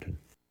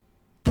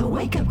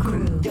Wake Up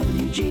Crew,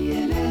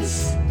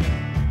 WGNS.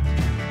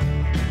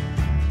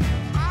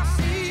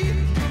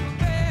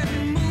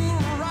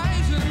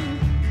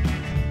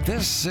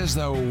 This is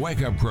the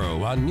Wake Up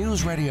Crew on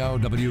News Radio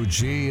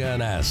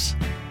WGNS.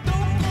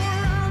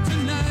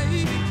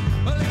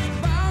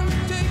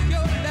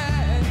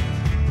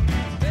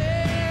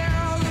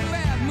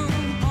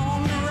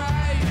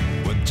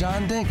 With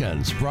John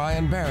Dinkins,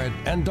 Brian Barrett,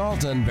 and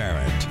Dalton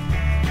Barrett.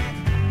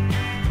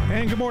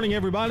 And good morning,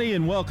 everybody,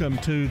 and welcome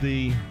to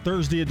the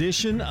Thursday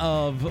edition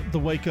of the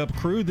Wake Up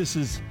Crew. This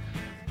is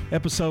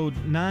episode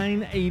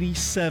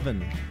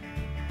 987.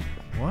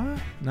 What?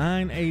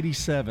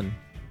 987.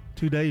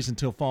 2 days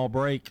until fall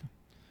break.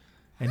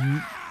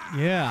 And,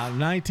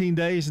 19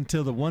 days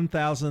until the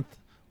 1,000th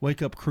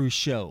Wake Up Crew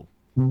show.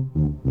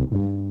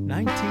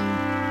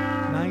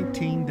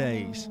 19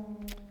 days.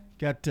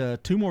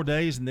 Got 2 more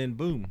days, and then,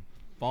 boom,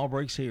 fall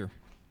break's here.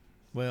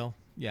 Well,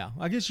 yeah,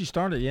 I guess you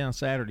started, on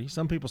Saturday.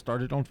 Some people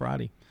started on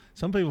Friday.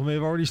 Some people may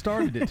have already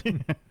started it.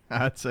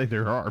 I'd say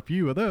there are a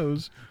few of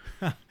those.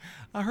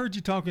 I heard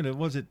you talking to,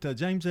 was it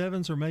James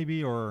Evans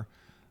maybe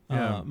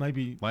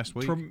maybe last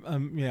week?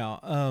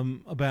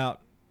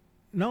 About,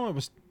 no, it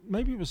was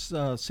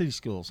City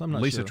Schools. I'm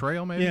not Lisa sure.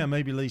 Trail, maybe? Yeah,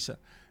 maybe Lisa.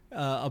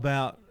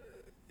 About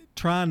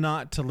trying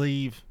not to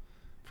leave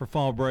for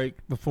fall break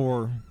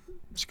before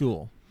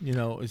school.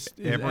 It's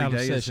every out of day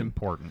is session.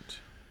 important.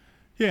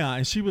 Yeah,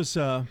 and she was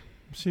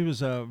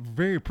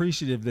very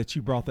appreciative that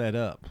you brought that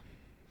up.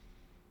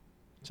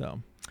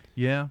 So.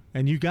 Yeah.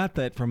 And you got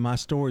that from my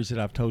stories that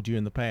I've told you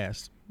in the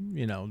past,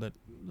 that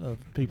of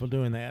people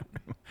doing that.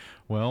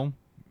 Well,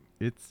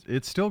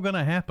 it's still going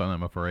to happen,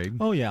 I'm afraid.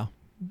 Oh, yeah,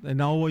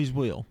 and always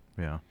will.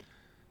 Yeah.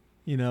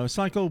 It's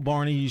like old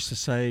Barney used to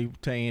say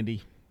to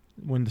Andy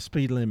when the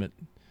speed limit,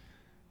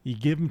 you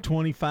give them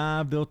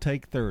 25, they'll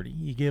take 30.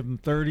 You give them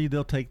 30,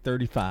 they'll take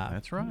 35.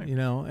 That's right.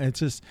 It's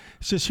just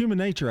human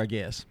nature, I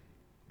guess.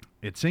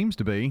 It seems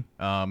to be.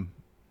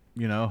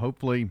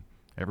 Hopefully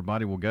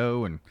everybody will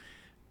go and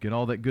get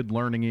all that good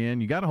learning in.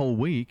 You got a whole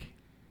week,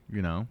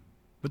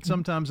 But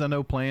sometimes I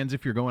know plans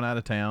if you're going out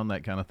of town,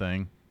 that kind of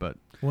thing. But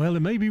well, it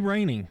may be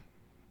raining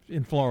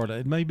in Florida.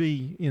 It may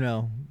be,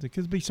 there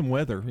could be some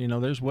weather.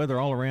 There's weather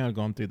all around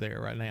going through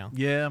there right now.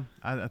 Yeah,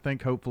 I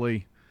think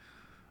hopefully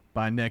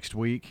by next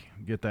week,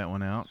 get that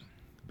one out.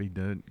 Be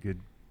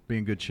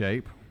in good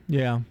shape.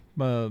 Yeah,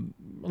 at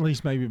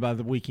least maybe by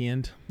the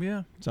weekend.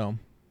 Yeah. So,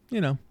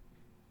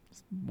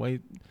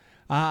 wait.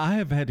 I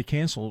have had to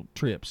cancel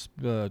trips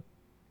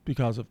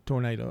because of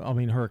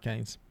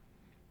hurricanes.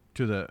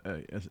 To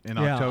the in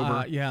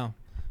October. Yeah.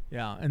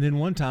 And then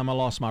one time I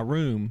lost my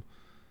room,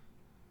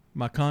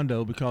 my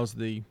condo, because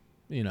this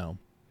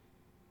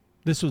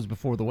was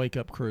before the Wake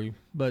Up Crew,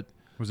 but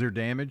was there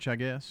damage? I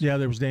guess. Yeah,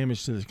 there was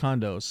damage to the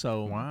condo.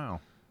 So wow,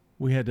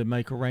 we had to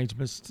make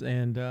arrangements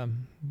and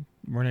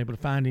weren't able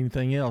to find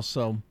anything else.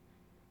 So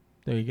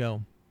there you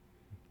go.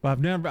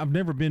 But I've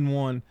never been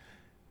one.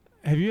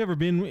 Have you ever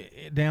been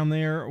down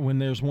there when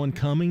there's one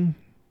coming?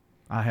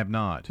 I have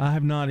not. I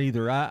have not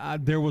either.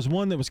 There was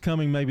one that was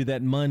coming maybe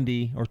that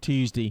Monday or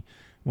Tuesday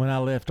when I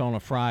left on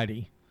a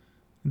Friday.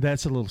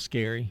 That's a little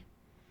scary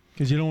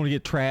because you don't want to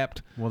get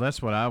trapped. Well,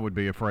 that's what I would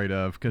be afraid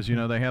of because,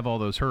 they have all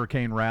those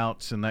hurricane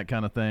routes and that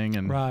kind of thing.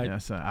 And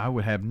right. So I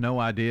would have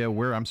no idea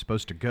where I'm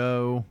supposed to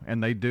go.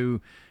 And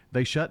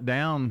they shut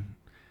down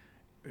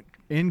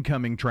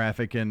incoming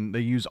traffic and they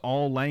use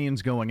all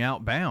lanes going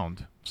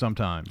outbound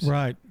sometimes.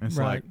 Right. It's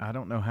right. like, I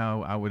don't know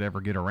how I would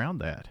ever get around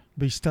that.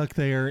 Be stuck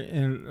there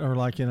in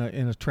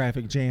a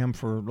traffic jam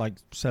for like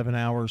 7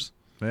 hours.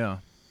 Yeah.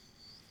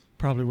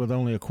 Probably with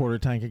only a quarter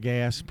tank of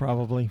gas,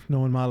 probably,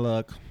 knowing my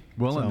luck.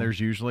 Well, and there's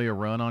usually a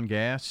run on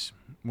gas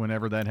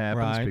whenever that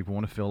happens. Right. People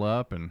want to fill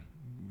up and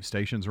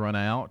stations run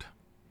out.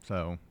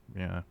 So,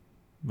 yeah.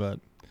 But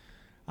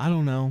I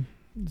don't know.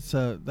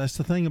 So that's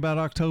the thing about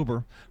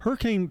October.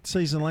 Hurricane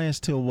season lasts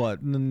till what?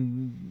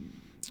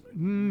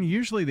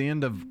 Usually the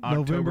end of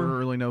October,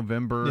 early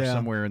November,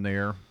 somewhere in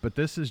there. But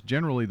this is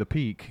generally the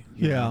peak.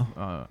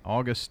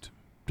 August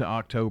to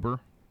October.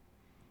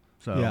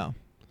 So yeah.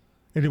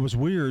 And it was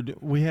weird.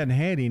 We hadn't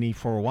had any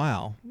for a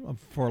while,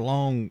 for a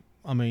long,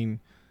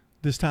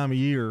 this time of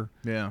year.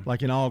 Yeah.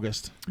 Like in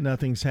August.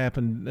 Nothing's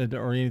happened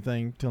or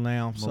anything till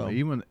now. Well, so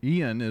even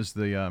Ian is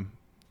the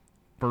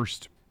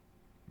first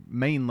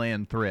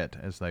mainland threat,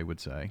 as they would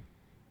say.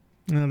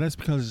 No, that's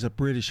because it's a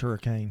British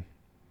hurricane.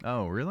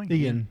 Oh, really?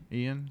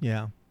 Ian.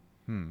 Yeah.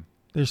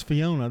 There's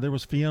Fiona. There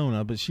was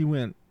Fiona, but she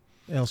went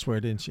elsewhere,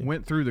 didn't she?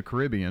 Went through the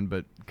Caribbean,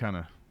 but kind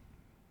of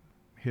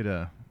hit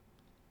a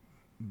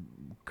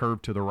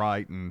curve to the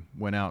right and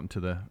went out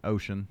into the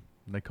ocean.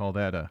 They call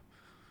that a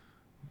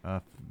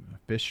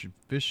fish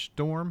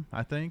storm,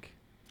 I think.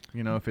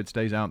 If it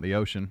stays out in the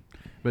ocean.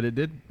 But it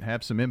did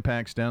have some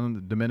impacts down in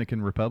the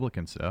Dominican Republic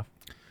and stuff.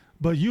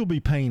 But you'll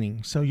be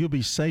painting, so you'll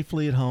be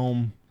safely at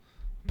home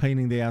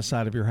painting the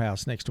outside of your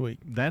house next week.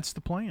 That's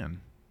the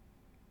plan.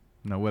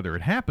 Now, whether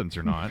it happens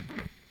or not,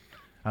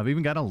 I've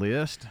even got a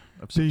list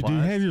of supplies. Do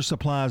you have your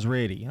supplies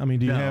ready?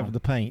 Do you have the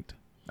paint?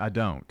 I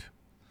don't.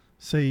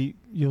 See,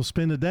 you'll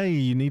spend a day.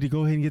 You need to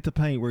go ahead and get the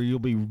paint where you'll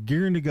be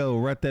gearing to go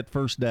right that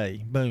first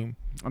day. Boom.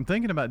 I'm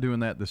thinking about doing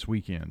that this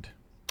weekend.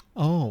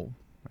 Oh.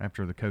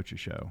 After the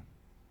coaches show.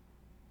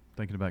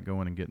 Thinking about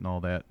going and getting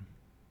all that.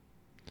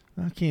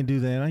 I can't do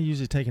that. I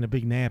usually taking a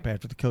big nap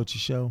after the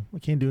coaches show. I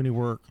can't do any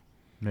work.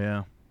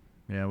 Yeah.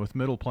 Yeah, with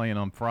Middle playing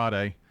on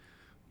Friday,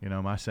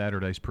 my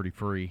Saturday's pretty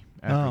free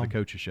after the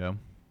coaches show.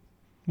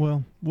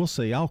 Well, we'll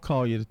see. I'll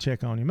call you to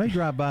check on you. May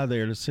drive by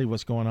there to see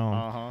what's going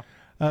on.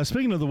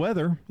 Speaking of the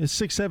weather, it's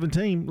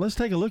 6:17. Let's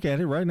take a look at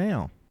it right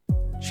now.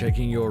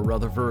 Checking your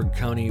Rutherford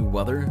County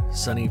weather.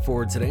 Sunny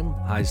for today.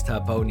 Highs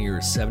top out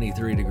near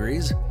 73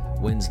 degrees.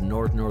 Winds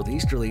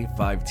north-northeasterly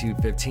 5 to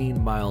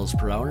 15 miles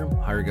per hour.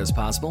 Higher gusts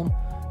possible.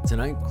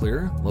 Tonight,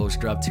 clear. Lows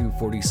drop to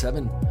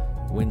 47.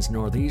 Winds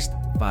northeast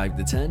 5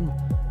 to 10.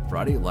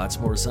 Friday, lots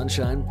more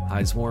sunshine.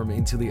 Highs warm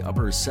into the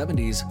upper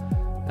 70s.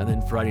 And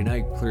then Friday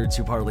night, clear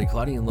to partly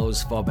cloudy and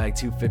lows fall back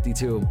to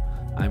 52.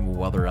 I'm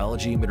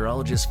weatherology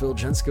meteorologist Phil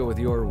Jensko with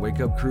your Wake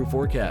Up Crew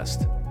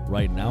forecast.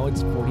 Right now,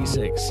 it's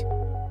 46.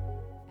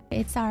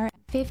 It's our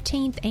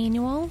 15th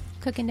annual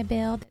Cooking to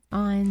Build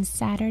on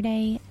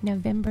Saturday,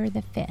 November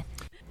the 5th.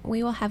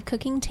 We will have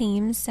cooking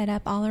teams set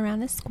up all around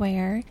the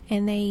square,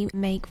 and they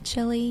make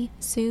chili,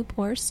 soup,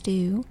 or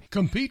stew.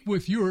 Compete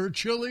with your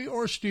chili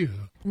or stew.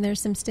 And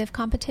there's some stiff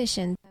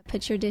competition.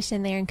 Put your dish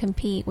in there and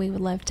compete. We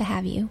would love to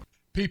have you.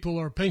 People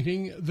are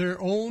painting their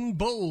own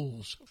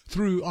bowls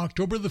through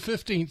October the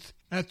 15th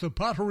at the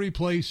Pottery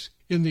Place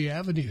in the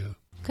Avenue.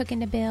 Cooking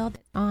to Build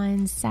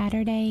on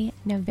Saturday,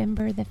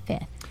 November the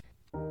 5th.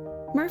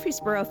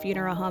 Murfreesboro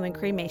Funeral Home and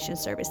Cremation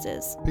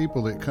Services.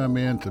 People that come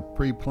in to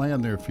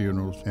pre-plan their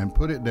funerals and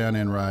put it down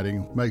in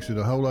writing makes it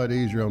a whole lot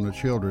easier on the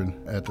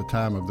children at the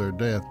time of their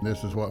death.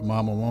 This is what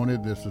Mama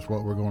wanted. This is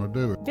what we're going to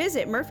do.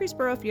 Visit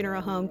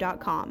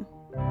murfreesborofuneralhome.com.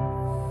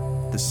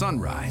 The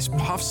sunrise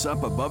puffs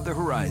up above the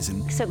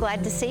horizon. So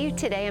glad to see you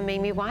today. I'm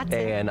Amy Watson.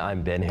 And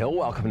I'm Ben Hill.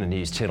 Welcome to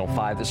News Channel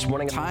 5 this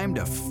morning. Time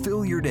to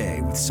fill your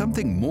day with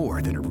something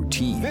more than a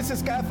routine. This is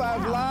Sky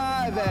 5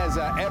 Live, as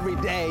every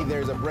day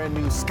there's a brand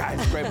new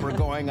skyscraper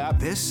going up.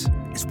 This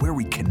is where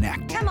we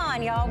connect. Come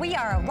on, y'all. We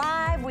are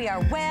alive. We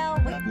are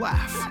well.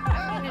 Laugh.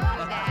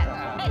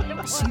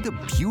 See the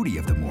beauty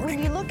of the morning.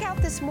 When you look out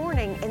this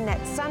morning in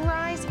that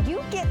sunrise,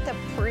 you get the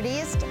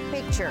prettiest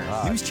pictures.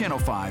 News Channel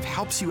 5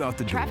 helps you out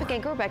the door. Traffic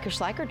anchor Rebecca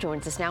Schleicher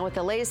joins us now with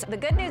the latest. The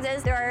good news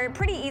is there are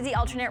pretty easy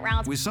alternate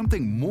routes. With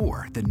something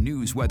more than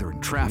news, weather,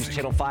 and traffic. News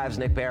Channel 5's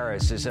Nick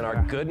Barris is in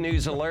our Good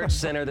News Alert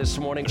Center this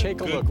morning.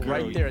 Take a look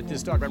right there at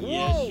this dog.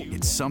 Whoa!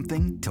 It's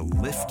something to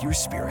lift your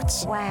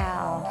spirits.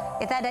 Wow.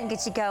 If that doesn't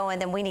get you going,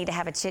 then we need to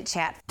have a chit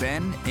chat.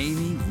 Ben,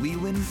 Amy,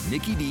 Leland,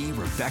 Nikki D,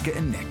 Rebecca,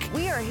 and Nick.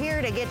 We are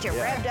here to get you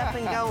revved up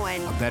and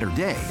going. A better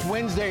day.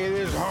 Wednesday, it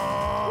is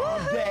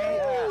hump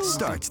day.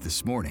 Starts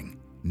this morning.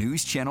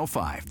 News Channel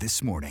 5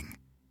 this morning.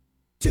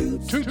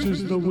 Toots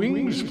is the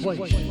wings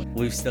place.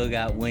 We've still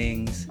got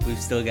wings. We've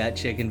still got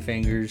chicken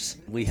fingers.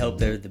 We hope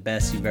they're the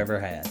best you've ever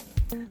had.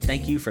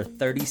 Thank you for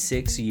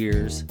 36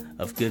 years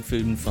of good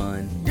food and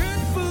fun. Good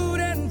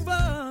food and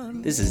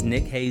fun. This is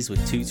Nick Hayes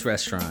with Toots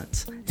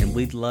Restaurants, and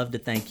we'd love to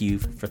thank you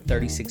for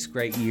 36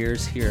 great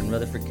years here in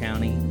Rutherford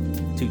County.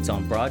 Toots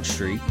on Broad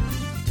Street,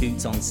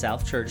 Toots on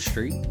South Church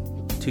Street,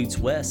 Toots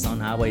West on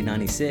Highway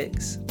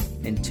 96,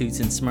 and Toots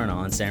in Smyrna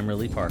on Sam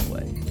Ridley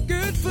Parkway.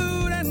 Good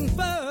food and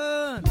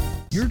fun.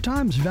 Your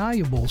time's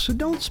valuable, so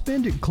don't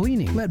spend it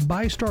cleaning. Let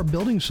ByStar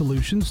Building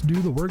Solutions do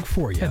the work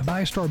for you. At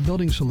ByStar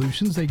Building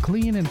Solutions, they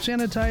clean and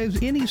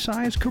sanitize any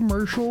size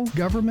commercial,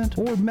 government,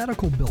 or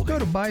medical building. Go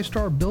to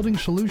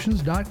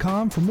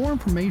ByStarBuildingSolutions.com for more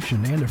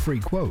information and a free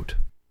quote.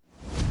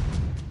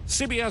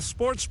 CBS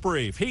Sports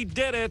Brief. He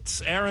did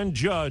it. Aaron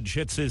Judge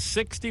hits his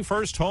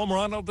 61st home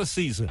run of the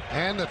season.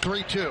 And the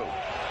 3-2.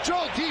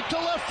 Joel deep to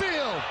left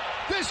field.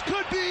 This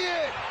could be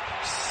it.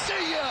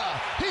 See ya.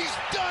 He's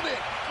done it.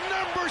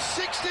 Number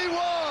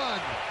 61.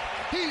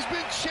 He's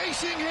been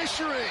chasing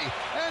history,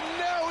 and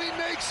now he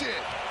makes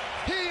it.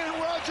 He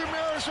and Roger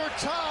Maris are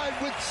tied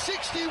with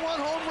 61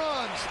 home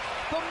runs,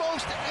 the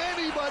most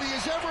anybody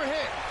has ever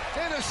hit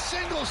in a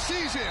single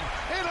season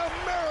in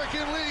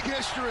American League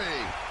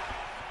history.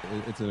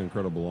 It's an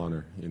incredible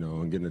honor,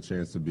 and getting a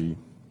chance to be,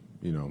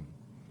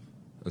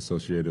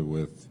 associated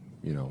with,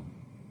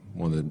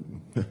 one of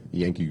the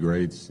Yankee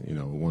greats,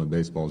 one of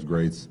baseball's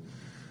greats.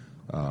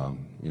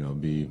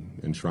 Be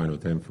enshrined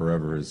with him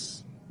forever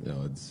is,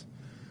 it's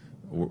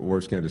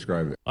words can't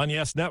describe it. On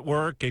Yes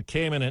Network, it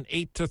came in an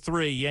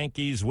 8-3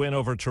 Yankees win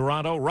over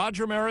Toronto.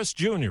 Roger Maris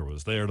Jr.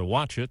 was there to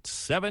watch it.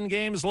 7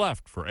 games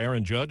left for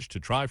Aaron Judge to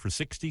try for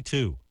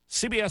 62.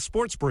 CBS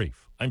Sports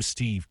Brief. I'm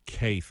Steve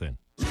Kathan.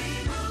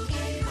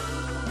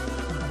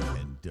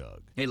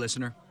 Doug. Hey,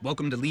 listener.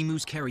 Welcome to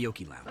Limu's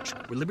Karaoke Lounge,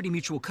 where Liberty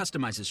Mutual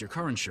customizes your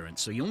car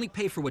insurance so you only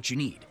pay for what you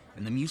need,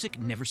 and the music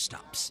never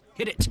stops.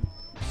 Hit it.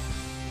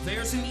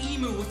 There's an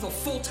emu with a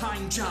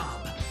full-time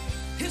job.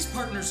 His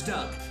partner's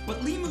Doug, but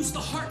Limu's the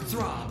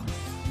heartthrob.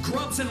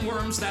 Grubs and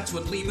worms, that's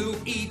what Limu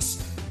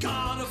eats.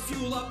 Gotta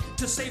fuel up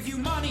to save you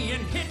money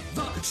and hit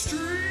the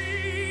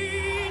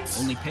streets.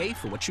 Only pay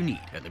for what you need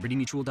at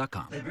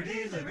libertymutual.com.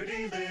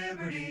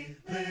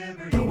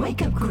 The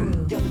Wake Up Crew,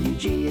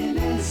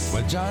 WGNS.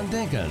 With John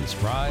Dinkins,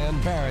 Brian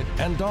Barrett,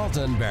 and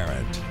Dalton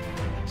Barrett.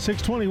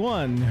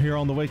 6:21 here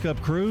on the Wake Up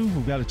Crew.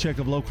 We've got a check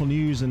of local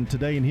news and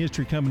today in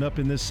history coming up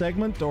in this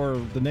segment or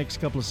the next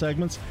couple of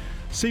segments.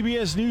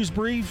 CBS News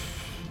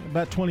Brief,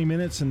 about 20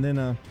 minutes, and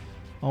then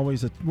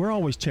we're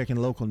always checking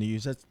local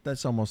news.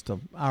 That's almost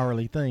an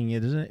hourly thing,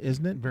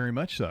 isn't it? Very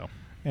much so.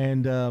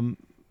 And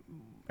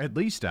at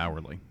least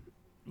hourly.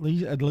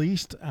 At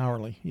least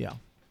hourly, yeah.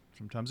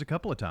 Sometimes a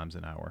couple of times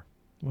an hour.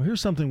 Well, here's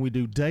something we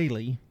do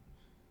daily.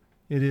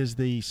 It is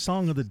the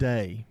song of the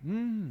day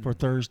for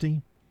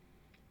Thursday.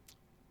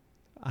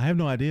 I have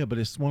no idea, but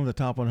it's one of the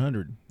top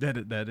 100. That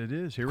it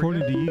is. Here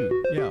according we go. to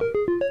you, yeah.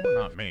 Well,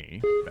 not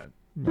me.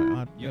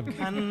 Your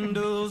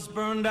candles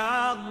burned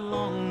out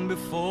long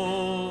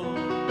before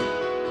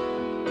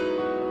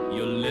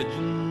your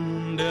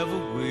legend ever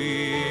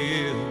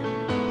will.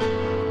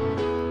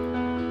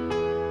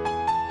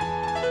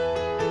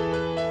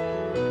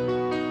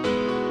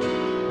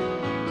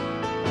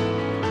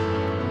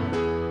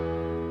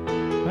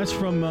 That's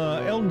from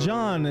Elton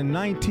John in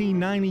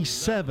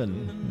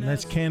 1997. And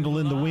that's Candle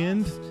in the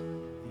Wind.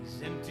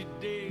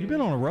 You've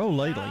been on a roll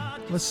lately.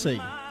 Let's see.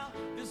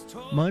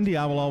 Monday,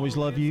 I Will Always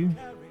Love You.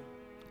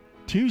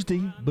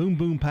 Tuesday, Boom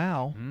Boom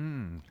Pow.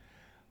 End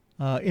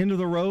of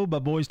the Road by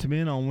Boyz II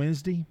Men on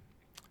Wednesday.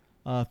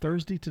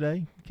 Thursday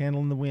today,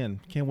 Candle in the Wind.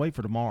 Can't wait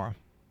for tomorrow.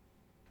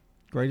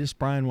 Greatest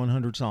Brian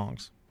 100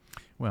 songs.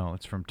 Well,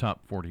 it's from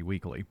Top 40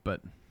 Weekly, but...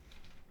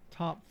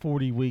 Top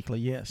 40 Weekly,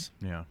 yes.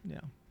 Yeah.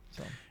 Yeah.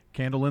 So.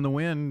 Candle in the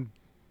Wind,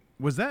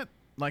 was that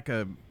like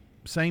a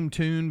same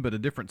tune but a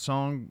different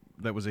song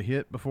that was a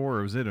hit before,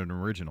 or was it an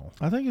original?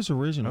 I think it's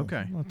original.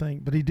 Okay.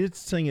 But he did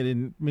sing it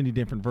in many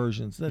different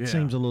versions. That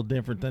seems a little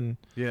different than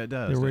it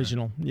does, the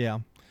original. Yeah.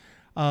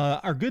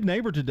 Our good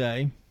neighbor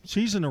today,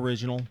 she's an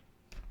original,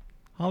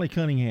 Holly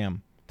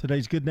Cunningham.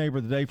 Today's good neighbor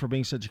of the day for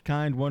being such a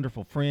kind,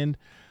 wonderful friend.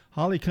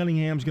 Holly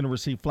Cunningham's going to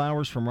receive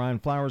flowers from Ryan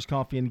Flowers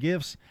Coffee and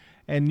Gifts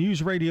and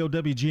News Radio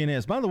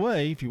WGNS. By the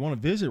way, if you want to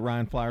visit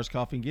Ryan Flowers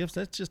Coffee and Gifts,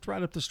 that's just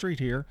right up the street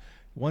here,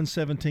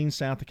 117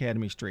 South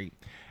Academy Street.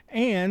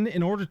 And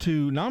in order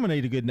to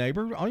nominate a good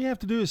neighbor, all you have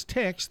to do is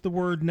text the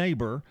word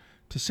neighbor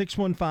to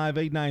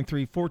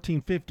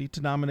 615-893-1450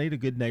 to nominate a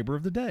good neighbor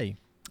of the day.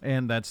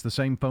 And that's the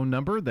same phone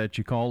number that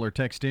you call or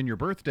text in your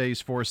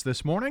birthdays for us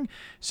this morning,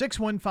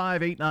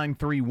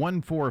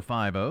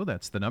 615-893-1450.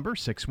 That's the number,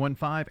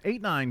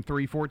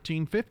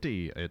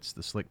 615-893-1450. It's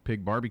the Slick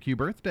Pig Barbecue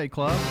Birthday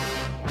Club.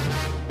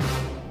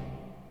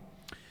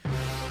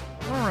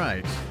 All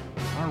right,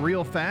 our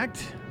real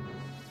fact.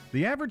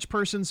 The average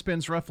person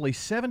spends roughly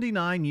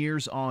 79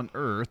 years on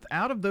Earth.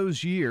 Out of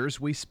those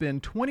years, we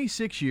spend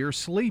 26 years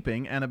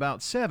sleeping and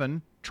about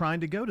 7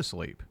 trying to go to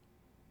sleep.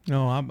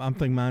 No, I'm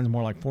thinking mine's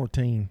more like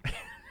 14.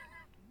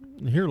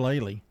 Here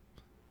lately,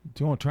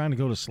 trying to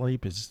go to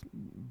sleep is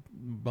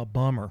a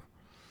bummer.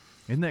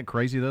 Isn't that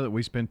crazy, though, that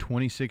we spend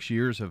 26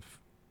 years of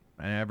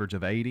an average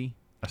of 80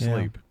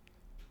 asleep?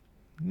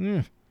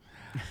 Yeah.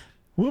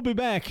 We'll be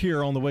back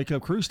here on the Wake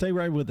Up Crew. Stay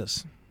right with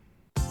us.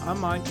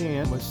 I'm Mike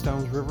Gann with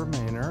Stones River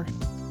Manor.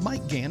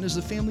 Mike Gann is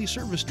the Family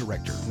Service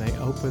Director. They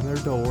opened their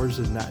doors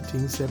in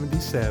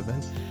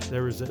 1977.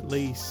 There was at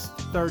least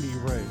 30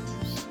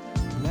 rooms.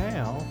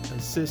 Now,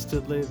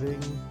 assisted living,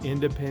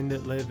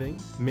 independent living,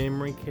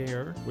 memory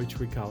care, which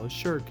we call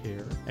Assure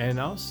Care, and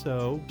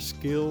also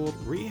skilled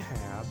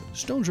rehab.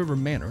 Stones River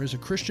Manor is a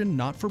Christian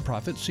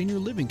not-for-profit senior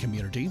living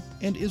community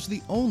and is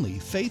the only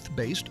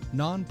faith-based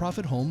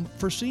non-profit home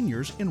for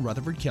seniors in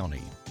Rutherford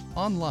County.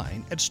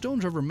 Online at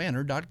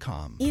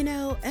stonesrivermanor.com. You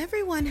know,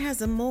 everyone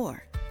has a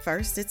more.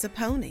 First, it's a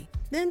pony,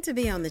 then to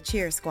be on the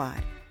cheer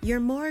squad. Your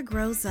more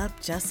grows up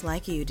just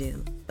like you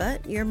do,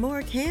 but your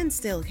more can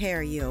still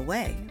carry you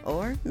away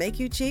or make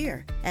you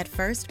cheer. At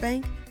First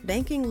Bank,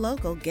 banking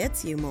local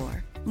gets you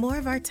more. More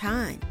of our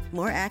time,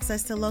 more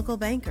access to local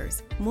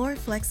bankers, more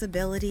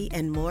flexibility,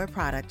 and more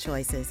product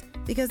choices.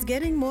 Because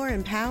getting more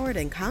empowered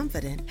and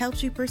confident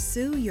helps you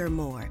pursue your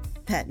more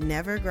that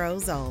never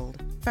grows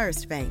old.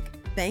 First Bank.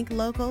 Bank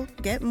local,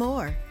 get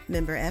more.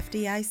 Member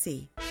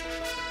FDIC.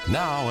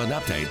 Now an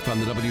update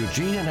from the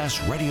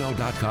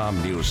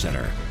WGNSradio.com News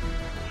Center.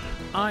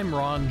 I'm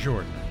Ron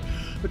Jordan.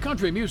 The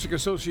Country Music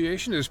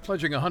Association is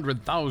pledging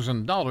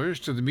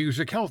 $100,000 to the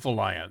Music Health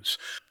Alliance.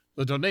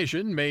 The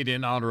donation, made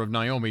in honor of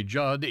Naomi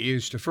Judd,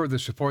 is to further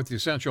support the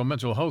essential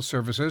mental health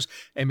services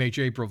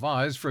MHA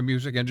provides for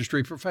music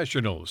industry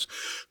professionals.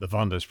 The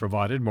fund has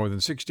provided more than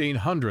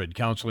 1,600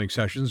 counseling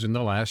sessions in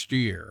the last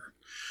year.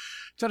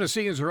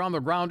 Tennesseans are on the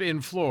ground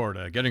in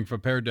Florida, getting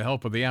prepared to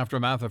help with the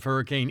aftermath of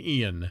Hurricane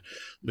Ian.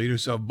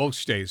 Leaders of both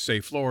states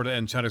say Florida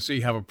and Tennessee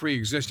have a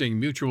pre-existing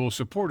mutual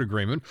support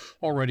agreement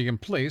already in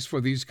place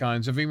for these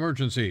kinds of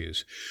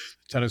emergencies.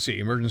 Tennessee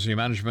Emergency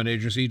Management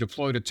Agency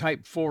deployed a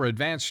Type 4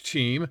 advanced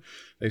team.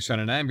 They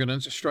sent an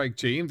ambulance strike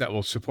team that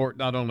will support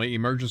not only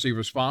emergency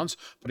response,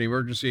 but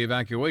emergency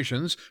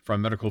evacuations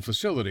from medical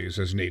facilities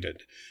as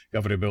needed.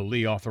 Governor Bill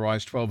Lee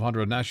authorized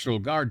 1,200 National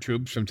Guard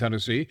troops from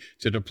Tennessee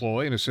to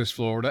deploy and assist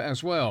Florida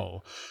as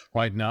well.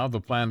 Right now,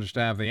 the plan is to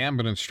have the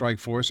ambulance strike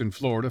force in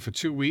Florida for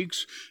 2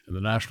 weeks and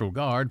the National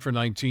Guard for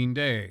 19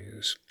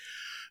 days.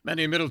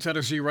 Many Middle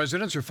Tennessee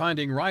residents are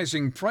finding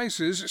rising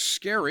prices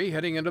scary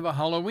heading into the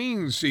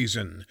Halloween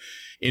season.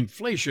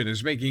 Inflation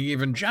is making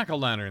even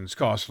jack-o'-lanterns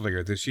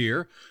costlier this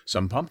year.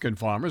 Some pumpkin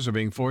farmers are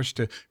being forced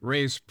to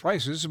raise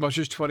prices as much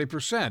as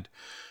 20%.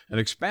 And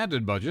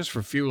expanded budgets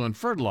for fuel and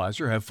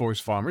fertilizer have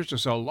forced farmers to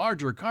sell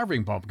larger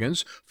carving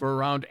pumpkins for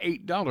around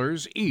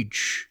 $8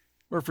 each.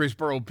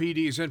 Murfreesboro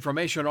PD's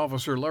information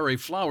officer Larry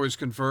Flowers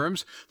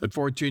confirms that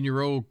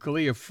 14-year-old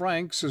Kalia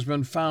Franks has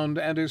been found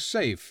and is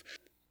safe.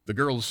 The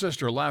girl's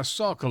sister last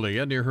saw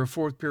Kalia near her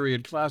fourth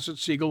period class at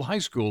Siegel High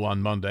School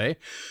on Monday.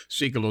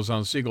 Siegel is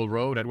on Siegel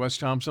Road at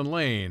West Thompson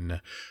Lane.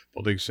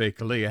 Police say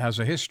Kalia has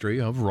a history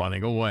of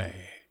running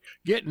away.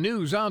 Get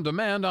news on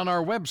demand on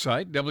our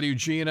website,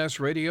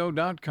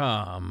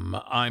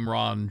 WGNSradio.com. I'm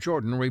Ron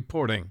Jordan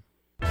reporting.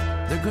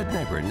 The Good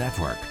Neighbor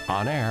Network,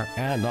 on air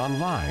and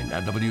online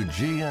at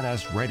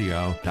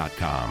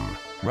WGNSradio.com.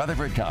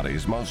 Rutherford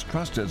County's most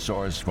trusted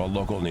source for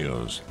local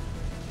news.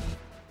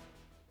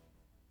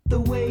 The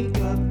Wake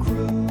Up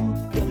Crew,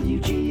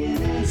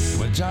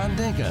 WGNS. With John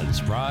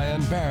Dinkins,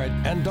 Brian Barrett,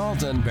 and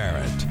Dalton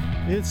Barrett.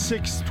 It's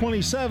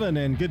 6:27,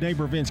 and Good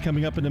Neighbor events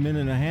coming up in a minute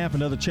and a half.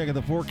 Another check of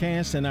the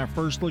forecast and our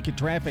first look at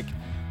traffic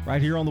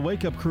right here on the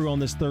Wake Up Crew on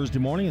this Thursday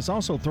morning. It's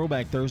also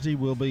Throwback Thursday.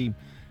 We'll be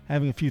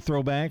having a few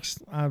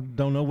throwbacks. I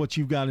don't know what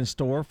you've got in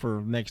store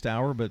for next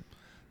hour, but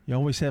you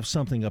always have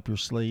something up your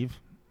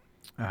sleeve.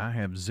 I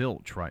have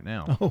zilch right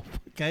now. Oh,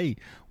 okay.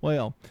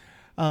 Well,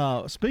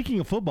 speaking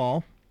of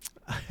football...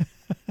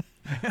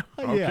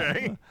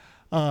 Okay.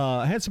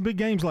 Yeah. Had some big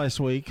games last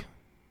week.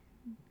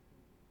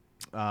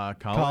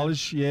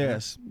 College,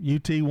 yes. Yeah.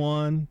 UT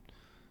won.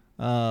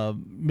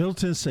 Middle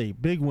Tennessee,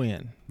 big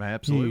win.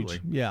 Absolutely.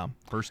 Huge. Yeah.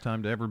 First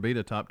time to ever beat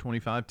a top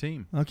 25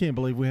 team. I can't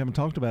believe we haven't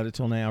talked about it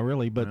till now,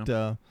 really.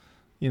 But,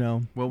 you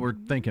know. Well, we're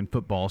thinking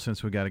football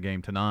since we got a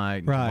game tonight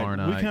and right. tomorrow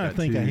night. We kind of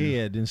think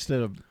ahead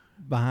instead of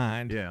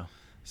behind. Yeah.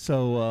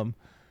 So,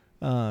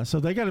 so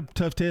they got a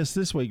tough test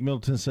this week, Middle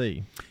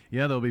Tennessee.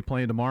 Yeah, they'll be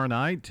playing tomorrow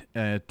night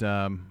at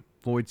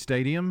Floyd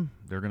Stadium.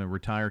 They're going to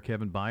retire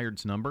Kevin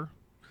Byard's number.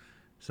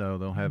 So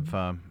they'll have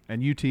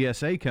and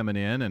UTSA coming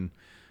in, and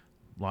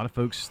a lot of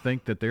folks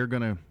think that they're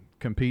going to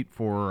compete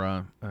for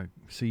a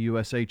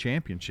CUSA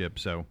championship.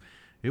 So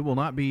it will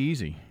not be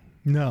easy.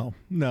 No.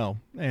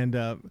 And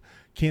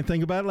can't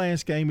think about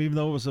last game, even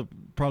though it was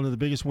probably the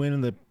biggest win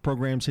in the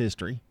program's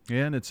history.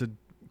 Yeah, and it's a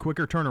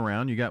quicker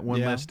turnaround. You got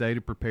one less day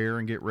to prepare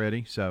and get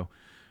ready. So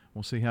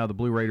we'll see how the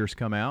Blue Raiders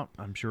come out.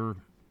 I'm sure,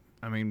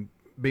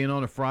 being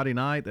on a Friday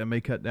night, that may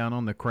cut down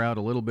on the crowd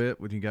a little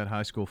bit when you got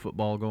high school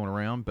football going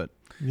around. But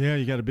yeah,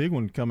 you got a big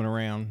one coming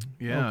around.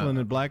 Yeah. Oakland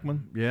and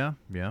Blackman. Yeah.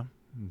 And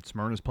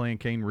Smyrna's playing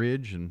Cane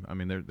Ridge. And,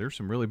 there's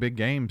some really big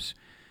games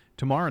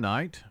tomorrow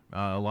night.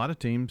 A lot of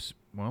teams,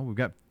 we've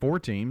got 4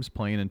 teams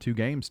playing in 2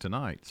 games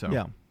tonight. So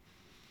yeah.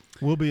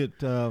 We'll be at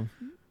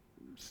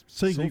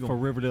Siegel for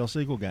Riverdale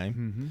Siegel game.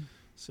 Mm-hmm.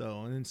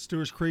 So, and then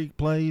Stewart's Creek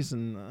plays,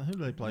 and who do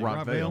they play?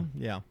 Rockvale.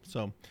 Yeah.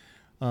 So,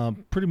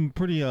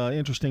 pretty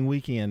interesting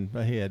weekend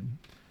ahead.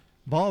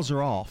 Vols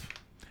are off.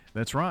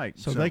 That's right.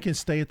 So they can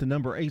stay at the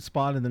number 8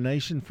 spot in the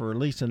nation for at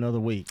least another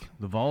week.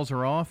 The Vols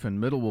are off,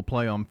 and Middle will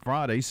play on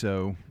Friday.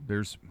 So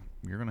you're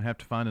going to have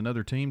to find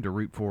another team to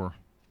root for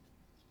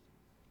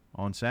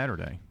on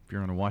Saturday if you're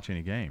going to watch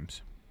any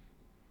games.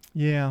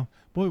 Yeah.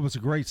 Boy, it was a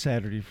great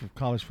Saturday for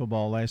college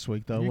football last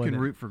week, though. You can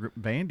root for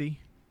Vandy.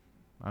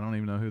 I don't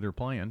even know who they're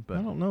playing. But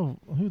I don't know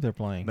who they're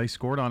playing. They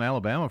scored on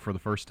Alabama for the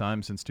first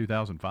time since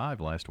 2005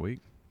 last week.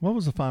 What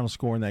was the final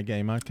score in that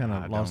game? I kind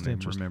of lost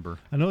interest. I don't remember.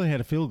 I know they had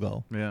a field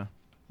goal. Yeah.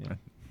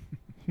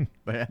 They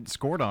hadn't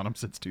scored on them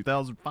since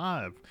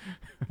 2005.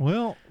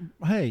 Well,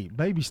 hey,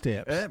 baby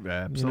steps.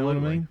 Absolutely. You know what I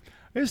mean?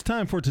 It's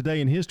time for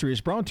Today in History. It's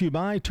brought to you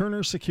by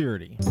Turner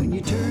Security. When you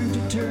turn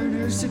to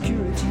Turner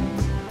Security,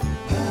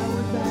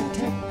 powered by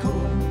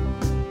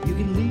TechCore, you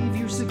can leave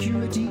your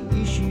security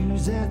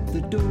issues at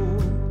the door.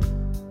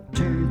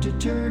 Turn to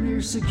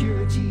Turner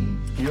Security.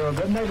 Your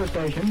Good Neighbor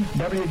station,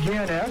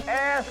 WGNS.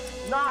 Ask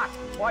not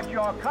what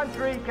your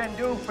country can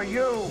do for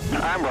you.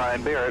 I'm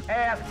Brian Barrett.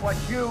 Ask what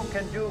you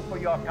can do for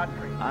your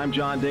country. I'm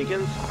John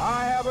Dinkins.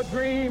 I have a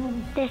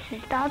dream. This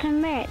is Dalton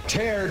Barrett.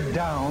 Tear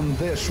down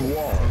this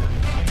wall.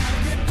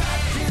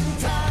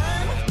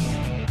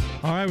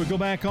 All right, we go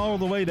back all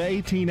the way to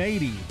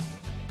 1880,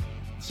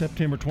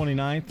 September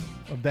 29th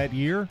of that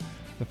year.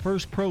 The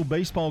first pro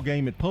baseball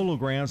game at Polo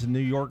Grounds in New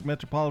York.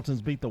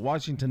 Metropolitans beat the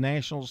Washington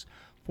Nationals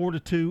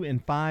 4-2 in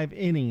 5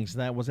 innings.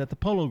 That was at the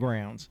Polo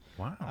Grounds.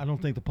 Wow. I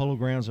don't think the Polo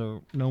Grounds are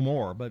no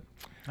more, but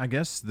I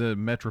guess the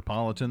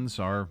Metropolitans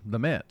are the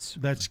Mets.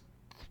 That's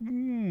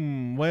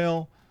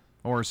well,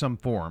 or some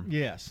form.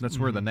 Yes, that's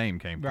where the name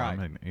came from.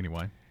 Right.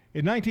 Anyway,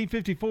 In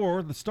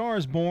 1954, The Star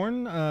is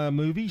Born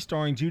movie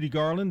starring Judy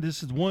Garland.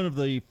 This is one of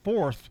the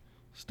 4th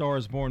Star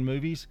is Born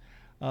movies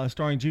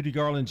starring Judy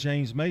Garland and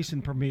James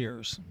Mason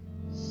premieres.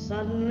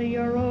 Suddenly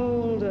you're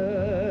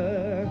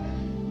older,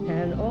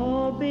 and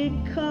all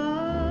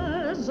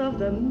because of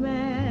the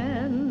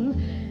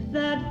man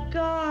that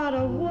got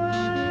away.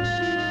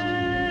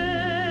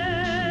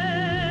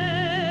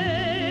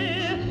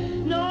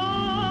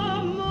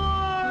 No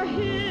more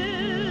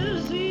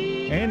his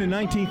And in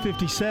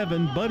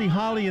 1957, Buddy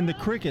Holly and the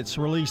Crickets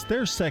released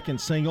their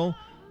second single,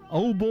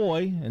 Oh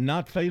Boy, and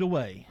Not Fade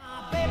Away.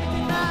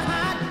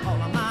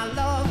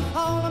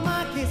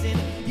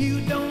 You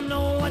don't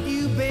know what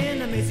you've been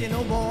missing,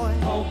 oh boy,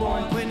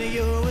 when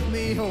you're with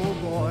me, oh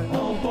boy,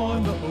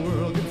 the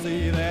world can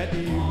see that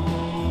you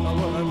are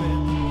what I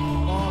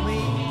meant for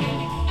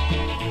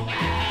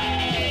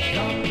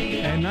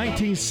me. And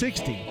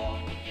 1960,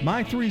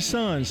 My Three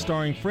Sons,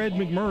 starring Fred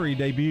MacMurray,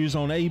 debuts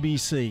on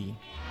ABC.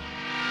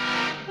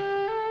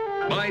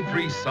 My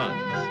Three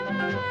Sons,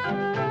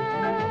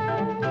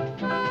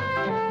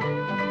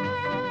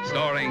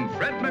 starring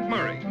Fred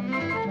MacMurray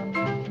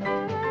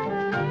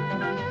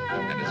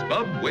and his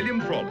bub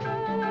William Frawley.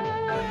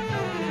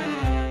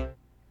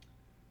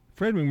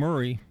 Fred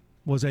MacMurray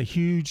was a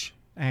huge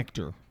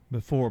actor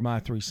before My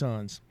Three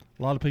Sons.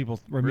 A lot of people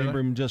remember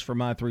him just for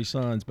My Three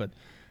Sons, but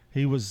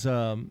he was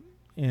in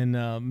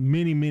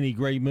many, many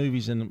great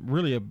movies and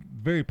really a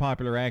very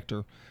popular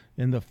actor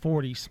in the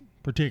 40s,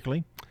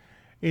 particularly.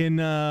 In,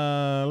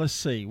 let's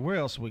see, where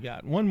else we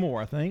got? One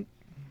more, I think.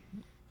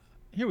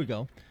 Here we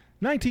go.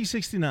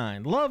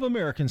 1969, Love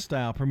American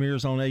Style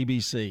premieres on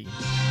ABC.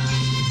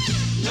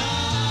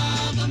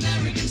 Love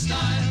American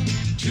Style,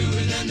 truer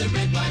than the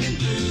red, white, and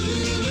blue.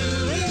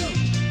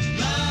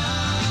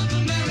 Love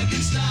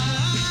American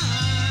Style,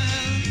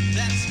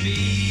 that's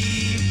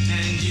me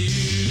and you.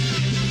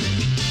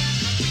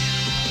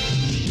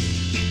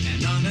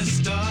 And on a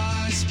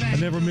star-spangled I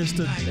never missed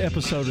an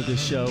episode of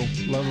this show,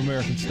 Love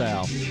American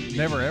Style.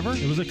 Never, ever?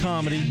 It was a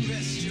comedy,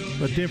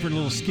 but different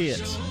little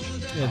skits.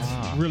 It's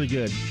really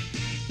good.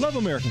 Love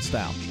American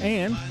Style.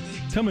 And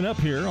coming up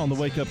here on the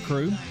Wake Up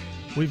Crew,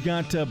 we've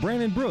got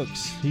Brandon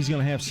Brooks. He's going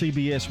to have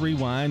CBS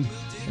Rewind.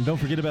 And don't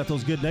forget about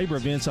those Good Neighbor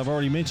events I've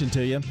already mentioned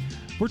to you.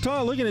 We're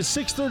looking at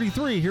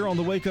 6:33 here on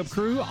the Wake Up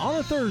Crew on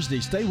a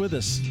Thursday. Stay with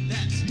us.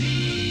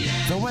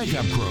 The Wake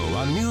Up Crew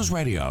on News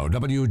Radio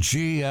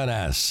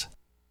WGNS.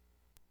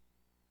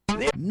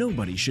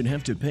 Nobody should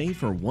have to pay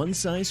for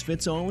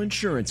one-size-fits-all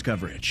insurance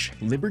coverage.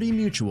 Liberty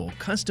Mutual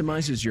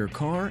customizes your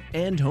car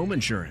and home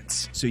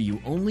insurance, so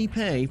you only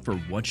pay for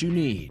what you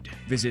need.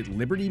 Visit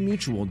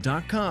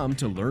libertymutual.com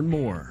to learn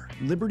more.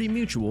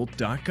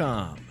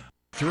 libertymutual.com.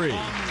 3.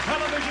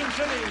 Television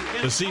City.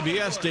 The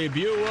CBS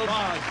debut of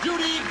The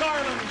Judy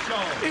Garland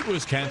Show. It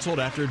was canceled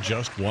after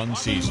just one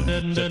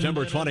season.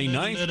 September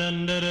 29th,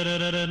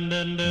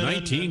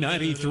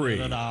 1993.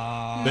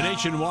 The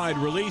nationwide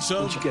release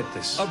of Where'd you get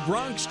this? A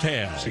Bronx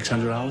Tale.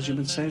 $600 you've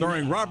been saving?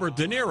 Starring Robert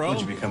De Niro.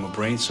 Did you become a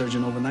brain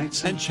surgeon overnight,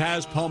 son? And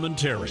Chaz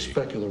Palminteri.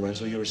 Respect you,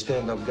 Lorenzo. You're a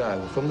stand-up guy.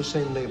 We're from the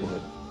same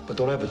neighborhood. But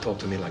don't ever talk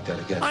to me like that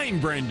again. I'm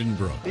Brandon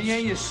Brooks. He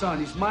ain't your son.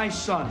 He's my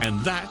son.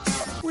 And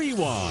that's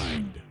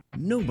Rewind.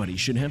 Nobody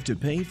should have to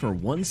pay for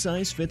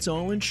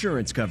one-size-fits-all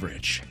insurance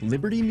coverage.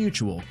 Liberty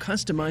Mutual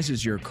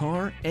customizes your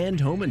car and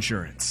home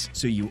insurance,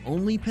 so you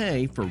only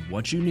pay for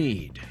what you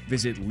need.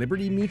 Visit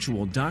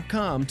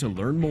libertymutual.com to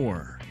learn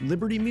more.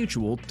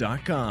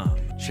 libertymutual.com.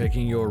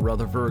 Checking your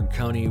Rutherford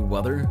County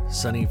weather.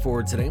 Sunny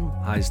for today.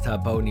 Highs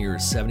top out near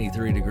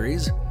 73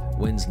 degrees.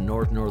 Winds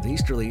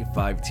north-northeasterly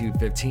 5 to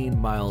 15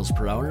 miles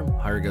per hour.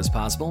 Higher gusts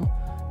possible.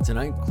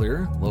 Tonight,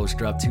 clear. Lows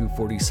drop to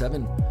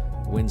 47.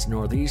 Winds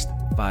northeast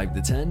 5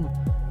 to 10.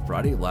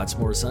 Friday, lots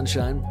more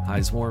sunshine.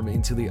 Highs warm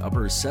into the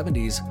upper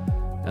 70s.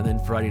 And then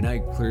Friday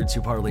night, clear to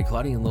partly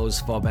cloudy and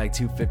lows fall back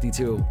to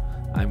 52.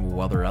 I'm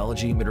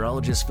weatherology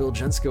meteorologist Phil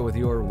Jensko with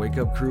your Wake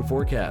Up Crew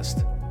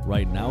forecast.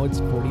 Right now, it's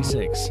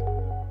 46.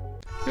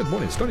 Good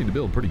morning. It's starting to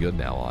build pretty good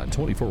now on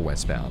 24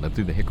 westbound up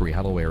through the Hickory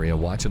Hollow area.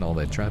 Watching all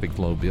that traffic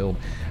flow build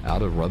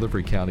out of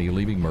Rutherford County,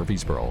 leaving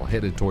Murfreesboro,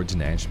 headed towards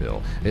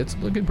Nashville. It's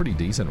looking pretty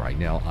decent right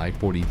now.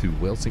 I-40 through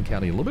Wilson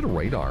County. A little bit of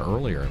radar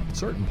earlier in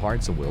certain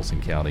parts of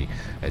Wilson County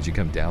as you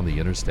come down the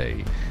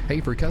interstate.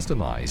 Hey, for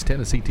customized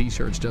Tennessee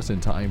t-shirts just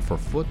in time for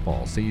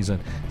football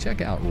season,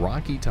 check out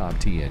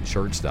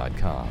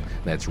RockyTopTNShirts.com.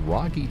 That's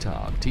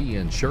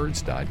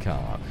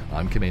RockyTopTNShirts.com.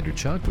 I'm Commander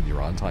Chuck with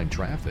your on-time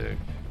traffic.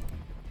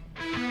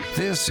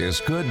 This is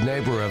Good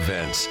Neighbor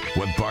Events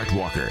with Bart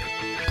Walker.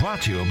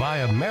 Brought to you by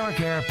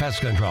AmeriCare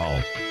Pest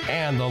Control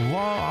and the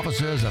law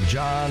offices of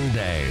John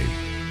Day.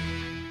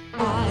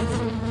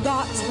 I've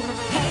got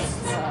pets.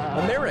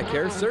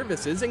 AmeriCare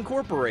Services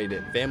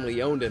Incorporated,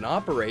 family-owned and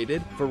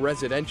operated. For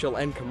residential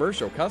and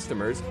commercial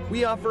customers,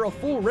 we offer a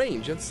full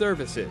range of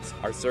services.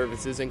 Our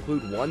services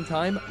include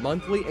one-time,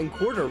 monthly, and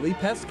quarterly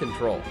pest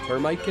control,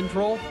 termite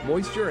control,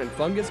 moisture and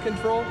fungus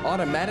control,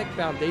 automatic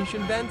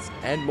foundation vents,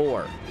 and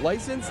more.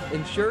 Licensed,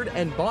 insured,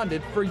 and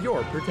bonded for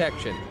your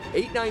protection.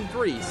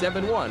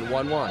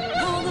 893-7111.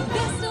 Call the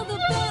best of the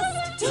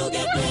best to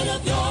get rid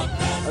of your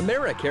pets.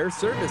 AmeriCare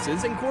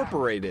Services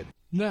Incorporated.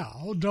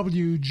 Now,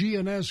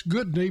 WGNS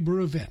Good Neighbor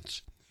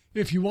Events.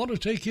 If you want to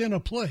take in a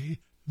play,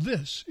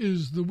 this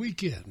is the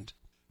weekend.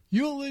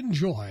 You'll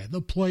enjoy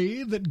The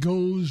Play That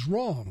Goes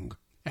Wrong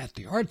at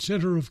the Art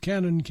Center of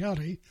Cannon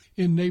County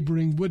in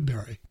neighboring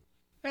Woodbury.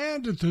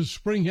 And at the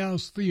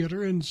Springhouse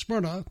Theater in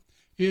Smyrna,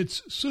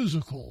 it's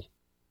Seussical.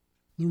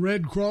 The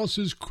Red Cross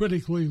is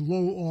critically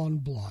low on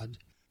blood.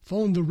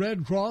 Phone the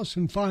Red Cross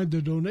and find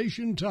the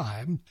donation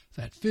time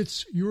that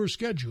fits your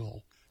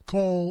schedule.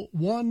 Call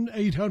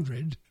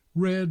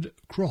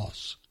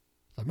 1-800-RED-CROSS.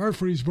 The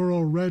Murfreesboro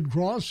Red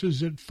Cross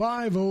is at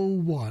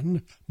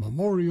 501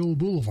 Memorial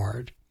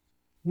Boulevard.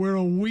 We're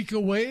a week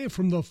away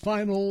from the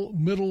final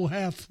Middle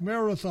Half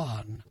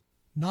Marathon.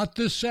 Not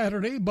this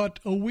Saturday, but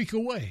a week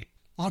away,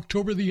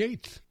 October the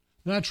 8th.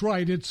 That's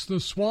right, it's the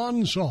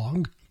swan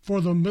song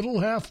for the Middle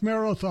Half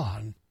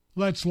Marathon.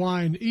 Let's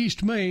line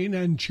East Main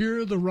and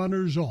cheer the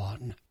runners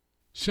on.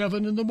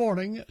 7 in the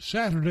morning,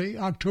 Saturday,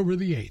 October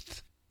the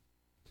 8th.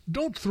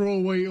 Don't throw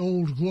away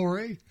Old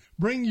Glory.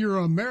 Bring your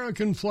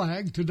American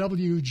flag to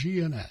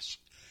WGNS.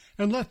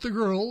 And let the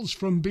girls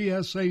from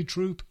BSA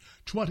Troop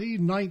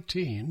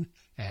 2019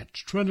 at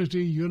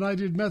Trinity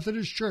United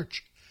Methodist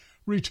Church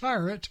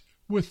retire it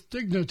with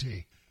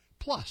dignity.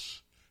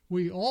 Plus,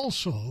 we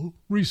also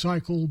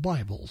recycle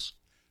Bibles.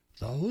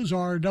 Those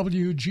are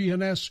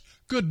WGNS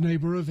Good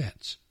Neighbor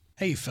events.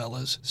 Hey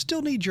fellas,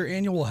 still need your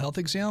annual health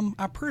exam?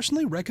 I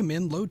personally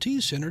recommend Low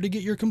T Center to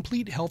get your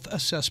complete health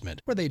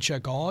assessment, where they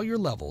check all your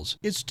levels.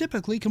 It's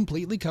typically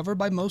completely covered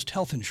by most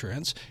health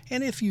insurance,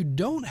 and if you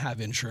don't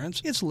have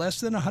insurance, it's less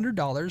than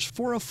 $100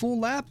 for a full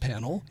lab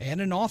panel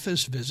and an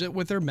office visit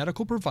with their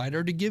medical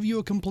provider to give you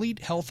a complete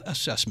health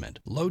assessment.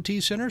 Low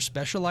T Center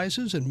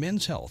specializes in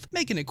men's health,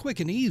 making it quick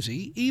and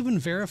easy, even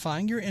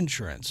verifying your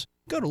insurance.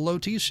 Go to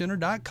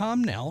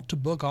lowtcenter.com now to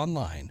book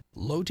online.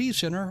 Low T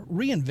Center,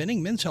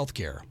 reinventing men's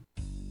healthcare.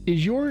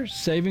 Is your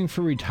saving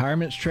for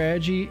retirement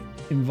strategy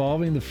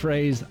involving the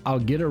phrase, "I'll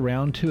get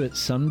around to it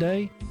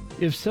someday"?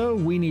 If so,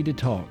 we need to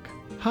talk.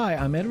 Hi,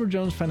 I'm Edward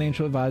Jones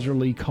financial advisor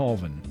Lee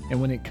Colvin,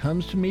 and when it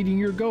comes to meeting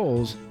your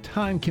goals,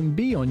 time can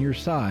be on your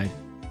side,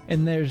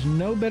 and there's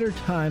no better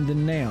time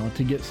than now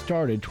to get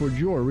started towards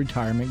your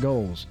retirement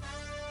goals.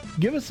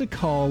 Give us a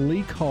call,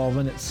 Lee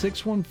Colvin, at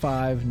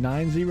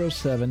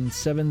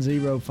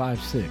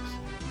 615-907-7056.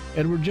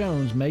 Edward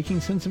Jones,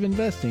 Making Sense of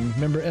Investing,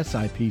 member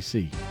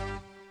SIPC.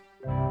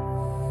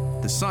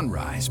 The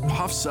sunrise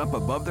puffs up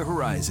above the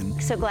horizon.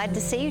 So glad to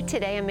see you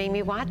today. I'm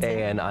Amy Watson.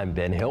 And I'm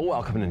Ben Hill.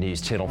 Welcome to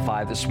News Channel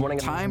 5 this morning.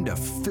 Time to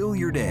fill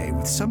your day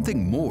with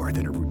something more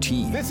than a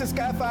routine. This is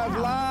Sky 5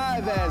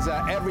 Live, as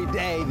every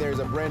day there's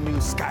a brand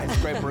new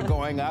skyscraper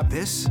going up.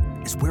 This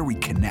is where we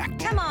connect.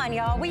 Come on,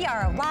 y'all. We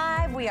are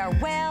alive. We are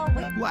well.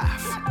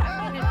 Laugh.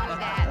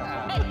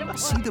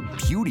 See the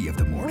beauty of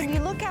the morning. When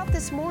you look out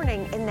this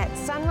morning in that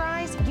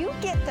sunrise, you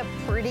get the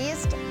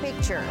prettiest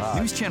pictures.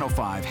 News Channel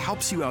 5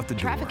 helps you out the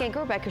door. Traffic anchor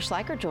Rebecca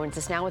Schleicher joins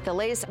us now with the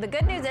latest. The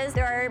good news is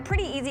there are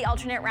pretty easy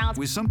alternate routes.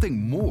 With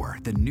something more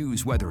than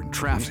news, weather, and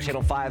traffic. News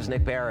Channel 5's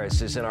Nick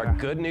Barris is in our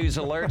Good News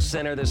Alert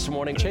Center this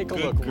morning. Take a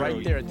look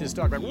right there at this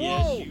dog.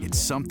 Whoa! It's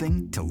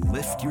something to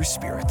lift your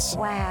spirits.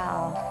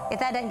 Wow. If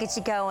that doesn't get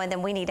you going,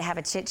 then we need to have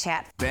a chit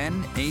chat.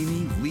 Ben,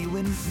 Amy,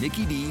 Leland,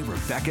 Nikki D,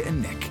 Rebecca,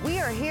 and Nick. We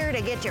are here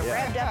to get you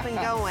revved up and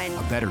going.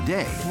 A better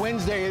day.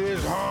 Wednesday, it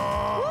is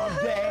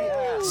hump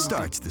day.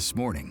 Starts this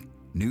morning.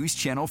 News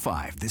Channel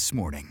 5 this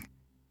morning.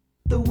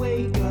 The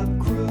Wake Up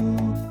Crew,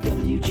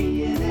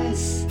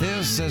 WGNS.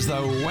 This is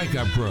the Wake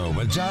Up Crew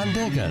with John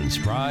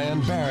Dinkins,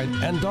 Brian Barrett,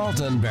 and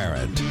Dalton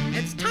Barrett.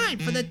 It's time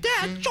for the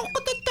dad joke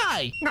of the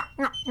day.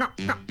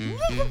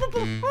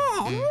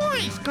 Oh,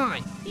 nice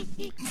guy.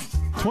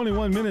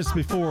 21 minutes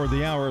before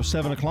the hour of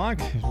 7 o'clock,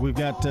 we've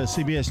got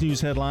CBS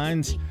News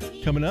headlines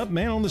coming up.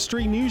 Man on the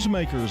Street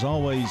Newsmakers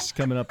always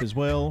coming up as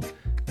well.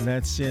 And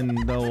that's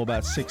in,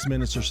 about 6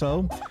 minutes or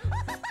so.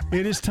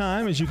 It is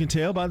time, as you can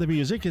tell by the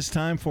music, it's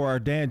time for our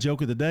dad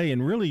joke of the day.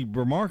 And really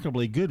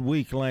remarkably good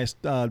week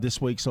this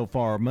week so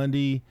far.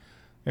 Monday,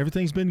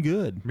 everything's been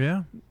good.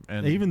 Yeah.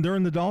 And even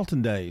during the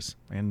Dalton days.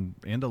 And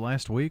end of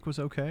last week was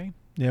okay.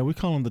 Yeah, we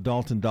call them the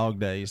Dalton Dog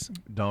Days.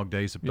 Dog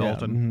Days of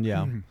Dalton.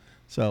 Yeah.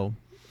 So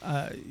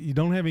you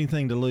don't have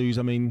anything to lose.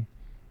 I mean,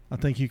 I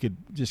think you could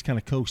just kind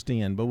of coast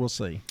in, but we'll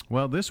see.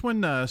 Well, this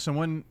one,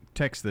 someone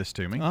texted this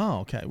to me. Oh,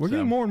 okay. We're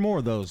getting more and more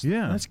of those.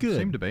 Yeah. That's good.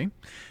 Seem to be.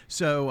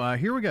 So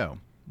here we go.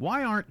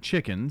 Why aren't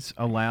chickens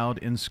allowed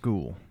in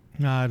school?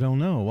 I don't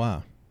know.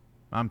 Why?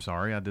 I'm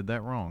sorry, I did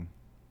that wrong.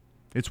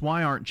 It's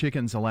why aren't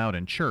chickens allowed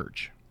in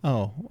church?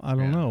 Oh, I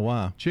don't know.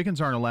 Why? Chickens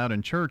aren't allowed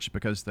in church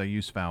because they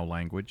use foul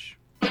language.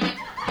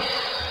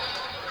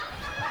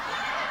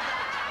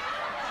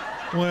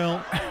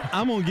 Well,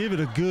 I'm going to give it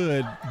a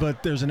good,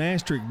 but there's an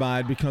asterisk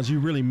by it because you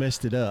really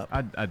messed it up.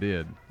 I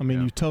did. I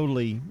mean, you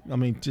totally, you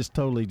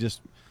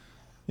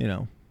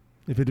know,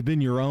 if it had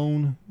been your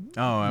own.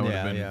 Oh, I would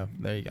have been. Yeah,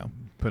 there you go.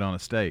 Put on a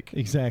steak.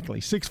 Exactly.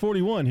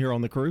 6:41 here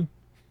on the crew.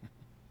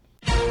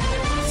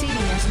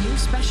 CBS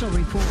News Special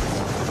Report.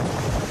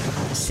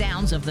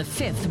 Sounds of the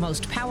fifth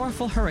most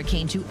powerful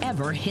hurricane to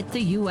ever hit the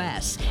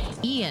U.S.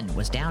 Ian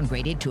was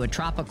downgraded to a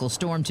tropical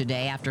storm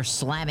today after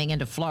slamming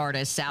into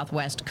Florida's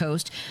southwest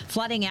coast,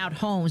 flooding out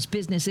homes,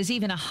 businesses,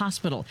 even a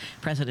hospital.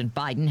 President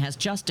Biden has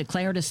just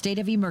declared a state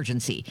of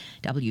emergency.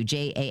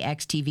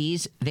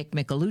 WJAX-TV's Vic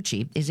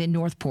Michelucci is in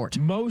Northport.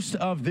 Most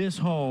of this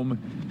home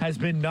has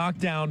been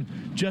knocked down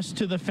just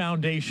to the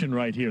foundation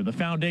right here. The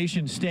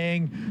foundation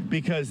staying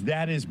because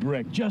that is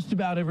brick. Just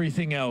about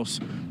everything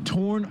else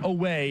torn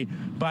away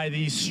by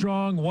these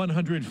strong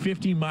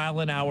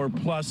 150-mile-an-hour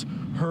plus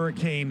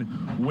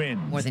hurricane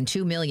winds. More than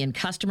 2 million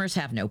customers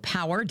have no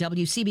power.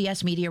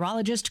 WCBS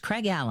meteorologist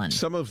Craig Allen.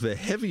 Some of the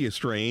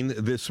heaviest rain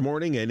this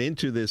morning and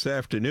into this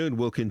afternoon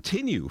will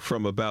continue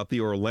from about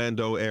the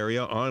Orlando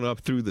area on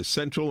up through the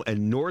central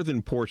and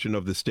northern portion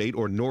of the state,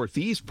 or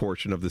northeast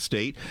portion of the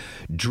state.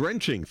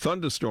 Drenching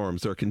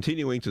thunderstorms are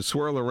continuing to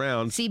swirl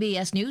around.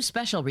 CBS News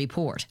Special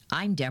Report.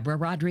 I'm Deborah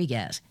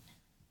Rodriguez.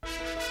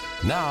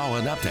 Now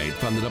an update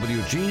from the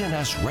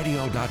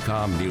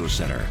WGNSradio.com News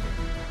Center.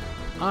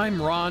 I'm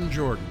Ron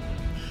Jordan.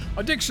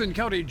 A Dixon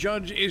County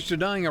judge is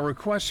denying a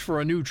request for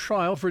a new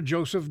trial for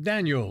Joseph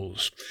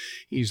Daniels.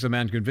 He's the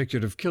man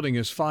convicted of killing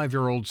his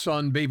 5-year-old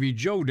son, baby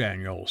Joe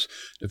Daniels.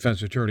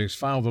 Defense attorneys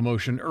filed the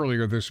motion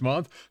earlier this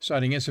month,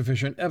 citing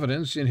insufficient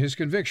evidence in his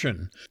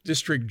conviction.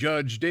 District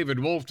Judge David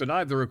Wolf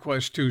denied the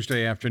request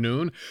Tuesday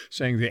afternoon,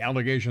 saying the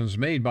allegations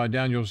made by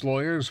Daniels'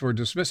 lawyers were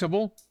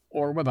dismissible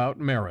or without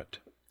merit.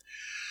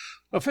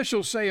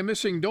 Officials say a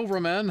missing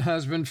Doberman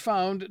has been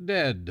found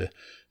dead.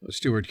 The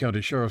Stewart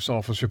County Sheriff's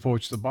Office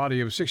reports the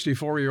body of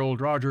 64-year-old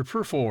Roger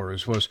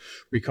Perfors was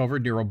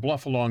recovered near a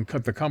bluff along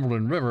the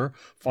Cumberland River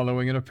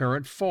following an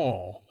apparent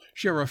fall.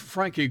 Sheriff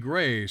Frankie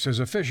Gray says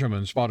a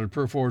fisherman spotted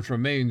Perfors'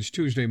 remains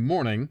Tuesday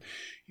morning.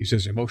 He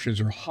says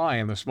emotions are high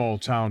in the small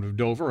town of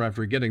Dover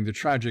after getting the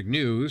tragic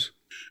news.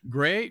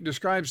 Gray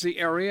describes the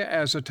area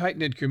as a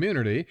tight-knit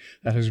community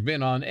that has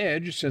been on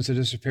edge since the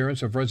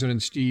disappearance of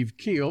resident Steve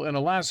Keel in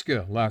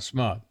Alaska last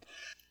month.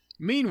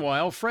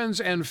 Meanwhile,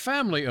 friends and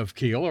family of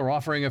Keel are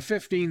offering a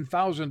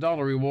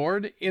 $15,000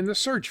 reward in the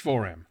search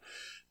for him.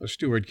 A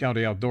Stewart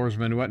County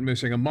outdoorsman went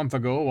missing a month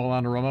ago while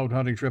on a remote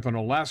hunting trip in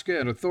Alaska,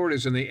 and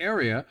authorities in the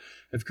area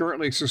have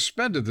currently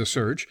suspended the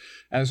search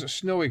as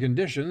snowy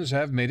conditions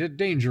have made it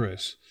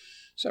dangerous.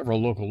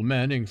 Several local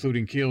men,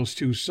 including Keel's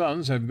 2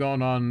 sons, have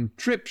gone on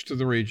trips to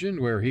the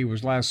region where he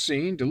was last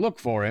seen to look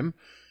for him.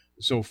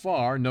 So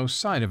far, no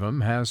sign of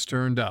him has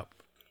turned up.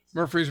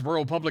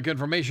 Murfreesboro Public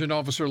Information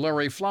Officer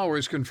Larry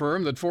Flowers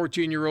confirmed that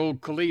 14-year-old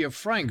Kalia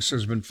Franks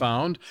has been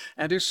found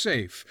and is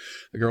safe.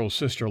 The girl's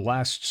sister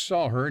last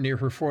saw her near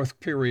her 4th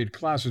period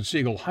class at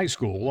Siegel High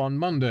School on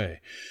Monday.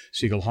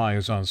 Siegel High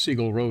is on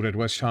Siegel Road at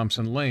West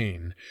Thompson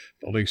Lane.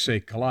 Police say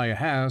Kalia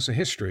has a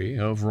history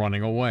of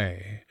running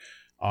away.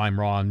 I'm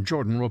Ron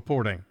Jordan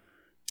reporting.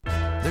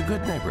 The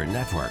Good Neighbor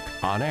Network,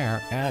 on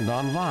air and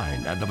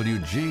online at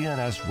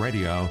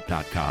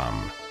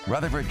WGNSradio.com.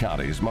 Rutherford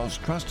County's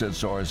most trusted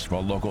source for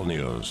local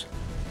news.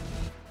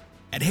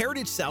 At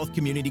Heritage South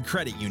Community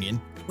Credit Union,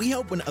 we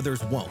help when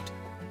others won't.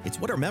 It's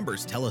what our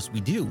members tell us we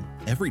do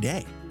every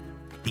day.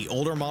 The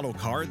older model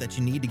car that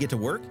you need to get to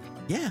work?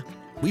 Yeah,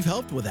 we've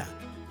helped with that.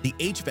 The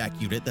HVAC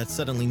unit that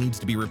suddenly needs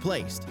to be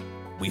replaced?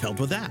 We've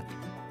helped with that.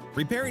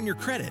 Repairing your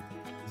credit?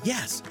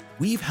 Yes,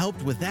 we've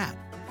helped with that.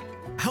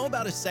 How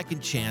about a second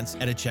chance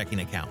at a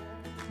checking account?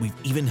 We've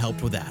even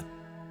helped with that.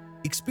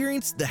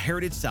 Experience the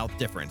Heritage South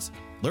difference.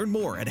 Learn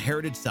more at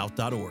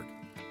heritagesouth.org.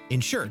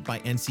 Insured by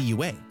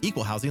NCUA,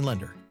 Equal Housing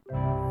Lender.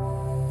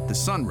 The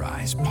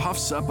sunrise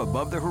puffs up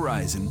above the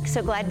horizon.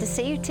 So glad to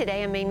see you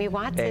today. I'm Amy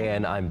Watson.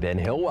 And I'm Ben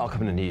Hill.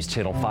 Welcome to News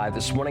Channel 5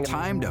 this morning.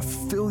 Time to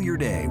fill your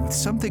day with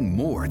something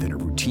more than a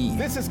routine.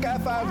 This is Sky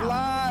 5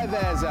 Live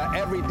as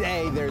every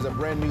day there's a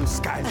brand new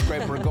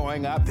skyscraper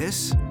going up.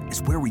 This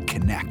is where we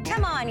connect.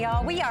 Come on,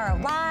 y'all. We are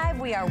alive.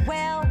 We are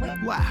well.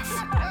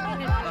 Laugh.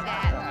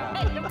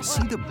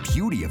 See the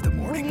beauty of the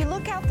morning. When you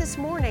look out this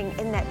morning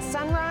in that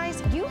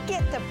sunrise, you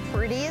get the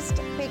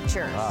prettiest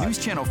pictures. News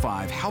Channel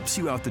 5 helps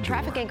you out the door.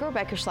 Traffic anchor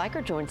Rebecca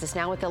Schleicher joins us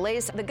now with the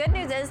latest. The good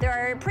news is there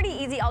are pretty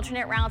easy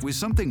alternate routes. With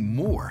something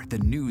more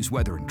than news,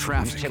 weather, and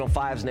traffic. News Channel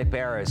 5's Nick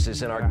Barris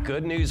is in our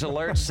Good News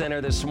Alert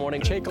Center this morning.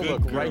 Take a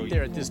look right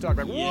there at this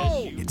dog.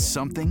 Whoa! It's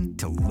something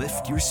to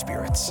lift your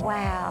spirits.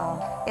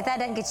 Wow. If that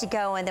doesn't get you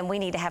going, then we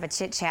need to have a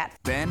chit chat.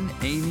 Ben,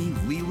 Amy,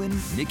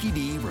 Leland, Nikki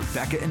D,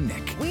 Rebecca, and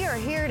Nick. We are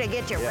here to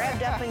get you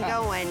revved up and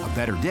going. A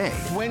better day.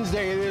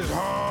 Wednesday, it is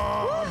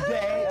hump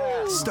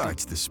day.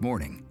 Starts this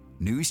morning.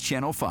 News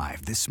Channel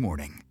 5 this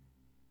morning.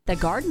 The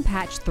Garden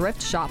Patch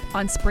Thrift Shop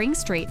on Spring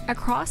Street,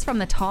 across from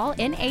the tall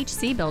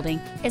NHC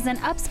building, is an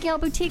upscale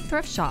boutique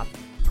thrift shop.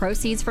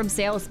 Proceeds from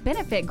sales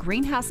benefit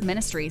Greenhouse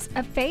Ministries,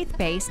 a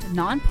faith-based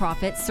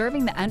nonprofit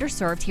serving the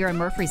underserved here in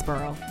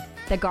Murfreesboro.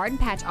 The Garden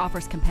Patch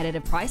offers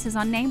competitive prices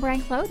on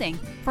name-brand clothing,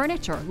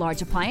 furniture,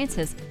 large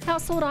appliances,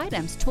 household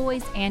items,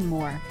 toys, and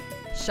more.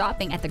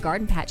 Shopping at the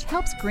Garden Patch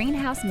helps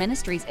Greenhouse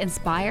Ministries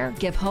inspire,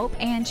 give hope,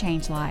 and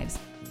change lives.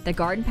 The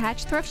Garden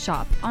Patch Thrift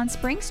Shop on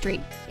Spring Street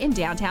in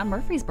downtown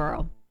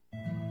Murfreesboro.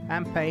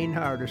 I'm Payne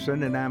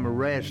Hardison, and I'm a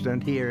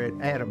resident here at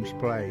Adams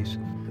Place.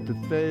 The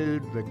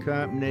food, the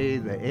company,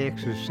 the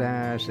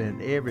exercise,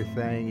 and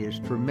everything is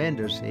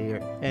tremendous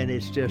here, and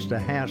it's just a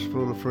house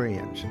full of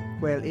friends.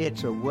 Well,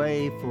 it's a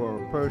way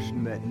for a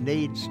person that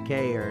needs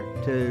care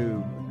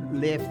to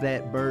lift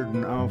that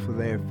burden off of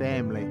their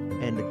family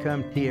and to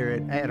come here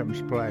at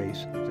Adams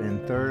Place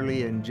and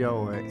thoroughly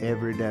enjoy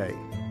every day.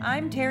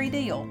 I'm Terry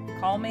Deal.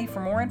 Call me for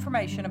more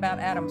information about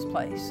Adams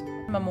Place,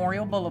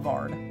 Memorial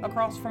Boulevard,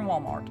 across from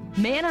Walmart.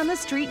 Man on the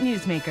Street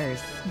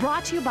Newsmakers,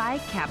 brought to you by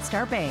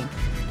Capstar Bank.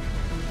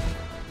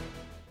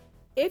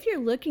 If you're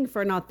looking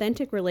for an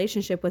authentic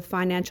relationship with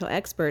financial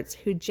experts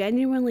who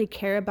genuinely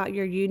care about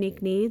your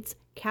unique needs,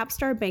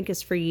 Capstar Bank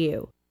is for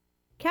you.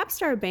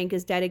 Capstar Bank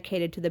is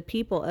dedicated to the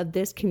people of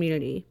this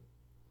community.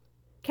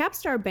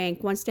 Capstar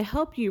Bank wants to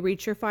help you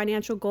reach your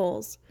financial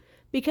goals,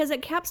 because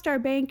at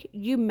Capstar Bank,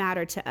 you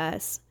matter to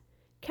us.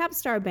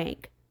 Capstar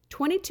Bank,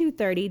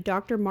 2230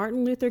 Dr.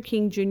 Martin Luther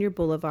King Jr.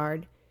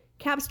 Boulevard,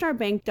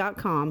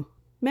 capstarbank.com.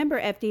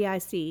 Member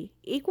FDIC,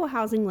 Equal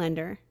Housing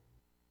Lender.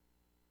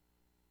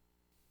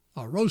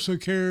 Arosa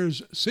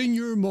Cares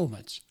Senior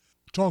Moments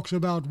talks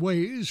about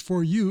ways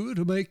for you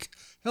to make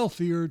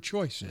healthier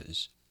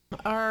choices.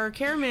 Our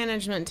care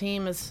management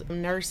team is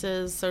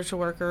nurses, social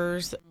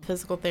workers,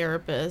 physical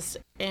therapists,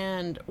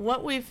 and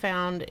what we've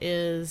found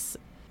is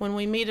when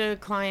we meet a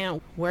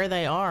client where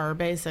they are,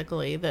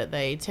 basically, that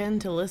they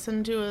tend to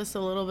listen to us a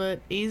little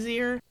bit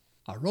easier.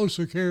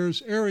 Arosa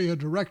Cares Area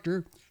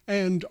Director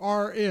and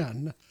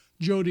RN,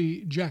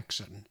 Jody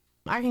Jackson.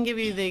 I can give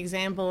you the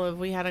example of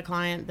we had a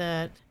client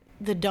that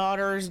the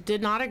daughters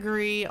did not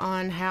agree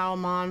on how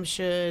mom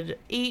should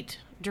eat,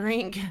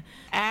 drink,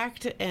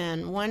 act,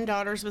 and one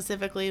daughter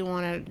specifically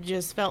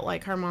just felt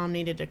like her mom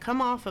needed to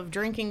come off of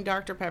drinking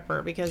Dr.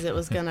 Pepper because it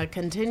was going to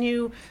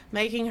continue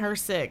making her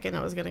sick, and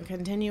it was going to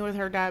continue with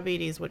her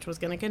diabetes, which was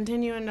going to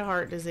continue into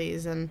heart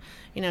disease. And,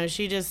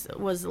 she just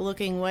was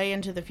looking way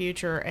into the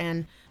future.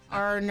 And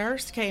our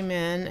nurse came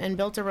in and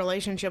built a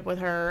relationship with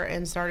her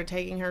and started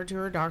taking her to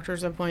her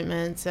doctor's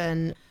appointments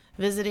and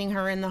visiting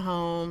her in the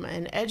home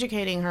and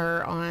educating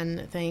her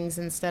on things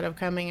instead of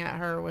coming at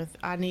her with,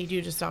 I need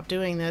you to stop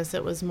doing this.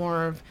 It was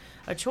more of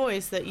a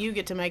choice that you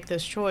get to make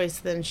this choice.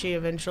 Then she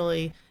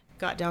eventually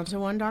got down to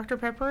 1 Dr.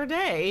 Pepper a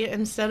day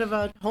instead of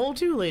a whole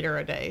 2 liter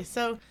a day.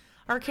 So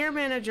our care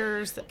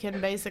managers can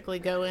basically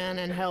go in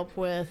and help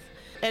with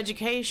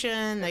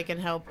education. They can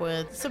help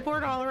with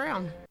support all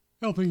around.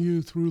 Helping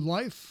you through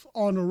life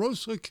on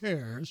Arosa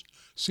Cares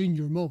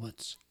Senior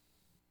Moments.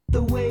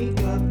 The Wake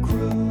Up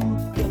Crew,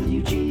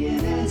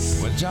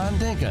 WGNS. With John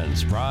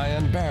Dinkins,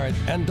 Brian Barrett,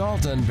 and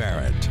Dalton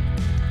Barrett.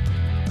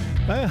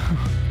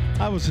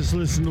 I was just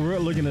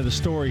looking at a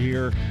story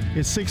here.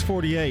 It's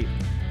 6:48.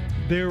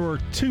 There were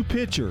 2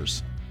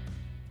 pitchers.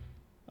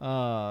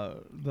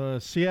 The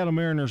Seattle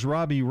Mariners'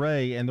 Robbie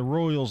Ray and the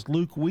Royals'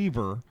 Luke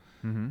Weaver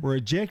were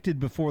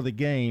ejected before the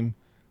game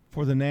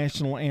for the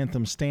national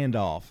anthem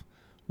standoff.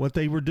 What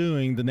they were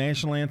doing, the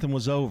national anthem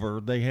was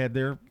over. They had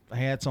their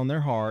hats on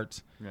their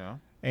hearts. Yeah.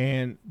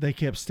 And they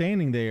kept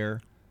standing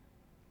there,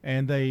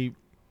 and they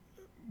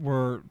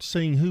were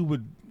seeing who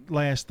would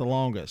last the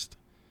longest.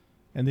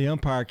 And the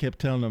umpire kept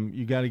telling them,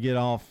 you got to get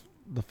off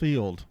the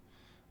field.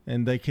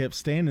 And they kept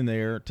standing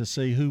there to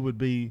see who would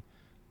be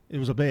 – it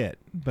was a bet,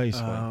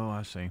 basically. Oh,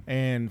 I see.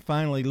 And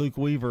finally, Luke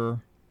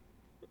Weaver,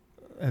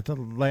 at the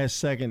last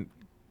second,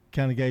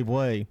 kind of gave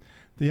way.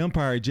 The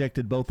umpire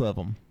ejected both of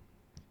them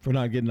for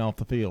not getting off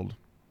the field.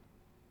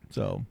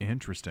 So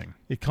interesting.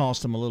 It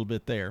cost them a little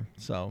bit there.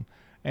 So –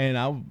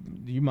 and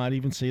you might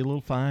even see a little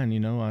fine,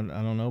 I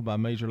don't know, by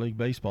Major League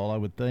Baseball, I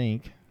would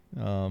think.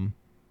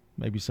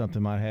 Maybe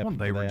something might happen. Well,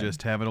 they were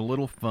just having a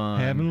little fun.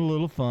 Having a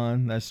little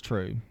fun, that's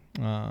true.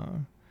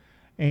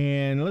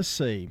 And let's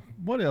see,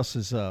 what else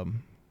is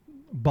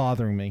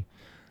bothering me?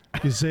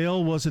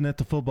 Gazelle wasn't at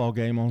the football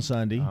game on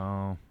Sunday.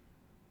 Oh.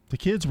 The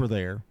kids were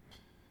there,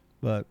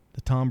 but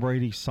the Tom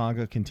Brady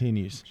saga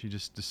continues. She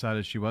just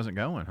decided she wasn't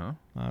going, huh?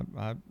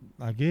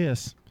 I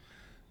guess.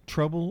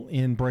 Trouble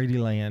in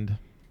Bradyland.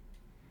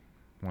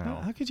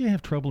 Wow. How could you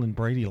have trouble in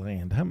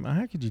Bradyland?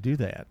 How could you do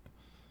that?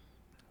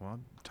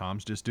 Well,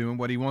 Tom's just doing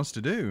what he wants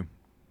to do.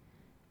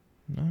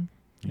 No,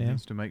 He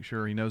needs to make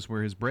sure he knows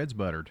where his bread's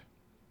buttered.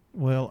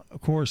 Well, of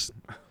course,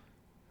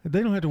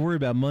 they don't have to worry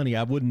about money,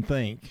 I wouldn't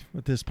think,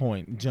 at this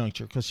point in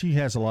juncture, because she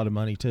has a lot of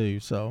money, too.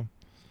 So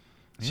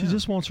she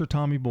just wants her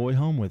Tommy boy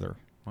home with her.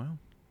 Well,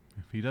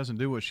 if he doesn't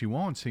do what she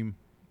wants,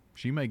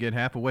 she may get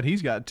half of what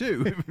he's got,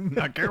 too, if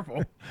not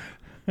careful.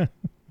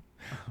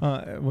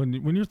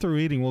 When you're through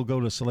eating, we'll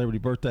go to celebrity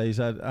birthdays.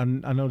 I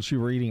noticed you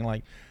were eating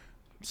like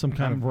some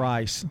kind of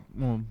rice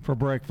for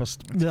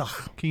breakfast. Ugh.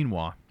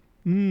 Quinoa.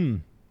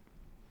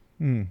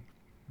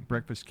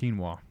 Breakfast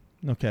quinoa.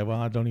 Okay, well,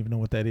 I don't even know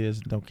what that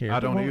is. Don't care. I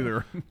don't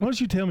either. Why don't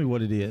you tell me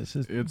what it is?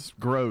 It's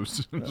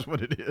gross. That's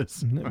what it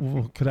is.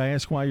 Well, could I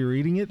ask why you're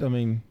eating it? I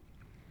mean,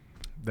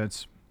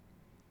 that's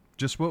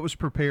just what was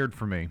prepared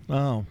for me.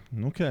 Oh,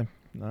 okay.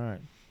 All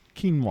right.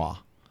 Quinoa.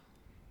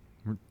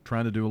 We're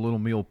trying to do a little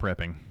meal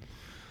prepping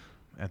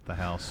at the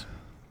house.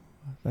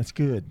 That's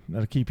good.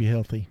 That'll keep you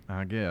healthy.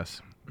 I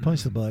guess.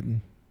 Punch the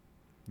button.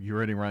 You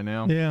ready right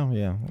now?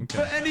 Yeah. Okay.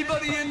 For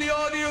anybody in the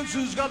audience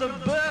who's got a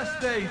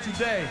birthday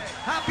today,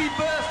 happy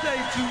birthday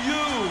to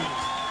you.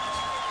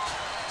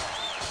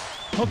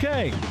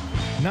 Okay,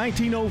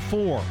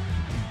 1904.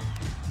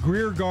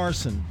 Greer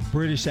Garson,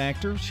 British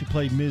actor. She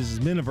played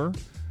Mrs. Miniver.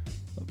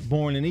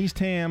 Born in East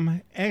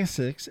Ham,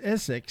 Essex,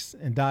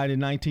 and died in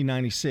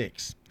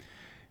 1996.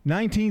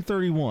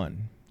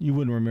 1931. You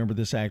wouldn't remember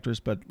this actress,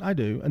 but I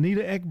do.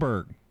 Anita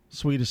Ekberg,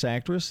 Swedish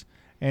actress,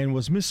 and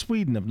was Miss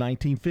Sweden of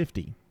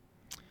 1950.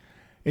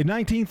 In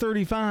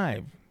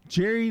 1935,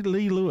 Jerry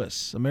Lee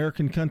Lewis,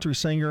 American country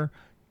singer.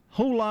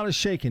 Whole lot of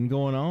shaking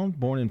going on.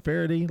 Born in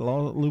Faraday,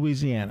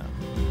 Louisiana.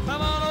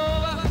 Come on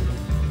over.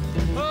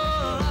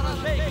 Whole lot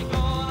of shaking going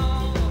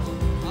on.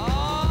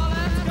 Oh,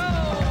 let's go.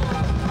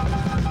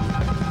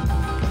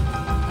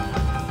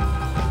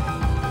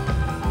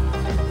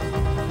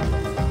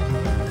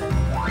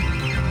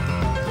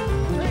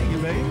 Thank you,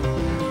 baby.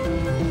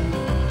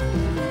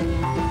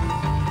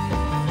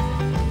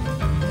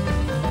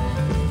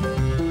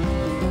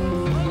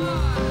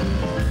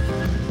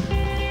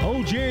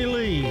 Jerry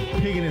Lee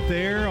picking it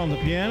there on the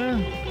piano.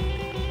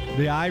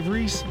 The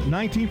Ivories.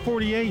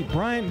 1948,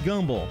 Bryant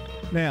Gumbel.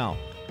 Now,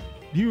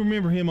 do you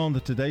remember him on the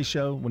Today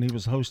Show when he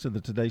was host of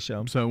the Today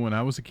Show? So when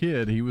I was a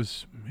kid, he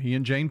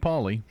and Jane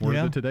Pauley were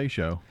the Today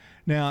Show.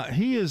 Now,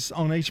 he is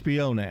on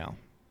HBO now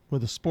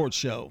with a sports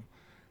show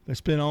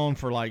that's been on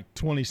for like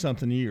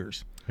 20-something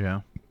years.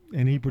 Yeah.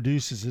 And he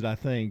produces it, I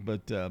think,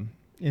 but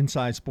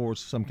Inside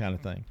Sports, some kind of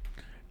thing.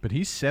 But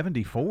he's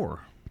 74.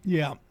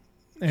 Yeah.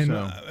 And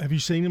have you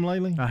seen him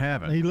lately? I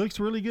haven't. He looks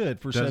really good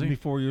for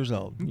 74 years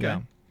old. Okay.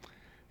 Yeah.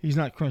 He's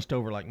not crunched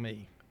over like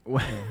me.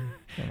 Well,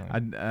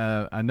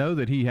 I know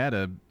that he had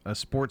a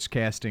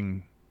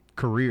sportscasting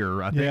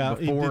career, I think,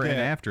 before and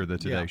after the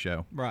Today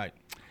Show. Right.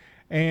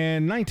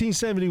 And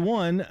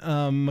 1971,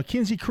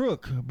 Mackenzie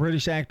Crook,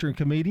 British actor and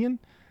comedian.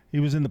 He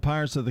was in the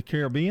Pirates of the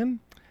Caribbean,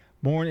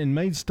 born in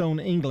Maidstone,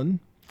 England.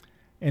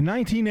 In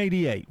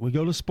 1988, we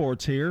go to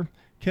sports here.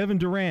 Kevin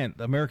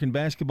Durant, American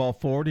basketball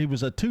forward. He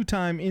was a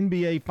two-time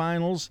NBA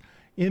Finals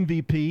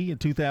MVP in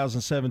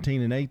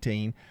 2017 and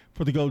 18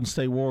 for the Golden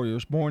State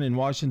Warriors, born in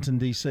Washington,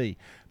 D.C.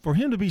 For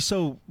him to be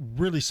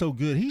really so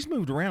good, he's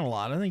moved around a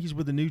lot. I think he's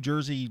with the New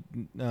Jersey,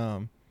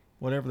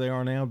 whatever they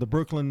are now, the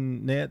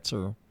Brooklyn Nets.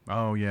 Oh,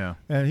 yeah.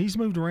 And he's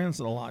moved around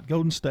a lot.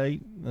 Golden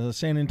State,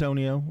 San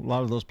Antonio, a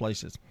lot of those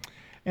places.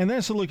 And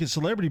that's a look at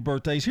celebrity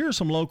birthdays. Here are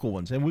some local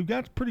ones, and we've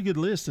got a pretty good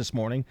list this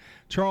morning.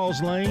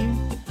 Charles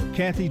Lane,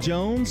 Kathy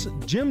Jones,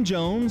 Jim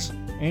Jones,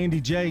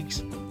 Andy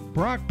Jakes,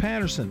 Brock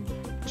Patterson,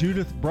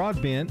 Judith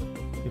Broadbent,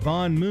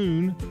 Yvonne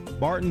Moon,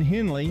 Barton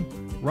Henley,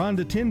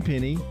 Rhonda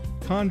Tenpenny,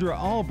 Condra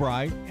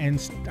Albright,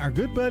 and our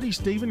good buddy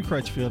Stephen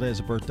Crutchfield has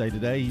a birthday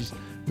today. He's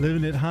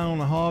living at High on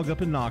the Hog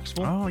up in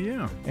Knoxville. Oh,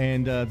 yeah.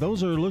 And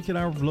those are a look at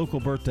our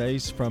local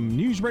birthdays from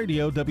News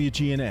Radio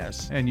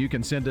WGNS. And you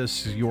can send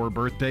us your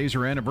birthdays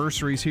or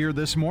anniversaries here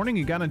this morning.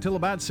 You got until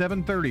about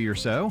 7:30 or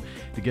so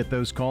to get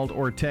those called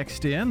or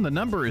text in. The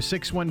number is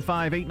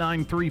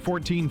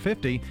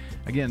 615-893-1450.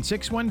 Again,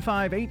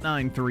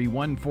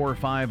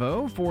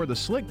 615-893-1450 for the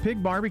Slick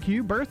Pig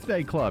Barbecue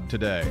Birthday Club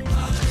today.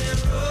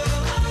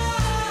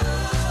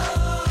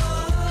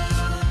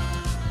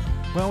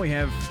 Well, we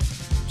have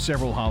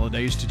several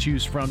holidays to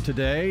choose from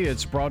today.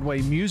 It's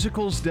Broadway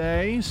Musicals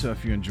Day, so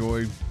if you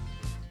enjoy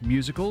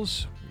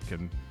musicals, you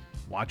can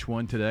watch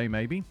one today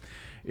maybe.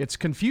 It's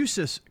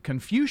Confucius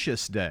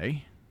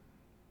Day,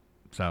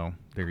 so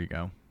there you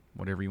go.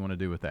 Whatever you want to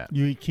do with that.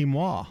 You eat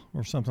quinoa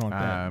or something like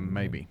that.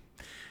 Maybe.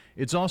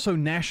 It's also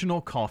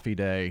National Coffee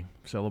Day.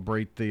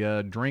 Celebrate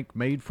the drink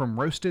made from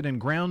roasted and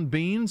ground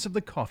beans of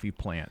the coffee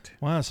plant.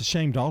 Wow, it's a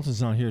shame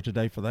Dalton's not here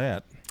today for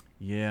that.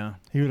 Yeah.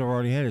 He would have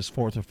already had his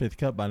 4th or 5th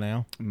cup by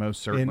now.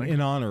 Most certainly.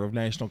 In honor of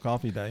National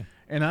Coffee Day.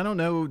 And I don't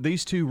know,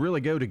 these two really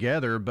go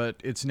together, but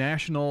it's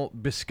National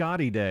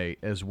Biscotti Day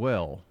as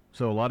well.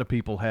 So a lot of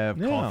people have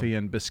coffee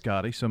and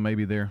biscotti, so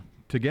maybe they're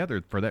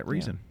together for that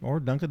reason. Yeah. Or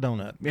Dunk a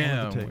Donut.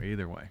 Yeah,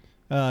 either way.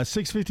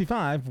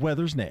 6:55,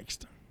 weather's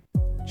next.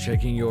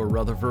 Checking your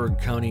Rutherford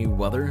County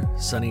weather.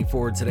 Sunny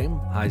for today.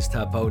 Highs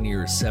top out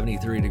near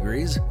 73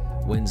 degrees.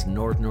 Winds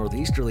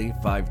north-northeasterly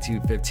 5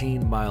 to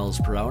 15 miles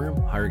per hour.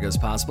 Higher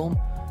gusts possible.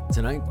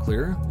 Tonight,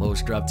 clear.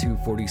 Lows drop to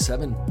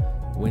 47.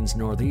 Winds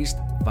northeast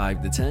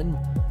 5 to 10.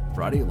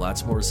 Friday,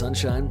 lots more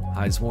sunshine.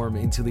 Highs warm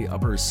into the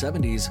upper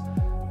 70s.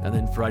 And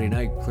then Friday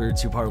night, clear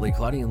to partly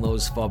cloudy and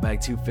lows fall back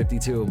to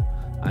 52.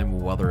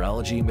 I'm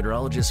weatherology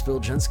meteorologist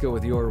Phil Jensko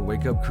with your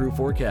Wake Up Crew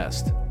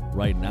forecast.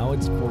 Right now,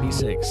 it's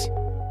 46.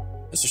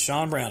 This is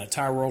Sean Brown at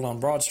Tire World on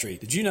Broad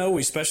Street. Did you know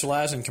we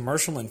specialize in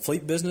commercial and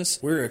fleet business?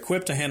 We're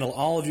equipped to handle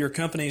all of your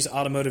company's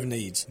automotive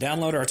needs.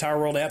 Download our Tire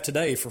World app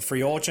today for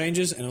free oil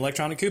changes and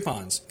electronic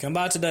coupons. Come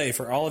by today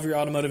for all of your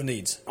automotive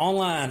needs.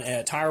 Online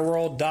at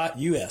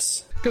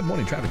tireworld.us. Good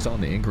morning. Traffic's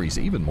on the increase,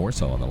 even more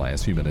so in the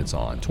last few minutes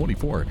on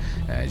 24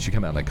 as you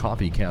come out of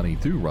Coffee County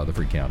through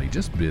Rutherford County.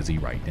 Just busy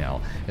right now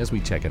as we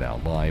check it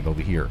out live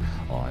over here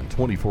on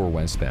 24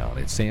 westbound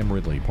at Sam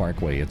Ridley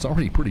Parkway. It's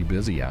already pretty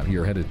busy out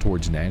here headed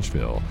towards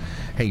Nashville.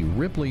 Hey,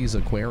 Ripley's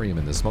Aquarium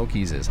in the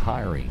Smokies is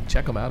hiring.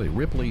 Check them out at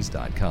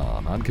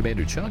ripleys.com. I'm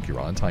Commander Chuck.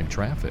 You're on time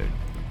traffic.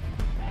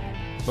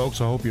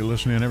 Folks, I hope you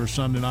listen in every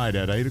Sunday night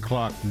at 8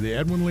 o'clock to the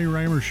Edwin Lee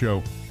Raymer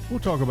Show. We'll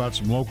talk about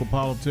some local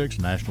politics,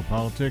 national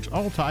politics,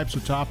 all types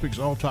of topics,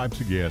 all types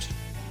of guests.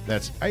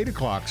 That's 8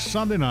 o'clock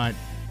Sunday night,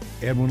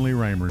 Edwin Lee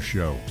Raymer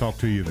Show. Talk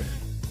to you then.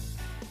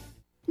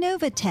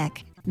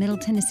 Novatech, Middle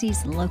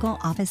Tennessee's local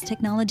office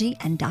technology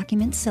and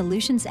document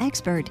solutions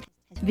expert.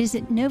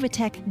 Visit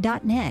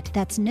novatech.net.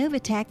 That's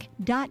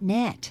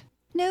novatech.net.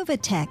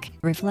 Novatech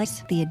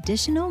reflects the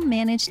additional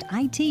managed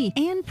IT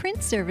and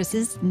print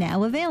services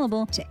now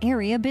available to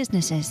area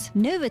businesses.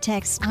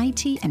 Novatech's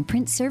IT and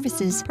print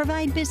services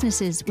provide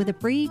businesses with a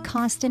free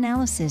cost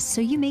analysis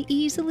so you may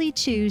easily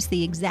choose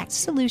the exact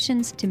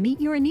solutions to meet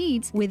your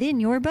needs within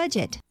your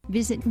budget.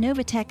 Visit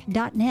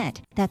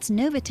novatech.net. That's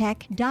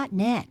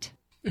novatech.net.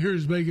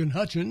 Here's Megan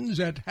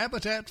Hutchins at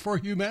Habitat for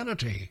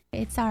Humanity.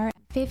 It's our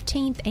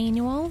 15th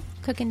annual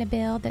Cooking to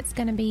Build that's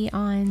going to be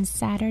on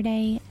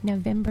Saturday,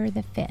 November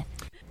the 5th.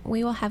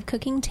 We will have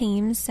cooking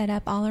teams set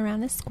up all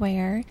around the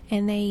square,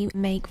 and they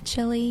make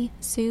chili,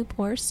 soup,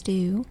 or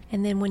stew.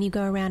 And then when you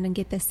go around and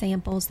get the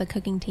samples, the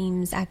cooking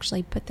teams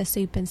actually put the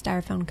soup in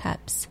styrofoam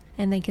cups,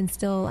 and they can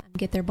still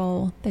get their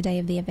bowl the day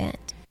of the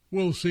event.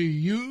 We'll see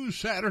you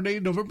Saturday,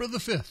 November the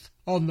 5th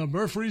on the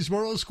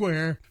Murfreesboro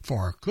Square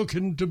for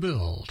Cooking to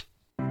Build.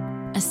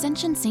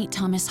 Ascension St.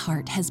 Thomas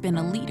Heart has been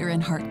a leader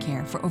in heart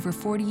care for over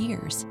 40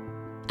 years.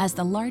 As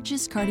the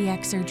largest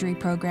cardiac surgery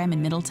program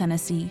in Middle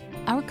Tennessee,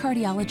 our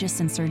cardiologists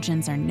and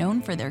surgeons are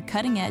known for their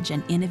cutting-edge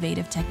and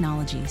innovative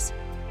technologies.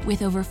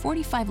 With over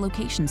 45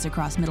 locations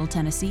across Middle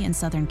Tennessee and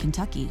Southern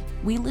Kentucky,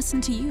 we listen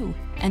to you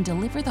and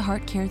deliver the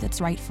heart care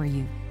that's right for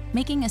you,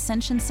 making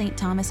Ascension St.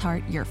 Thomas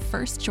Heart your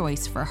first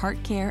choice for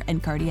heart care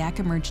and cardiac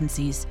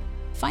emergencies.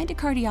 Find a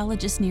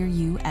cardiologist near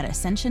you at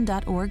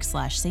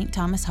ascension.org/St.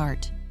 Thomas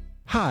Heart.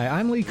 Hi,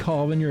 I'm Lee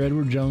Colvin, your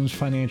Edward Jones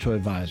financial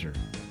advisor.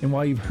 And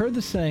while you've heard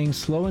the saying,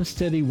 slow and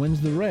steady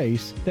wins the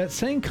race, that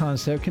same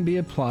concept can be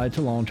applied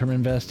to long-term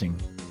investing.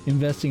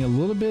 Investing a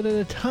little bit at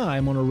a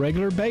time on a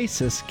regular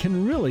basis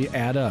can really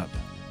add up.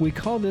 We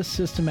call this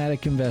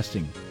systematic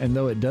investing, and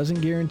though it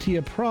doesn't guarantee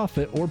a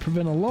profit or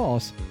prevent a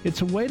loss,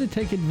 it's a way to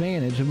take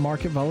advantage of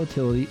market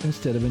volatility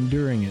instead of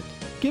enduring it.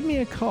 Give me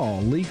a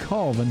call, Lee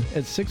Colvin,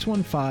 at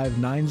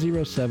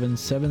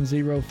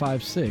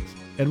 615-907-7056.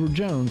 Edward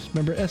Jones,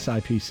 member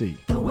SIPC.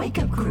 The Wake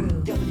Up Crew,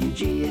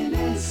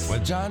 WGNS.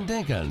 With John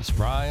Dinkins,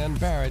 Brian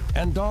Barrett,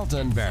 and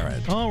Dalton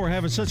Barrett. Oh, we're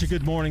having such a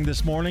good morning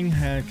this morning.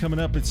 Coming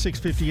up at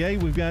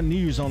 6:58, we've got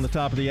news on the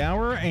top of the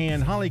hour,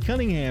 and Holly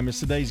Cunningham is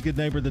today's Good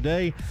Neighbor of the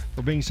Day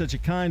for being such a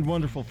kind,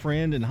 wonderful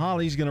friend, and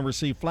Holly's going to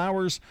receive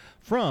flowers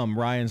from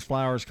Ryan's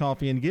Flowers,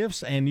 Coffee, and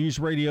Gifts and News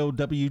Radio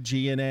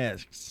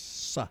WGNS.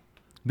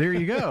 There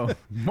you go.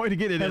 Way to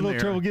get it in there. Had a little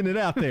trouble getting it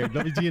out there.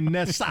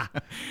 WGNS.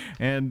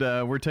 And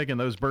we're taking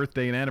those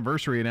birthday and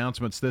anniversary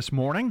announcements this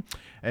morning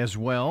as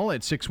well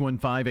at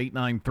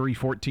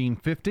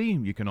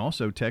 615-893-1450. You can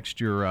also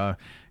text your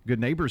good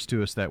neighbors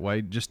to us that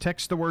way. Just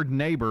text the word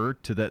neighbor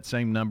to that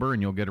same number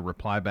and you'll get a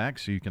reply back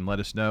so you can let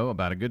us know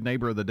about a good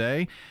neighbor of the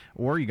day,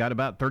 or you got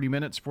about 30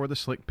 minutes for the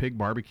Slick Pig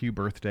Barbecue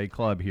Birthday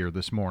Club here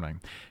this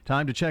morning.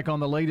 Time to check on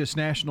the latest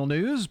national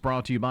news,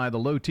 brought to you by the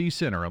Low T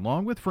Center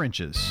along with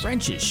French's.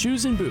 French's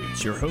Shoes and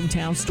Boots, your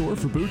hometown store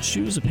for boots,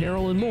 shoes,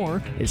 apparel, and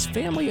more, is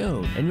family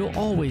owned, and you'll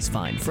always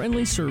find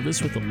friendly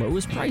service with the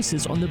lowest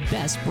prices on the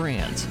best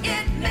brands.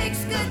 It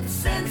makes good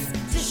sense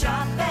to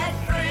shop at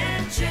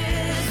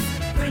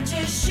French's.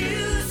 French's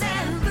Shoes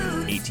and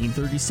Boots.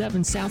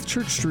 1837 South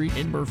Church Street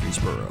in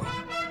Murfreesboro.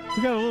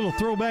 We got a little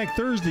Throwback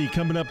Thursday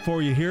coming up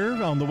for you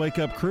here on the Wake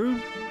Up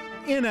Crew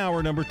in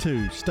hour number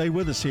 2. Stay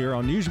with us here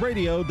on News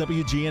Radio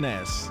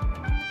WGNS.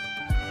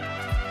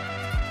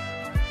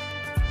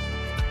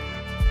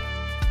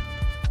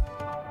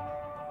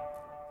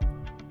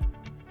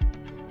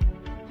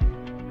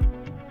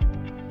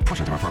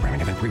 Portions of our programming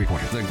have been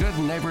pre-recorded. The Good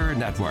Neighbor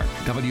Network,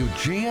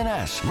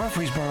 WGNS,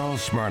 Murfreesboro,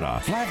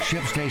 Smyrna,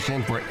 flagship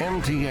station for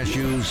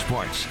MTSU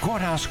Sports.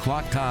 Courthouse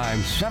clock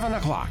time, 7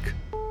 o'clock.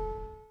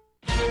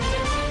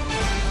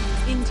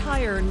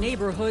 Entire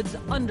neighborhoods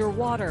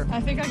underwater.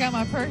 I think I got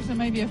my purse and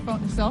maybe a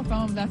cell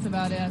phone. That's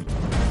about it.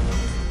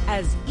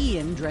 As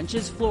Ian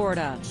drenches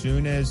Florida. As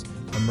soon as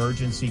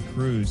emergency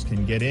crews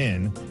can get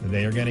in,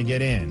 they are going to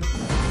get in.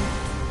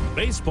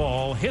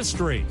 Baseball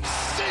history.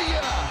 See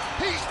ya!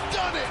 He's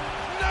done it!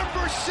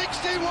 Number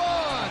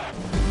 61!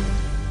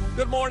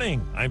 Good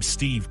morning. I'm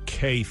Steve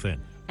Kathan.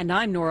 And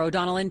I'm Nora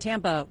O'Donnell in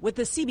Tampa with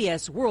the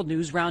CBS World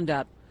News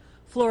Roundup.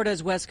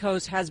 Florida's west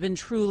coast has been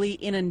truly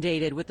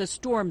inundated with the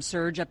storm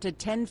surge up to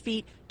 10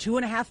 feet,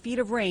 2.5 feet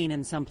of rain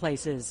in some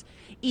places.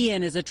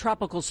 Ian is a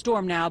tropical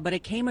storm now, but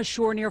it came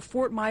ashore near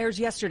Fort Myers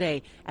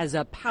yesterday as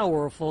a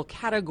powerful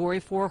Category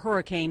 4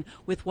 hurricane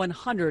with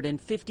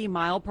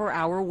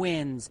 150-mile-per-hour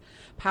winds.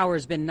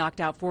 Power's been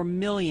knocked out for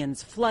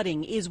millions.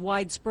 Flooding is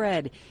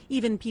widespread.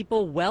 Even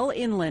people well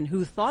inland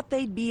who thought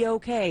they'd be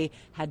okay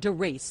had to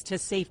race to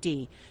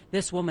safety.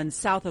 This woman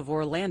south of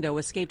Orlando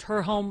escaped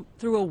her home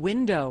through a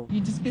window.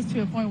 You just get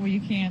to a point where you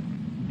can't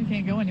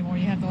go anymore.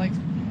 You have to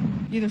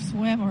either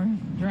swim or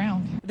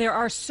drown. There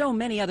are so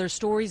many other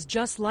stories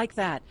just like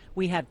that.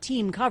 We have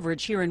team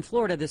coverage here in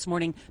Florida this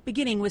morning,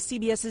 beginning with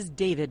CBS's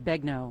David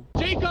Begnaud.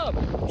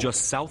 Jacob!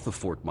 Just south of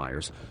Fort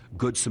Myers,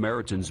 Good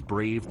Samaritans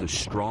braved the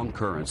strong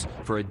currents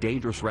for a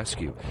dangerous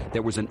rescue.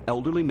 There was an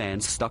elderly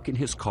man stuck in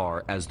his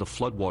car as the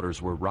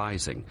floodwaters were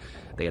rising.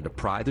 They had to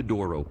pry the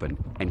door open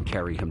and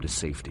carry him to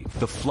safety.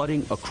 The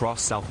flooding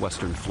across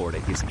southwestern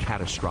Florida is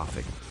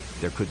catastrophic.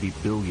 There could be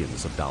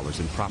billions of dollars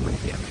in property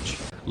damage.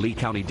 Lee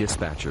County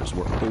dispatchers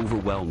were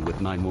overwhelmed with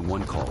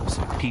 911 calls,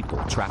 people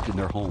trapped in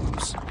their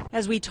homes.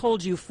 As we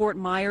told you, Fort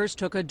Myers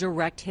took a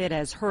direct hit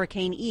as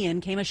Hurricane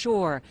Ian came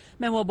ashore.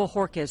 Manuel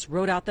Bojorquez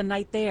rode out the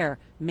night there.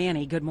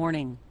 Manny, good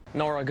morning.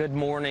 Nora, good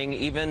morning.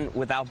 Even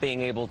without being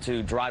able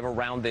to drive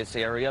around this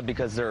area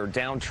because there are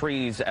downed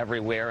trees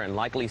everywhere and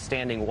likely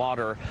standing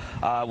water,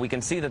 we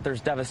can see that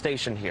there's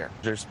devastation here.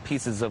 There's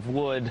pieces of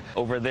wood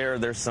over there.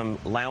 There's some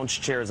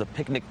lounge chairs, a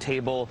picnic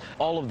table.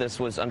 All of this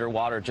was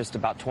underwater just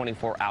about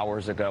 24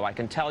 hours ago. I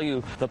can tell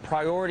you the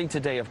priority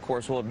today, of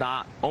course, will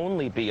not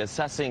only be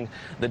assessing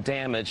the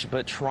damage,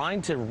 but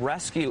trying to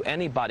rescue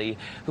anybody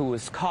who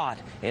was caught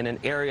in an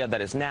area that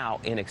is now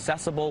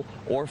inaccessible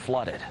or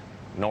flooded.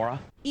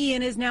 Nora?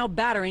 Ian is now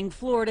battering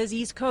Florida's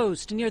east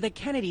coast near the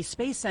Kennedy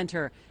Space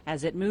Center.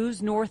 As it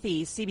moves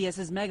northeast,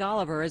 CBS's Meg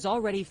Oliver is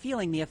already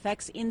feeling the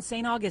effects in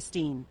St.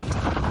 Augustine.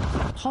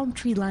 Palm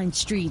tree-lined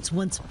streets,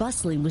 once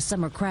bustling with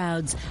summer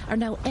crowds, are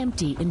now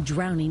empty and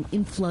drowning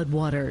in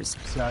floodwaters.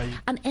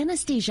 On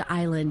Anastasia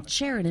Island,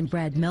 Sharon and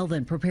Brad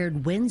Melvin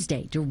prepared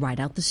Wednesday to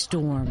ride out the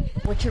storm.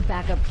 What's your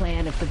backup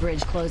plan if the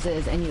bridge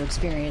closes and you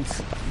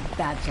experience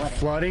bad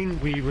flooding?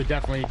 We would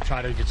definitely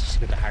try to just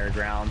get to higher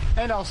ground,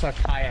 and also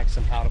have kayaks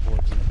and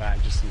paddleboards in the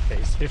back just in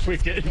case if we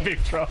get in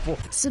big trouble.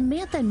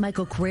 Samantha and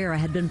Michael Carrera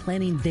had been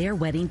planning their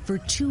wedding for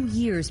 2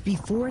 years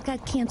before it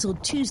got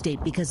canceled Tuesday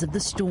because of the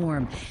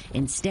storm.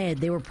 Instead,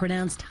 they were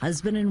pronounced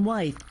husband and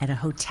wife at a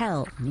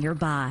hotel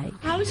nearby.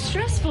 How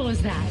stressful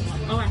is that?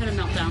 Oh, I had a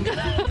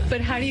meltdown.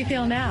 But how do you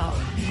feel now?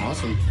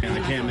 Awesome. And I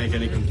can't make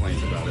any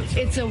complaints about it.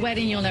 It's a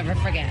wedding you'll never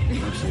forget.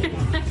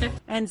 Absolutely.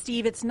 And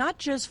Steve, it's not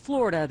just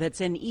Florida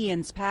that's in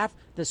Ian's path.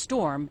 The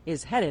storm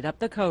is headed up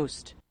the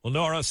coast. Well,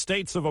 Nora,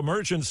 states of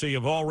emergency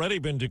have already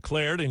been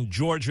declared in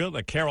Georgia,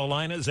 the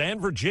Carolinas,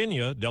 and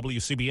Virginia.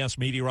 WCBS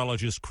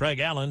meteorologist Craig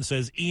Allen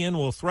says Ian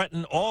will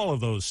threaten all of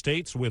those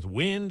states with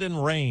wind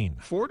and rain.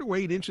 4 to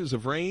 8 inches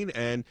of rain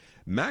and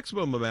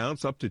maximum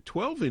amounts up to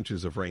 12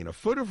 inches of rain. A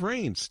foot of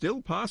rain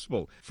still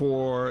possible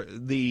for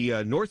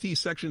the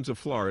northeast sections of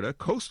Florida,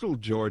 coastal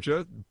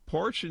Georgia,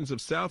 portions of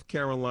South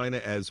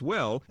Carolina as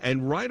well,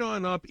 and right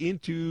on up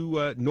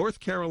into North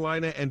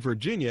Carolina and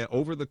Virginia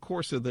over the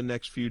course of the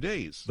next few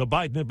days. The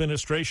Biden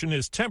administration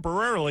is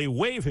temporarily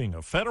waiving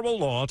a federal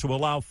law to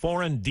allow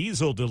foreign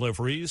diesel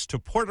deliveries to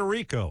Puerto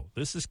Rico.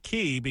 This is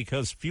key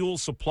because fuel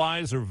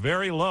supplies are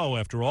very low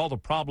after all the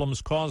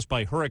problems caused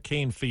by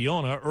Hurricane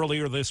Fiona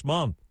earlier this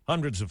month.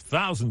 Hundreds of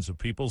thousands of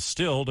people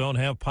still don't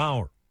have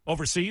power.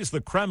 Overseas,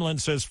 the Kremlin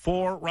says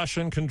 4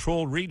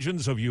 Russian-controlled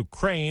regions of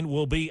Ukraine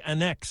will be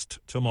annexed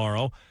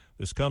tomorrow.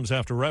 This comes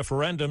after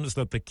referendums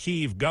that the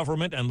Kyiv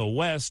government and the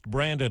West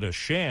branded a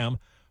sham.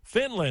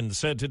 Finland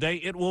said today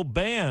it will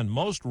ban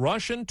most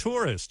Russian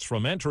tourists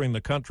from entering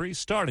the country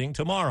starting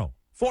tomorrow.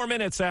 4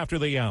 minutes after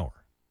the hour.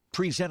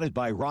 Presented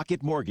by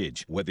Rocket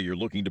Mortgage. Whether you're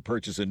looking to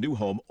purchase a new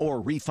home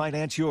or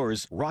refinance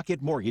yours,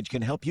 Rocket Mortgage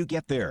can help you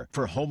get there.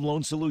 For home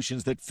loan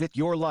solutions that fit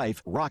your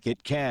life,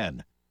 Rocket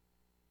can.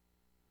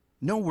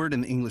 No word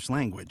in the English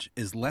language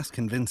is less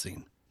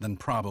convincing than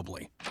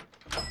probably.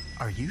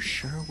 Are you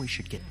sure we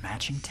should get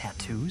matching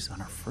tattoos on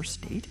our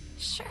first date?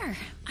 Sure.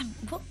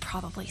 We'll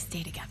probably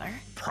stay together.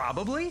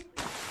 Probably?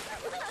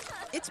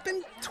 It's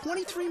been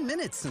 23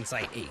 minutes since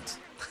I ate.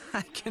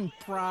 I can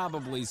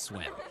probably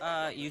swim.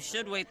 You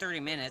should wait 30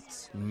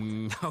 minutes.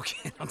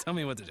 Okay, now tell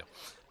me what to do.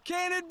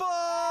 Cannonball!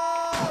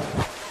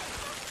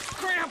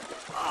 Cramp!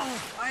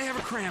 Oh, I have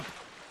a cramp.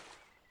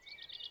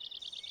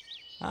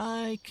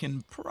 I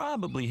can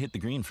probably hit the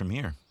green from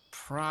here.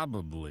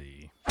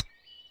 Probably.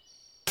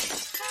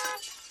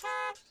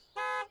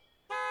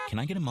 Can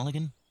I get a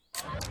mulligan?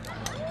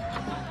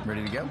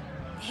 Ready to go?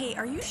 Hey,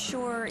 are you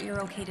sure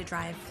you're okay to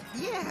drive?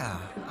 Yeah,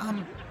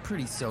 I'm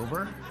pretty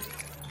sober.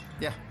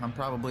 Yeah, I'm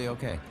probably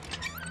okay.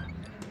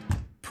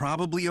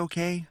 Probably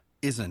okay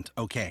isn't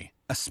okay,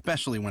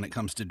 especially when it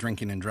comes to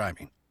drinking and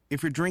driving.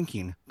 If you're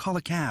drinking, call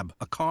a cab,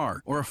 a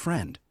car, or a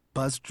friend.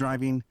 Buzzed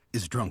driving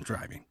is drunk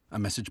driving. A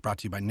message brought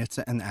to you by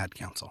NHTSA and the Ad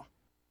Council.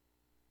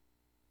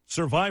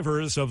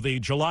 Survivors of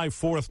the July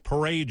 4th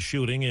parade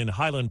shooting in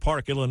Highland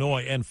Park,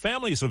 Illinois, and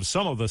families of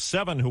some of the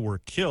 7 who were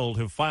killed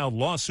have filed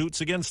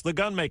lawsuits against the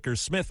gunmaker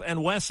Smith &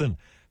 Wesson,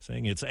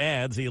 saying its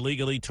ads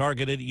illegally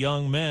targeted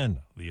young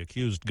men. The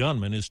accused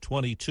gunman is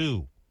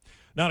 22.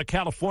 Now to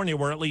California,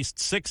 where at least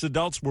 6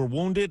 adults were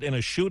wounded in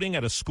a shooting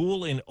at a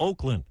school in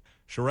Oakland.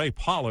 Sheree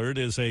Pollard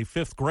is a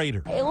 5th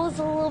grader. It was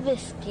a little bit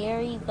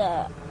scary,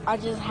 but I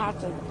just had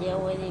to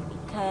deal with it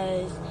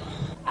because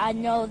I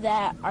know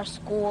that our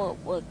school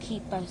will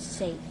keep us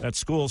safe. That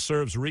school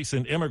serves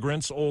recent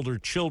immigrants, older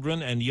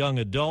children, and young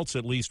adults.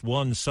 At least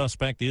one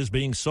suspect is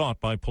being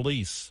sought by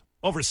police.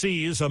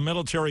 Overseas, a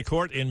military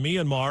court in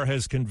Myanmar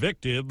has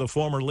convicted the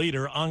former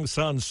leader Aung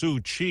San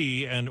Suu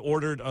Kyi and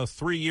ordered a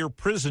 3-year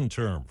prison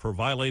term for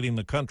violating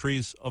the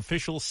country's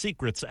Official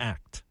Secrets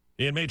Act.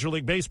 In Major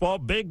League Baseball,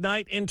 big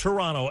night in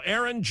Toronto.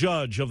 Aaron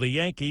Judge of the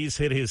Yankees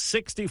hit his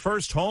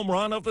 61st home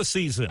run of the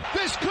season.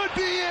 This could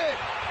be it.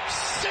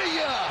 See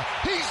ya.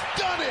 He's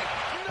done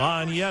it.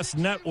 On Yes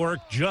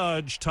Network,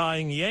 Judge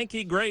tying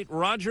Yankee great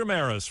Roger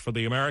Maris for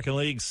the American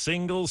League's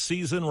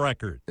single-season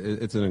record.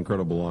 It's an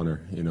incredible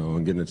honor,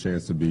 and getting a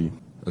chance to be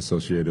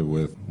associated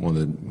with one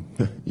of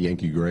the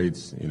Yankee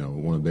greats,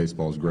 one of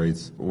baseball's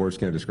greats. Words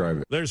can't describe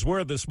it. There's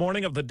word this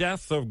morning of the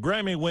death of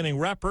Grammy-winning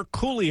rapper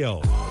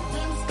Coolio.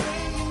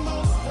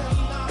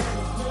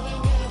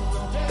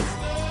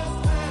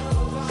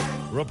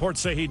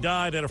 Reports say he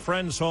died at a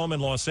friend's home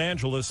in Los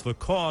Angeles. The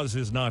cause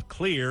is not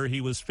clear.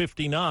 He was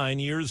 59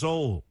 years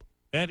old.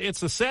 And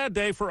it's a sad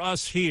day for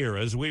us here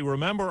as we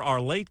remember our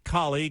late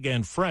colleague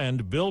and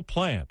friend Bill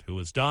Plant, who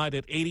has died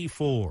at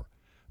 84.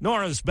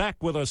 Nora's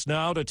back with us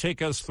now to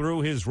take us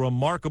through his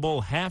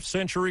remarkable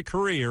half-century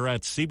career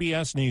at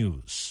CBS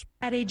News.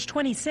 At age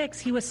 26,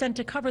 he was sent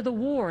to cover the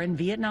war in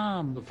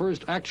Vietnam. The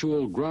first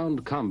actual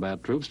ground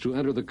combat troops to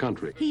enter the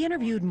country. He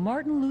interviewed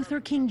Martin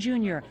Luther King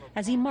Jr.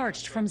 as he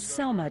marched from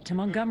Selma to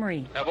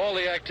Montgomery. Have all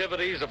the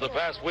activities of the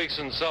past weeks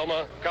in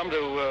Selma come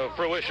to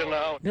fruition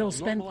now? Bill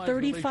spent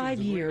 35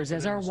 years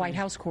as our White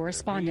House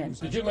correspondent.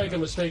 Did you make a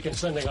mistake in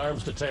sending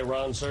arms to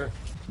Tehran, sir?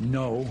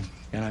 No,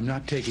 and I'm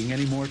not taking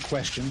any more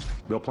questions.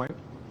 Bill Plant?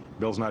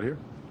 Bill's not here?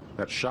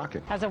 That's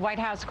shocking. As a White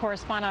House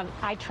correspondent,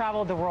 I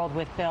traveled the world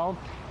with Bill.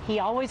 He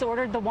always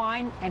ordered the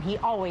wine, and he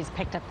always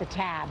picked up the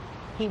tab.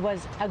 He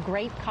was a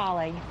great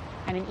colleague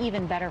and an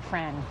even better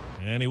friend.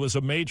 And he was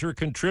a major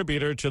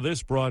contributor to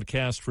this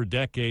broadcast for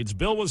decades.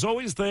 Bill was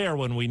always there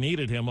when we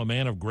needed him, a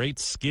man of great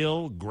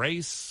skill,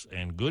 grace,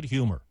 and good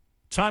humor.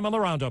 Time on the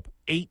roundup,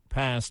 8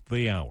 past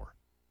the hour.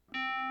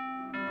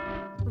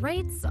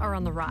 Rates are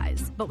on the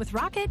rise, but with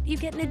Rocket, you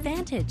get an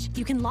advantage.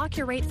 You can lock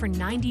your rate for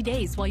 90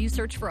 days while you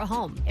search for a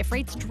home. If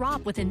rates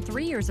drop within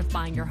 3 years of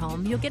buying your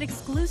home, you'll get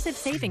exclusive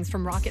savings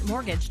from Rocket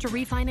Mortgage to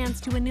refinance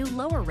to a new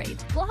lower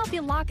rate. We'll help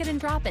you lock it and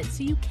drop it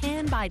so you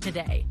can buy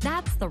today.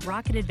 That's the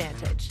Rocket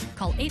Advantage.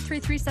 Call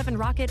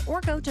 8337-ROCKET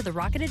or go to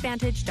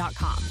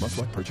therocketadvantage.com. Must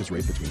lock purchase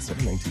rate between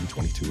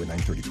 7/19/22 and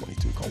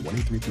 9/30/22. Call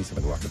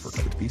 1-833-7-ROCKET for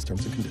coverage fees,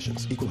 terms, and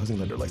conditions. Equal housing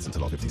lender license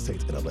in all 50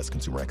 states.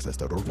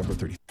 NMLS-ConsumerAccess.org number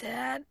 30.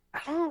 Dad,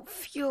 I don't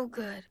feel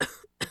good.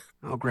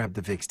 I'll grab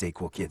the Vicks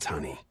DayQuil Kids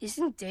Honey.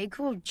 Isn't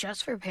DayQuil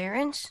just for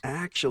parents?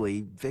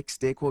 Actually, Vicks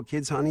DayQuil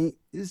Kids Honey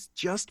is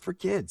just for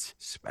kids,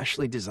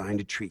 specially designed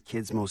to treat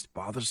kids' most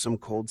bothersome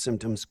cold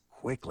symptoms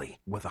quickly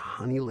with a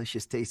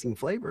honeylicious tasting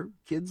flavor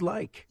kids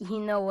like. You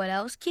know what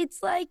else kids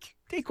like?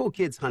 DayQuil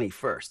Kids Honey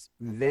first,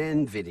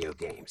 then video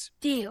games.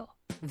 Deal.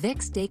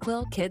 Vicks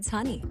DayQuil Kids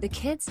Honey. The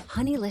kids'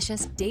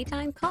 honeylicious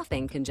daytime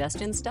coughing,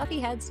 congestion, stuffy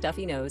head,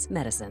 stuffy nose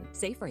medicine.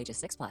 Safe for ages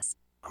 6+.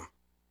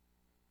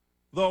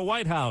 The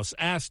White House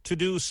asked to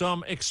do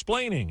some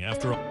explaining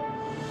after.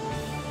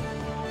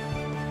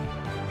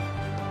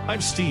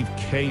 I'm Steve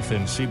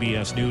Kathan,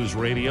 CBS News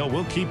Radio.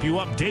 We'll keep you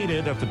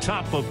updated at the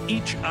top of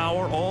each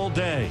hour all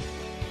day.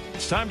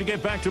 It's time to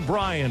get back to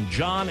Brian,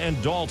 John,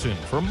 and Dalton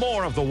for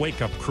more of the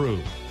Wake Up Crew.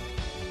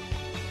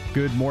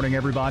 Good morning,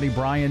 everybody.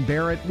 Brian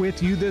Barrett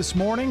with you this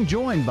morning,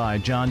 joined by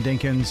John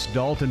Dinkins,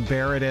 Dalton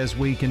Barrett, as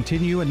we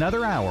continue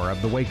another hour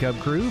of the Wake Up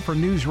Crew from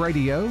News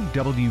Radio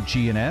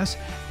WGNS.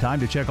 Time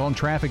to check on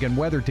traffic and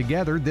weather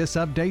together. This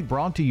update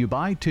brought to you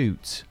by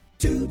Toots.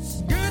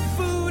 Toots, good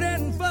food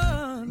and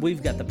fun.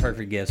 We've got the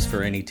perfect gifts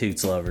for any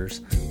Toots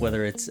lovers,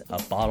 whether it's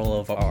a bottle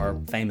of our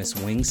famous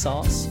wing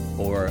sauce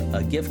or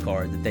a gift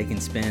card that they can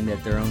spend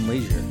at their own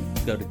leisure.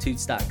 Go to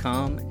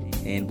Toots.com.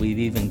 And we've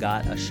even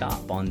got a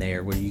shop on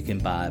there where you can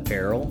buy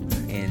apparel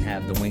and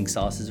have the wing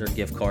sauces or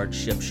gift cards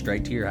shipped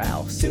straight to your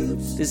house.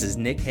 Toots. This is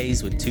Nick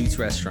Hayes with Toots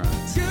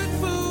Restaurants. Good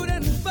food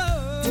and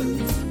fun.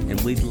 Toots.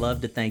 And we'd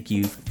love to thank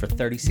you for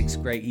 36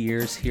 great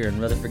years here in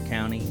Rutherford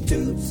County.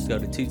 Toots. Go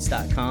to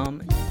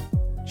Toots.com.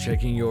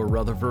 Checking your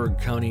Rutherford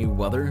County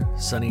weather.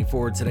 Sunny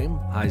for today.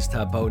 Highs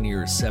top out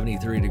near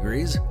 73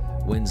 degrees.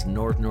 Winds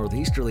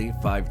north-northeasterly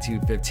 5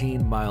 to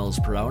 15 miles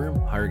per hour.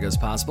 Higher gusts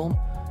possible.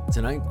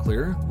 Tonight,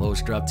 clear.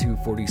 Lows drop to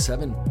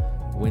 47.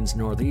 Winds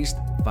northeast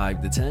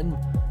 5 to 10.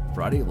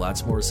 Friday,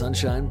 lots more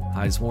sunshine.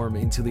 Highs warm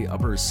into the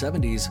upper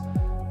 70s.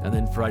 And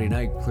then Friday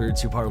night, clear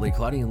to partly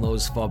cloudy and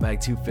lows fall back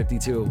to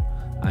 52.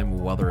 I'm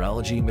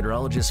weatherology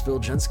meteorologist Phil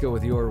Jensko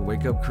with your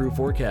Wake Up Crew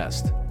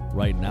forecast.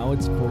 Right now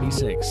it's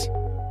 46.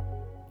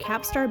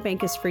 Capstar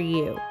Bank is for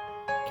you.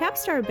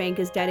 Capstar Bank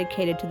is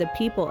dedicated to the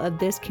people of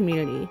this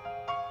community.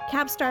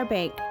 Capstar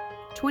Bank,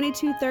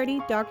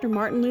 2230 Dr.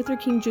 Martin Luther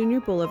King Jr.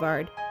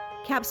 Boulevard,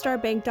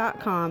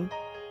 capstarbank.com.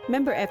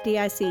 Member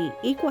FDIC,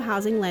 Equal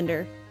Housing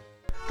Lender.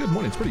 Good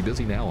morning. It's pretty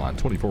busy now on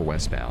 24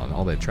 westbound.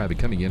 All that traffic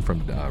coming in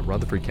from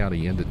Rutherford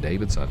County into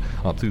Davidson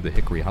up through the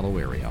Hickory Hollow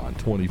area on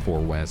 24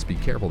 west. Be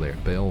careful there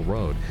at Bell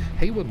Road.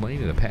 Haywood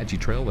Lane and Apache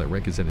Trail, that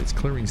wreck is in its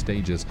clearing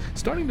stages.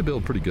 Starting to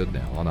build pretty good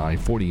now on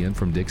I-40 in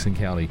from Dixon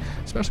County,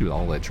 especially with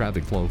all that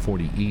traffic flow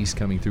 40 east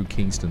coming through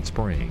Kingston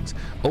Springs.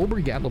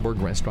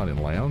 Ober-Gatlinburg Restaurant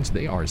and Lounge,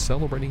 they are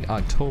celebrating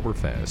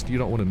Oktoberfest. You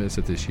don't want to miss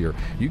it this year.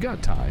 You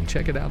got time.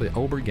 Check it out at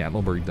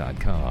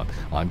obergatlinburg.com.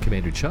 I'm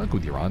Commander Chuck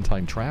with your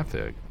on-time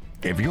traffic.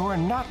 If you're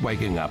not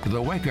waking up to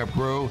the Wake Up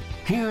Crew,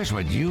 here's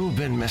what you've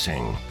been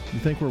missing. You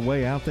think we're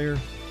way out there?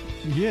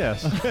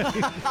 Yes.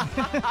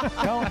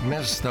 Don't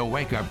miss the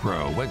Wake Up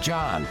Crew with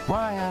John,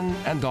 Brian,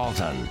 and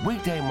Dalton.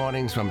 Weekday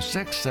mornings from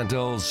 6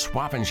 until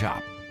Swap and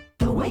Shop.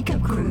 The Wake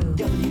Up Crew,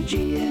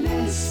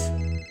 WGNS.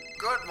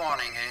 Good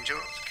morning,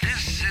 angels.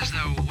 This is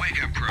the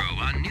Wake Up Crew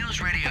on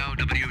News Radio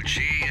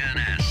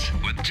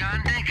WGNS with John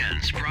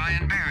Dinkins,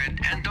 Brian Barrett,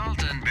 and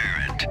Dalton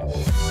Barrett.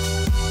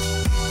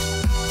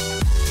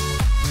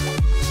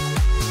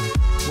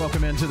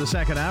 Welcome into the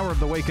second hour of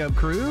the Wake Up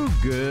Crew.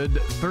 Good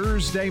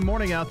Thursday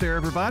morning out there,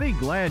 everybody.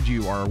 Glad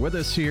you are with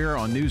us here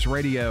on News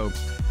Radio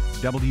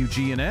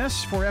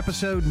WGNS for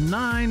episode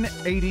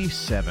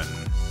 987.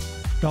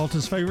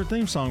 Dalton's favorite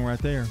theme song right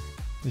there.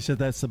 He said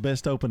that's the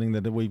best opening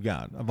that we've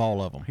got of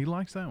all of them. He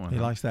likes that one. He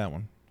likes that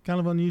one. Kind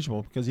of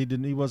unusual because he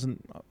wasn't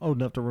old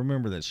enough to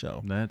remember that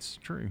show. That's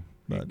true.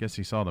 But I guess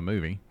he saw the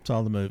movie.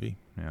 Saw the movie.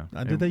 Yeah.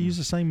 Did they use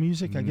the same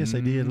music? I guess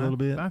they did a little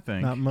bit. I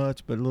think. Not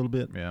much, but a little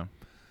bit. Yeah.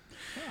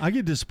 I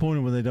get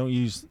disappointed when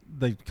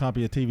they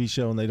copy a TV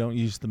show and they don't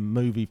use the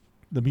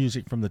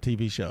music from the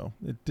TV show.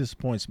 It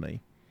disappoints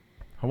me.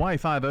 Hawaii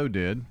Five-0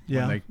 did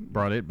when they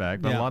brought it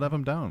back, but a lot of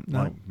them don't.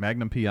 No. Like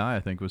Magnum P.I., I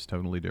think, was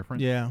totally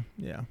different. Yeah.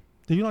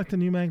 Do you like the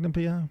new Magnum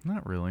P.I.?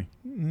 Not really.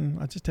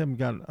 I just haven't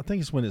got it. I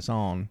think it's when it's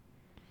on.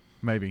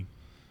 Maybe.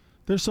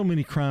 There's so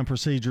many crime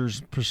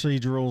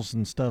procedurals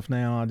and stuff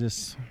now.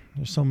 There's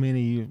so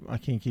many I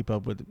can't keep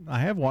up with it. I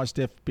have watched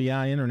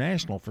FBI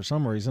International for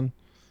some reason.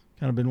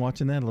 Kind of been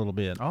watching that a little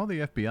bit. All the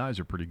FBIs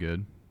are pretty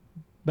good.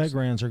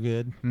 Backgrounds are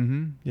good.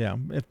 Mm-hmm. Yeah,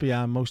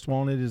 FBI Most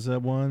Wanted is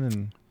one,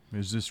 and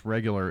is this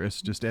regular?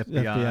 It's just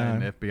FBI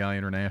and FBI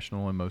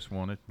International and Most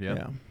Wanted. Yep.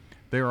 Yeah,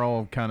 they're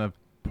all kind of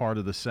part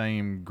of the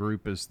same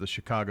group as the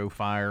Chicago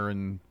Fire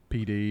and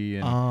PD,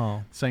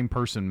 and same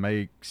person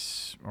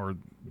makes or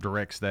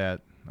directs that.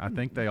 I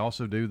think they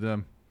also do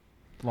the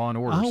Law and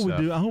Order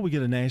stuff. I hope we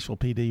get a Nashville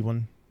PD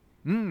one.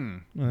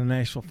 And a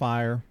Nashville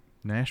Fire.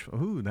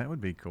 Nashville. Ooh, that would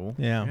be cool.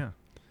 Yeah.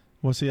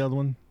 What's the other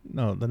one?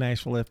 No, the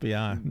Nashville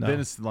FBI. No. Then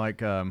it's like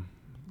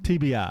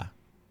TBI.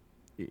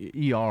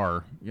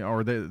 ER,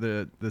 or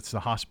that's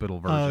the hospital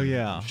version. Oh,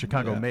 yeah.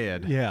 Chicago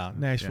Med. Yeah,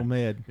 Nashville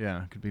Med.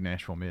 Yeah, it could be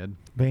Nashville Med.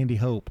 Vandy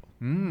Hope.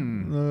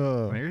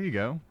 There you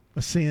go.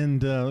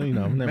 Ascend,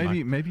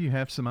 maybe you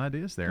have some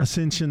ideas there.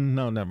 Ascension.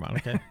 No, never mind.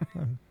 Okay.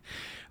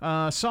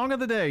 Song of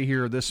the day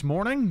here this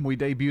morning. We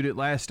debuted it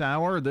last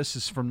hour. This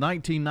is from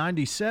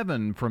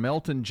 1997 from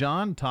Elton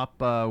John, top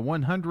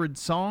 100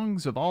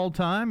 songs of all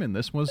time, and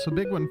this was a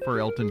big one for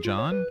Elton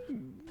John.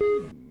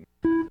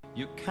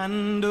 Your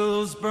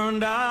candles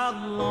burned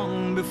out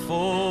long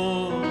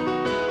before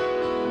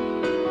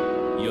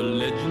your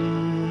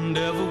legend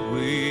ever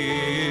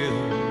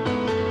will.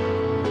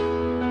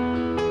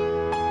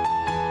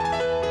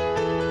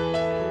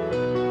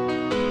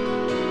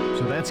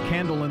 So that's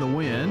Candle in the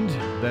Wind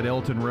that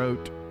Elton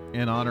wrote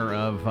in honor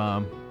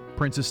of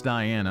Princess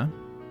Diana.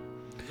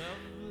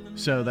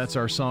 So that's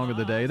our song of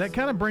the day. That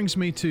kind of brings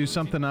me to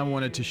something I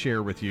wanted to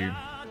share with you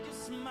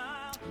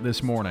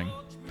this morning.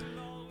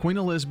 Queen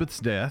Elizabeth's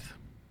death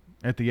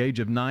at the age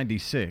of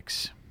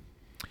 96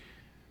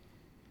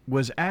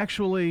 was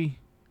actually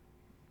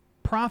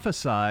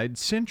prophesied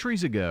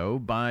centuries ago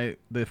by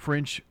the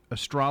French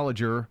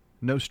astrologer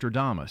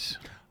Nostradamus.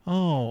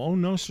 Oh,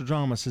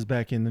 Nostradamus is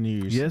back in the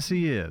news. Yes,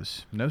 he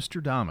is.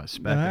 Nostradamus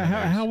back in the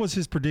news. How was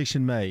his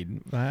prediction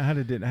made? How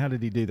did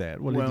he do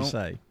that? What did he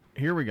say?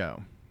 Here we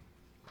go.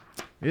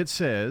 It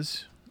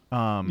says...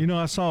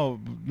 I saw,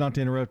 not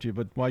to interrupt you,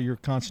 but while you're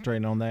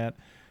concentrating on that,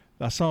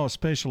 I saw a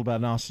special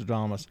about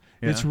Nostradamus.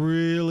 Yeah. It's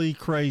really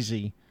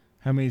crazy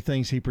how many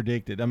things he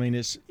predicted. I mean,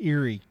 it's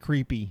eerie,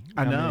 creepy.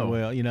 I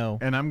know.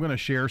 And I'm going to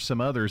share some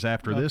others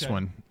after this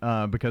one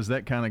because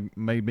that kind of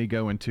made me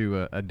go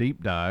into a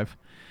deep dive.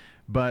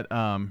 But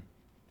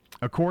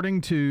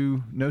according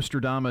to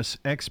Nostradamus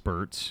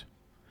experts,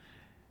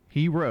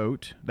 he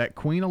wrote that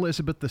Queen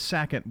Elizabeth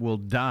II will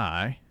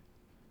die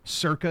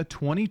circa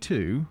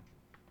 22,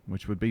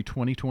 which would be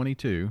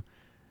 2022,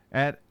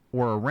 at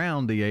or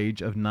around the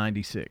age of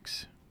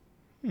 96.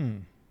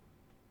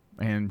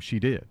 And she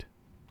did.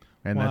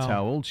 And that's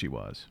how old she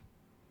was.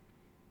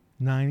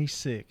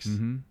 96.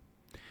 Mm-hmm.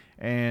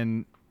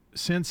 And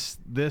since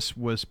this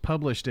was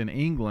published in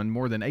England,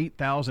 more than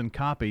 8,000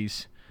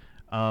 copies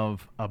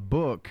of a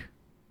book,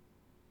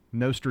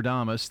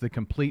 Nostradamus, The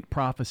Complete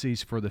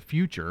Prophecies for the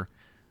Future,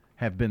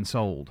 have been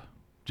sold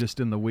just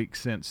in the week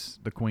since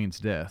the Queen's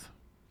death.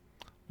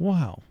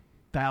 Wow.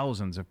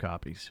 Thousands of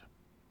copies.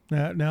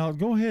 Now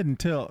go ahead and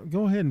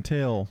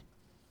tell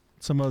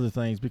some other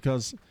things,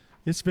 because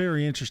it's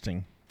very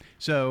interesting.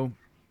 So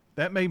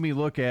that made me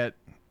look at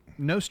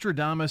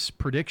Nostradamus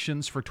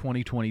predictions for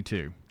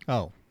 2022.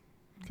 Oh,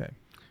 okay.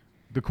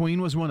 The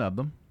Queen was one of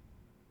them.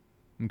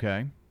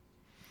 Okay.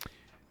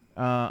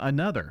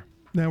 Another.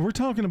 Now, we're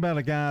talking about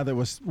a guy that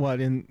was,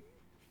 what, in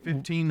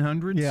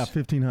 1500s? Yeah,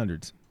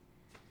 1500s.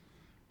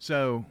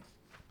 So,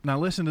 now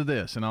listen to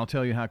this, and I'll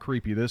tell you how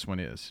creepy this one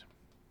is.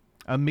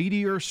 A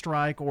meteor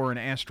strike or an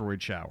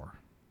asteroid shower.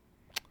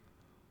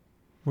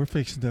 We're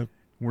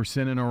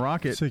sending a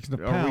rocket. Fixing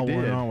to power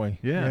one, aren't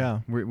we?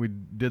 Yeah. We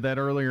did that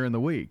earlier in the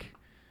week.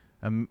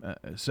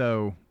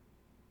 So,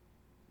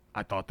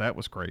 I thought that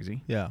was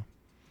crazy. Yeah.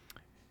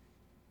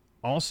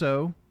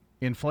 Also,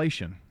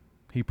 inflation.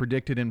 He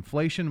predicted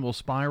inflation will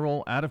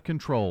spiral out of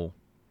control.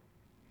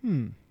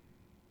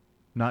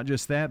 Not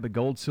just that, but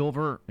gold,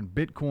 silver, and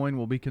Bitcoin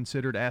will be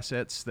considered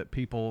assets that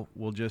people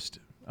will just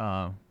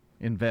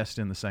invest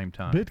in the same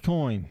time.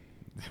 Bitcoin.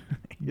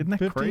 Isn't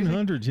that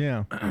 1500s, crazy?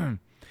 yeah.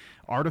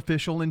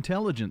 Artificial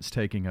intelligence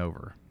taking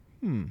over.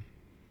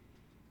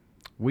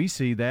 We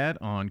see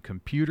that on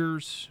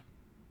computers,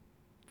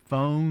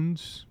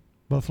 phones.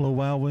 Buffalo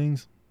Wild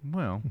Wings.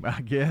 Well,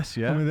 I guess,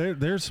 yeah. I mean,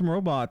 there's some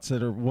robots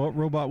that are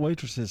robot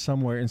waitresses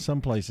somewhere in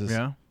some places.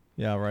 Yeah.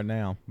 Yeah, right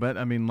now. But,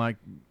 I mean, like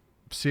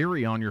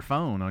Siri on your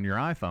phone, on your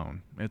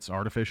iPhone, it's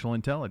artificial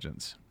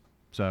intelligence.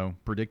 So,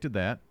 predicted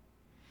that.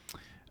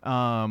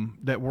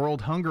 That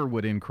world hunger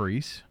would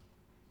increase.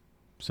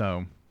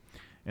 So,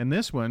 and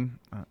this one,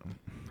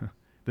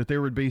 that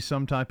there would be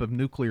some type of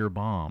nuclear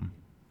bomb.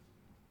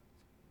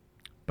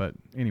 But,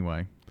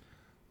 anyway.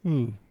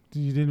 Ooh,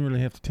 you didn't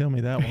really have to tell me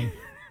that one.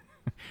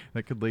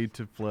 That could lead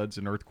to floods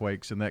and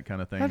earthquakes and that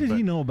kind of thing. How did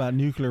he know about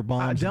nuclear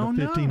bombs in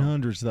the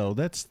 1500s, though?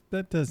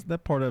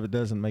 That part of it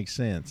doesn't make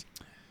sense.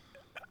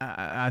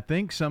 I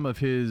think some of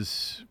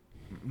his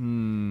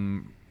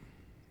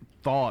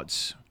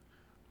thoughts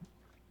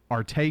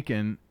are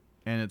taken,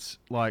 and it's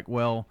like,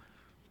 well,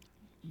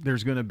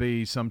 there's going to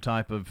be some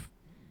type of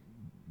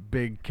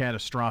big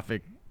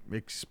catastrophic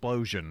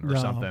explosion or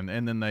something,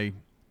 and then they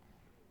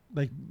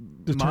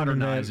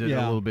modernize it a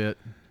little bit.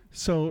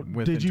 So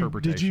did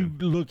you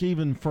look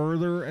even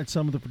further at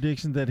some of the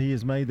predictions that he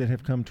has made that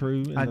have come true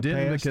in the past? I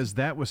didn't, because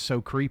that was so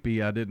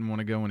creepy. I didn't want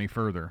to go any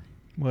further.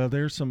 Well,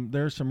 there's some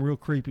real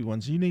creepy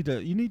ones. You need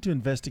to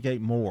investigate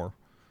more,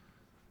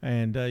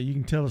 and you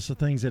can tell us the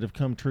things that have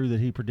come true that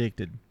he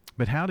predicted.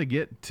 But how to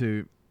get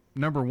to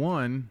number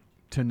one,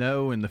 to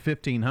know in the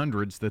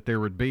 1500s that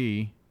there would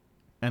be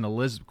an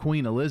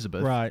Queen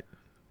Elizabeth, right,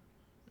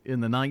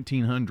 in the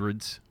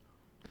 1900s.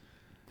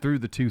 Through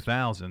the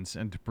 2000s,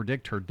 and to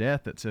predict her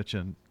death at such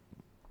an,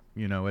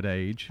 at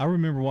age. I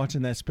remember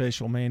watching that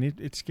special, man.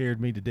 It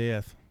scared me to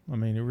death. I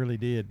mean, it really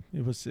did.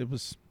 It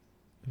was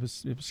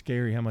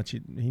scary how much he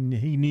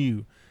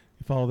knew,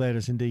 if all that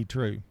is indeed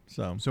true.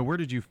 So where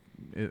did you?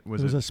 It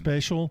was a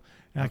special.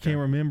 Okay. I can't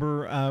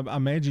remember. I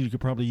imagine you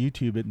could probably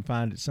YouTube it and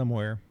find it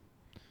somewhere.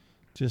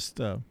 Just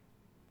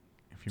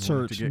if you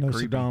search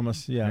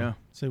Nostradamus. Yeah.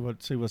 See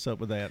what's up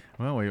with that.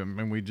 Well,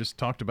 we just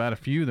talked about a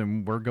few.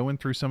 Then we're going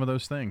through some of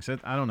those things.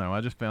 I don't know. I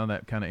just found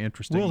that kind of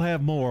interesting. We'll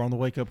have more on the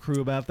Wake Up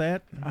Crew about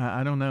that.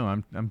 I don't know.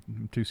 I'm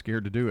too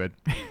scared to do it.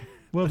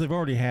 Well, they've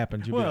already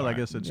happened. Well, I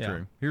guess that's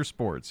true. Here's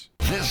sports.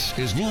 This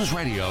is News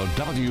Radio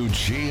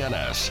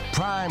WGNS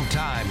Prime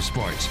Time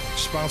Sports,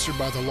 sponsored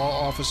by the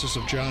law offices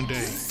of John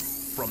Day.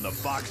 From the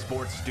Fox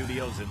Sports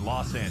Studios in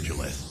Los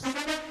Angeles,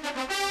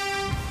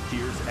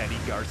 here's Eddie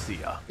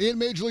Garcia. In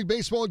Major League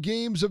Baseball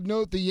games of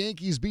note, the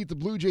Yankees beat the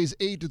Blue Jays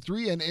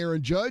 8-3, and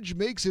Aaron Judge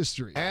makes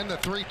history. And the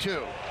 3-2.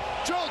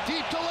 Drilled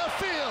deep to left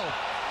field.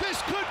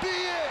 This could be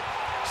it.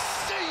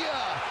 See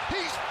ya.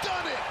 He's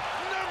done it.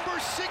 Number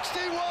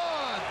 61.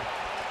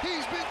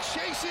 He's been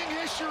chasing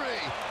history,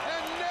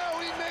 and now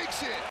he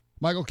makes it.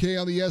 Michael Kay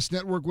on the YES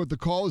Network with the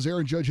call as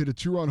Aaron Judge hit a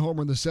two-run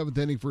homer in the seventh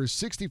inning for his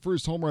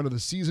 61st home run of the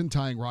season,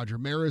 tying Roger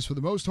Maris for the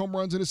most home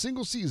runs in a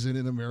single season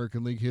in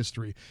American League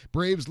history.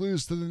 Braves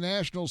lose to the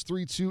Nationals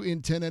 3-2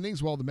 in 10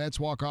 innings, while the Mets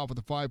walk off with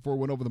a 5-4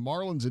 win over the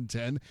Marlins in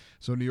 10.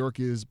 So New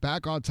York is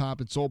back on top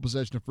in sole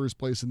possession of first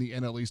place in the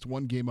NL East,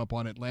 one game up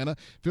on Atlanta.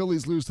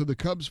 Phillies lose to the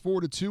Cubs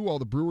 4-2, while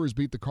the Brewers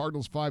beat the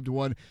Cardinals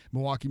 5-1.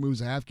 Milwaukee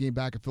moves a half game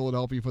back at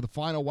Philadelphia for the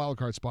final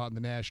wildcard spot in the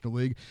National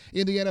League.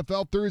 In the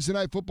NFL, Thursday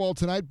Night Football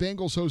tonight,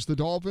 Bengals host the the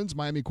Dolphins.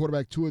 Miami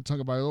quarterback Tua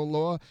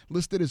Tagovailoa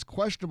listed as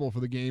questionable for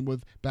the game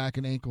with back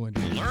and ankle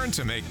injury. Learn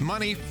to make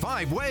money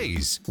 5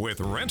 ways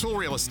with rental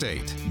real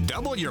estate.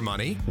 Double your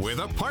money with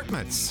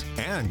apartments.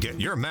 And get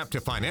your map to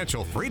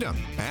financial freedom.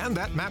 And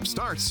that map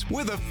starts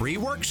with a free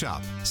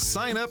workshop.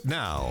 Sign up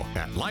now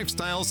at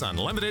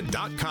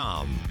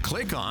lifestylesunlimited.com.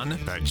 Click on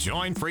the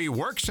Join Free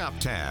Workshop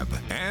tab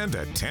and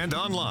attend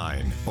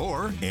online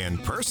or in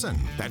person.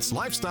 That's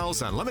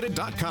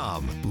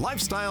lifestylesunlimited.com.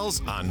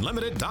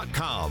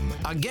 lifestylesunlimited.com.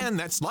 Again,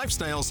 that's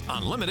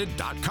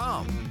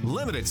lifestylesunlimited.com.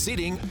 Limited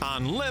seating,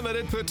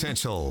 unlimited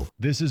potential.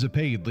 This is a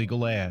paid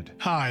legal ad.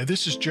 Hi,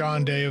 this is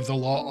John Day of the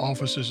Law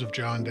Offices of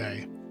John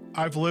Day.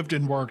 I've lived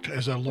and worked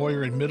as a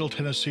lawyer in Middle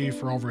Tennessee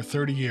for over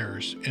 30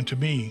 years, and to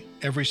me,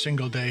 every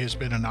single day has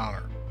been an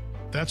honor.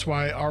 That's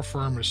why our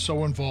firm is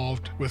so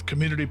involved with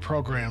community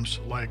programs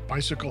like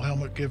bicycle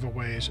helmet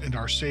giveaways and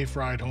our Safe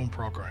Ride Home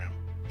program.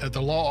 At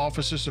the Law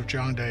Offices of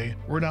John Day,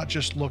 we're not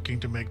just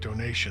looking to make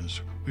donations.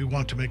 We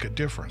want to make a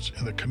difference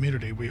in the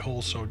community we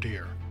hold so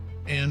dear.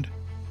 And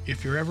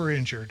if you're ever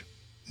injured,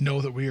 know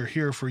that we are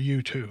here for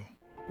you too.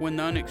 When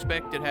the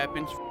unexpected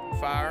happens,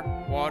 fire,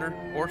 water,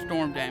 or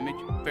storm damage,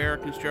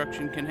 Farrah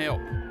Construction can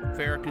help.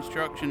 Farrah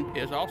Construction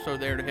is also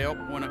there to help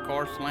when a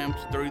car slams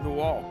through the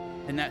wall,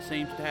 and that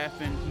seems to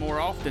happen more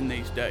often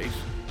these days.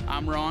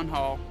 I'm Ron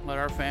Hall. Let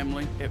our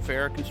family at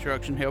Farrah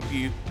Construction help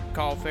you.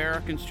 Call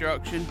Farrah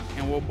Construction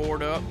and we'll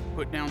board up,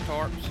 put down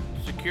tarps,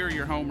 secure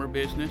your home or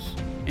business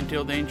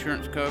until the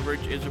insurance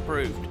coverage is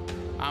approved.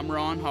 I'm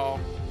Ron Hall.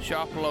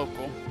 Shop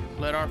local.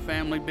 Let our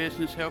family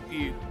business help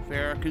you.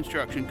 Farrah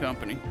Construction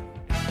Company.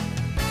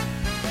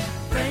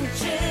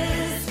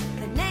 French's,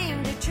 the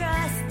name to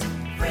trust.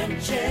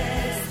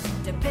 French's,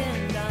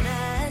 depend on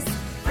us.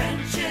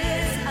 French's,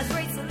 a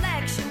great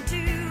selection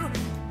too.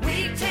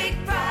 We take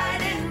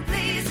pride in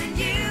pleasing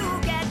you.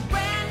 Get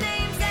brand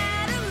names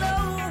at a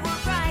lower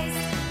price.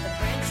 The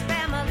French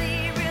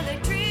family really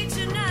treats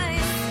you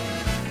nice.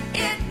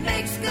 It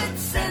makes good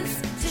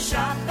sense to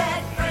shop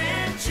at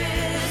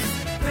French's.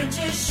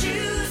 French's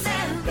Shoes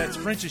and That's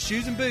French's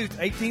Shoes and Boots,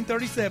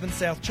 1837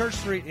 South Church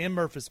Street in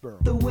Murfreesboro.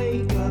 The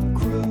Wake Up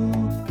Crew,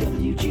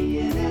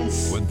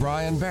 WGNS. With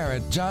Brian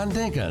Barrett, John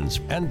Dinkins,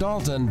 and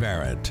Dalton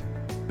Barrett.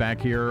 Back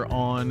here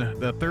on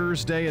the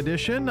Thursday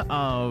edition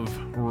of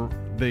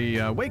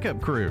the Wake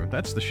Up Crew.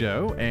 That's the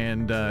show.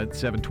 And at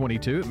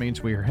 7:22, it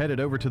means we are headed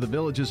over to the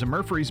Villages of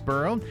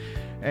Murfreesboro.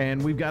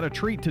 And we've got a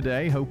treat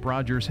today. Hope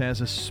Rogers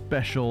has a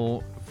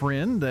special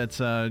friend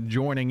that's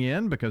joining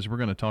in because we're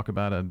going to talk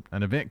about an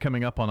event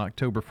coming up on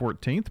October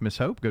 14th. Miss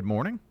Hope, good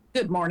morning.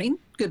 Good morning.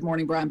 Good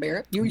morning, Brian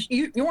Barrett.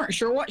 You weren't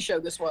sure what show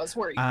this was,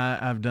 were you?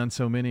 I've done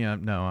so many.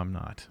 No, I'm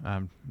not.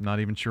 I'm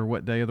not even sure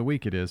what day of the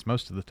week it is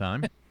most of the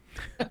time.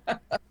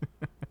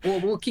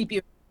 Well, we'll keep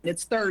you.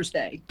 It's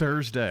Thursday.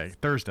 Thursday.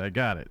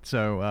 Got it.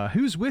 So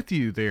who's with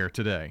you there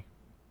today?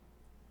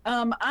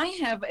 I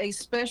have a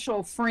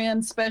special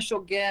friend, special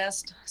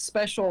guest,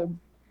 special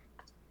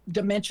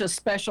dementia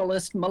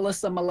specialist,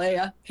 Melissa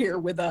Malaya, here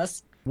with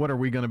us. What are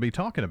we going to be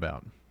talking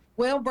about?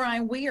 Well,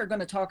 Brian, we are going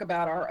to talk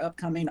about our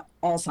upcoming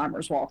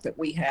Alzheimer's walk that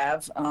we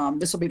have.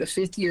 This will be the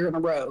 5th year in a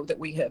row that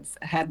we have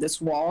had this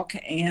walk,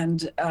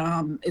 and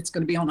it's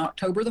going to be on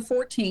October the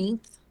 14th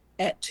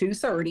at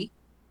 2:30,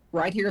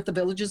 right here at the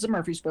Villages of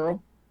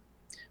Murfreesboro.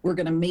 We're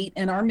going to meet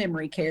in our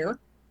memory care,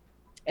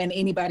 and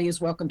anybody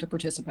is welcome to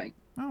participate.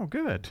 Oh,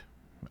 good.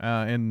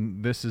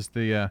 And this is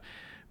the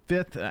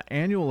 5th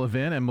annual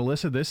event, and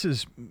Melissa, this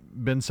has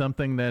been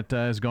something that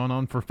has gone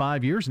on for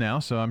 5 years now,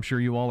 so I'm sure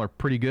you all are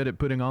pretty good at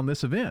putting on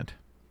this event.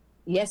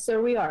 Yes,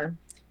 sir, we are.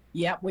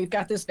 Yep, we've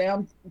got this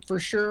down for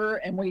sure,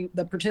 and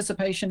the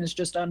participation is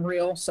just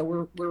unreal, so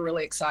we're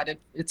really excited.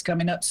 It's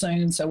coming up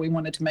soon, so we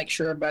wanted to make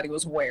sure everybody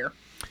was aware.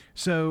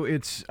 So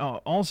it's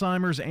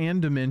Alzheimer's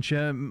and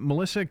dementia.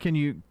 Melissa, can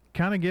you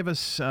kind of give us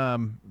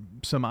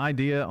some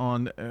idea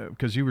on,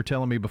 because you were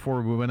telling me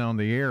before we went on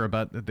the air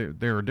about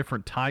there are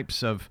different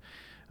types of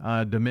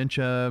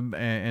dementia,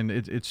 and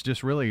it's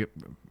just really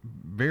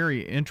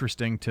very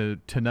interesting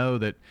to know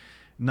that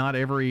not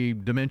every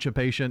dementia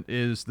patient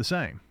is the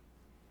same.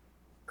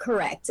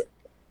 Correct.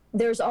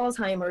 There's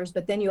Alzheimer's,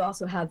 but then you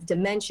also have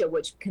dementia,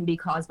 which can be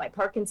caused by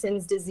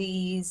Parkinson's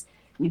disease.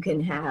 You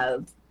can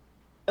have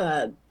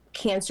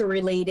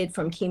cancer-related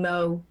from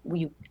chemo.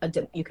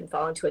 You can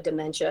fall into a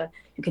dementia.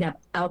 You can have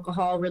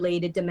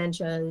alcohol-related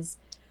dementias.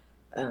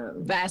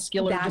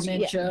 Vascular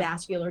dementia. Yeah,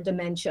 vascular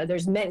dementia.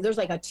 There's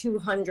like a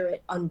 200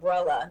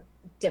 umbrella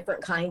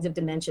different kinds of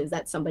dementias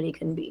that somebody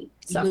can be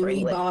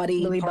suffering with. Lewy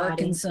body,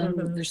 Parkinson.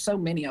 Mm-hmm. There's so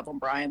many of them,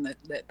 Brian,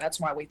 that's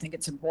why we think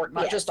it's important,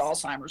 not just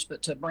Alzheimer's,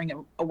 but to bring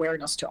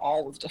awareness to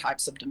all of the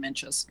types of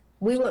dementias.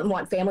 We wouldn't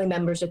want family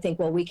members to think,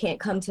 well, we can't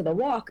come to the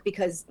walk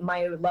because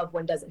my loved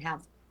one doesn't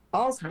have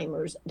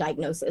Alzheimer's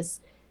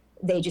diagnosis.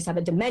 They just have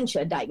a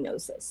dementia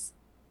diagnosis.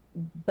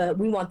 But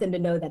we want them to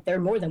know that they're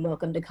more than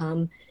welcome to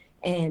come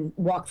and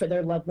walk for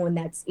their loved one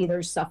that's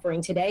either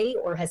suffering today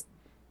or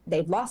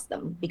they've lost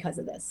them because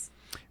of this.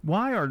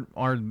 Why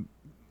are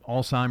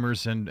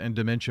Alzheimer's and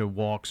dementia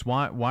walks,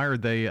 why are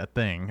they a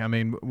thing? I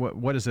mean,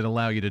 what does it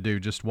allow you to do?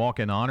 Just walk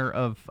in honor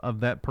of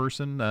that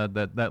person,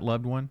 that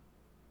loved one?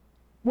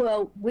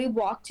 Well, we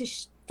walk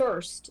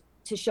first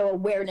to show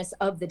awareness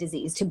of the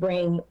disease, to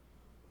bring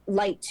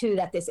light to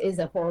that this is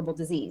a horrible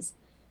disease.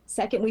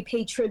 Second, we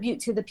pay tribute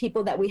to the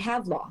people that we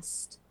have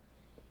lost.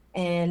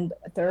 And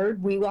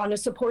third, we want to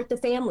support the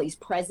families,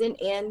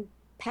 present and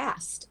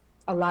past.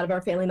 A lot of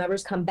our family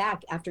members come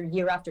back after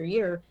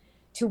year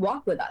to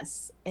walk with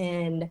us.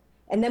 And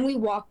then we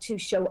walk to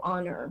show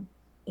honor,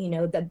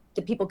 the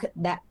people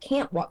that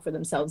can't walk for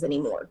themselves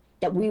anymore,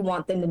 that we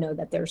want them to know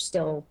that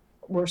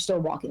we're still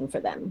walking for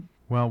them.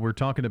 Well, we're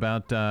talking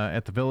about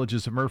at the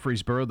Villages of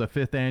Murfreesboro, the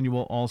 5th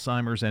Annual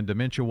Alzheimer's and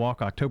Dementia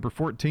Walk, October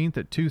 14th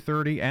at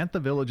 2:30 at the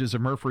Villages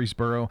of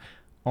Murfreesboro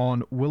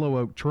on Willow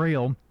Oak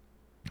Trail.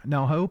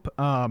 Now, Hope,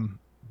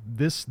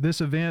 this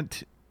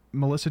event,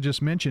 Melissa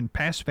just mentioned,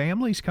 past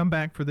families come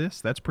back for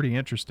this. That's pretty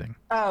interesting.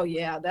 Oh,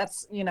 yeah.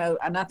 That's,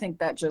 and I think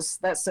that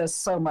says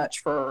so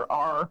much for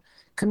our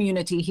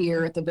community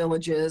here at the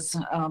Villages,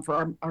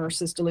 for our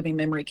assisted living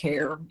memory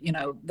care,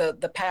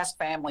 the past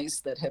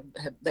families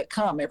that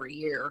come every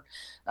year.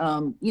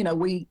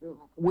 We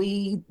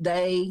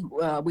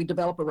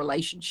develop a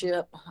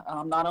relationship,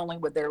 not only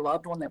with their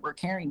loved one that we're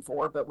caring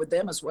for, but with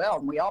them as well.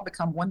 And we all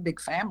become one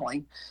big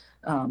family.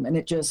 And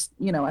it just,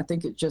 I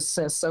think it just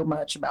says so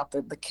much about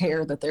the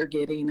care that they're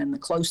getting and the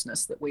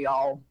closeness that we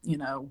all,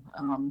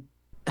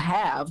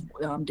 have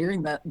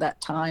during that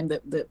time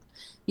that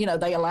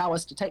they allow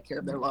us to take care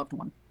of their loved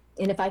one.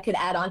 And if I could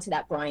add on to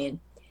that, Brian,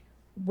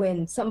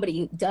 when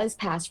somebody does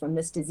pass from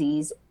this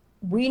disease,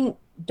 we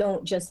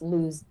don't just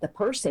lose the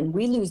person,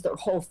 we lose their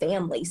whole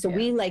family. So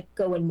we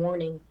go in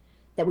mourning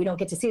that we don't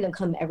get to see them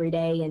come every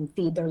day and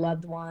feed their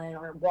loved one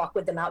or walk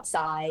with them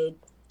outside.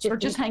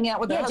 Just hang out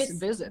with us and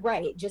visit.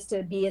 Right, just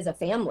to be as a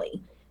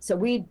family. So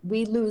we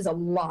lose a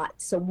lot.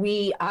 So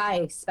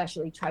I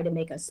especially try to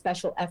make a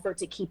special effort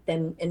to keep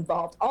them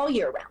involved all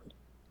year round.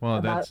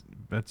 Well,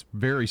 that's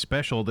very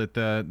special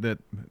that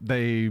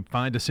they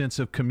find a sense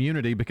of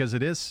community, because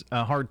it is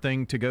a hard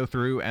thing to go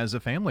through as a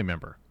family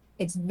member.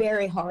 It's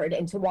very hard,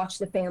 and to watch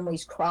the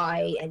families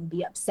cry and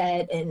be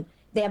upset, and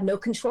they have no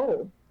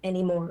control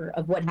anymore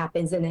of what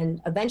happens. And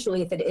then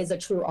eventually, if it is a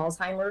true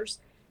Alzheimer's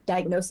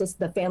diagnosis,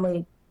 the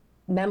family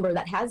member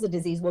that has the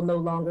disease will no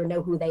longer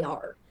know who they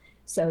are.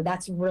 So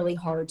that's really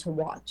hard to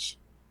watch.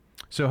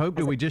 So, Hope,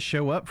 do we just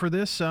show up for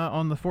this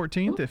on the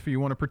 14th if you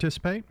want to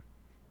participate?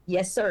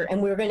 Yes, sir.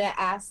 And we're going to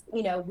ask,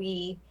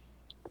 we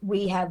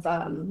have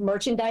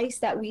merchandise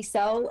that we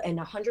sell, and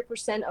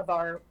 100% of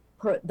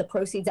the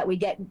proceeds that we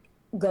get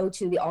go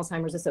to the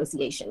Alzheimer's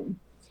Association.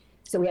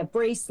 So we have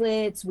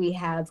bracelets, we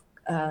have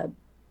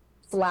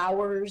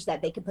flowers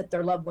that they can put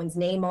their loved one's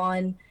name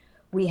on.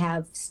 We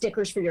have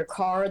stickers for your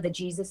car, the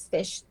Jesus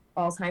Fish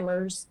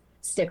Alzheimer's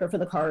sticker for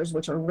the cars,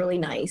 which are really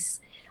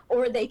nice.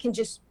 Or they can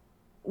just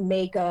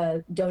make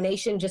a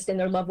donation just in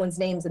their loved ones'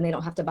 names, and they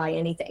don't have to buy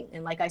anything.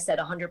 And like I said,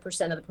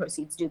 100% of the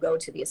proceeds do go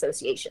to the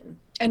association.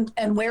 And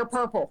wear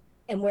purple.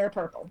 And wear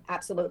purple,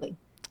 absolutely.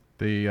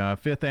 The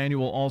 5th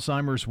Annual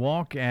Alzheimer's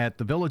Walk at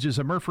the Villages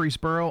of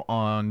Murfreesboro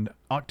on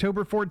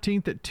October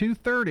 14th at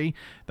 2:30.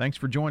 Thanks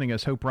for joining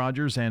us, Hope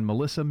Rogers and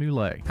Melissa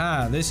Muley.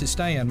 Hi, this is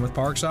Stan with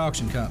Parks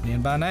Auction Company,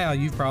 and by now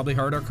you've probably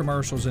heard our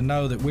commercials and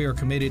know that we are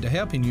committed to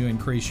helping you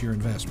increase your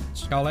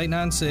investments. Call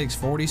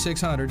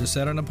 896-4600 to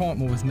set an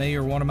appointment with me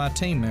or one of my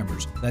team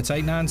members. That's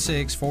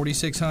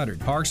 896-4600.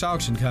 Parks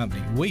Auction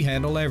Company. We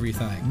handle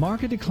everything.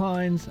 Market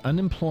declines,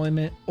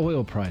 unemployment,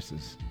 oil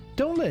prices.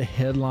 Don't let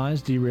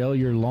headlines derail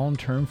your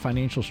long-term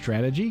financial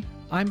strategy.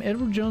 I'm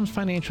Edward Jones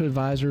Financial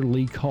Advisor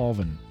Lee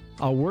Colvin.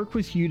 I'll work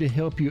with you to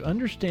help you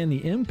understand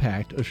the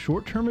impact of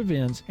short-term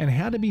events and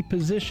how to be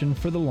positioned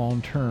for the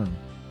long term.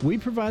 We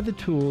provide the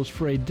tools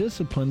for a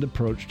disciplined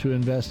approach to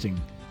investing.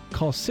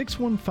 Call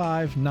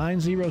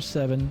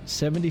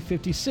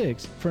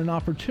 615-907-7056 for an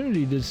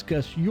opportunity to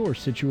discuss your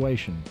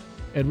situation.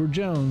 Edward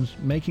Jones,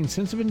 Making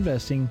Sense of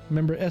Investing,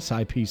 member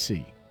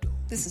SIPC.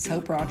 This is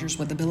Hope Rogers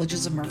with the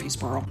Villages of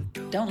Murfreesboro.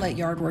 Don't let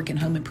yard work and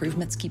home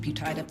improvements keep you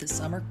tied up this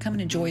summer. Come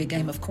and enjoy a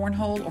game of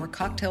cornhole or a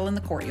cocktail in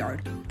the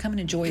courtyard. Come and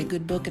enjoy a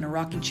good book and a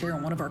rocking chair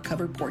on one of our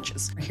covered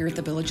porches. We're here at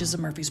the Villages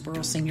of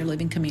Murfreesboro Senior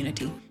Living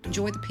Community.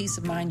 Enjoy the peace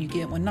of mind you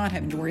get when not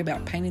having to worry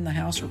about painting the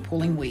house or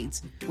pulling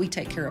weeds. We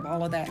take care of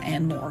all of that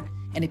and more.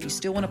 And if you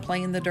still want to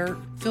play in the dirt,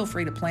 feel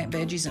free to plant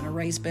veggies in a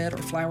raised bed or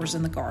flowers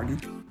in the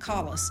garden.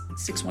 Call us at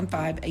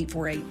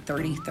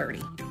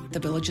 615-848-3030. The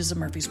Villages of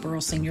Murfreesboro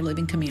Senior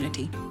Living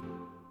Community.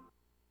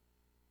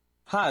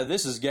 Hi,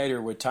 this is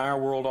Gator with Tire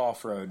World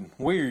Off-Road.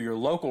 We're your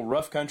local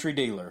rough country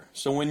dealer.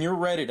 So when you're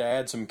ready to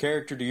add some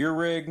character to your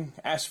rig,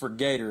 ask for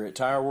Gator at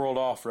Tire World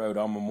Off-Road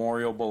on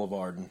Memorial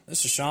Boulevard.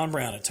 This is Sean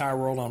Brown at Tire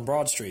World on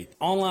Broad Street.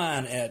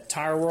 Online at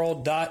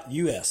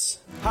tireworld.us.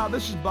 Hi,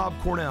 this is Bob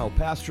Cornell,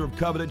 pastor of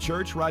Covenant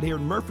Church right here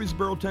in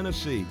Murfreesboro,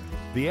 Tennessee.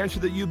 The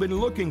answer that you've been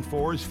looking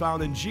for is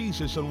found in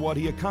Jesus and what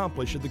he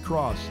accomplished at the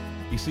cross.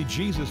 You see,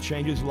 Jesus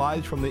changes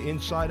lives from the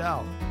inside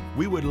out.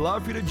 We would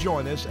love for you to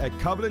join us at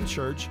Covenant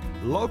Church,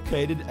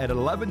 located at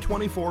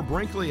 1124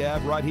 Brinkley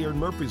Ave right here in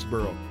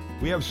Murfreesboro.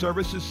 We have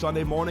services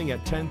Sunday morning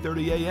at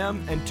 10:30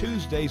 a.m. and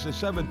Tuesdays at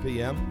 7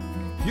 p.m.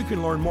 You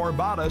can learn more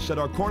about us at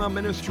our Cornell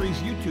Ministries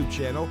YouTube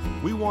channel.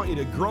 We want you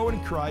to grow in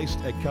Christ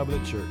at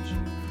Covenant Church.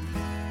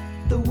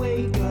 The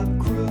Wake Up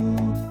Crew,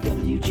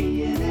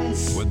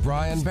 WGNS. With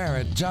Brian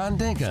Barrett, John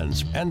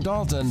Dinkins, and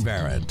Dalton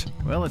Barrett.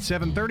 Well, it's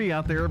 7:30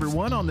 out there,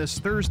 everyone, on this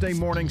Thursday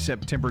morning,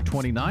 September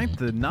 29th,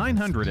 the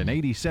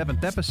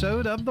 987th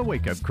episode of The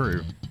Wake Up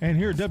Crew. And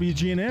here at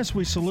WGNS,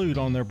 we salute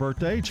on their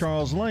birthday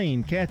Charles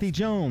Lane, Kathy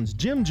Jones,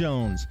 Jim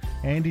Jones,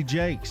 Andy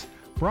Jakes,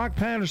 Brock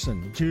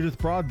Patterson, Judith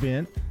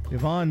Broadbent,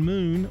 Yvonne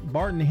Moon,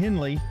 Barton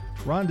Henley,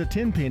 Rhonda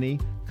Tenpenny,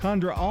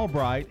 Condra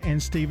Albright,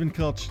 and Stephen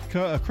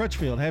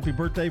Crutchfield. Happy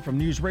birthday from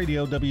News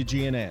Radio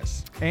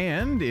WGNS.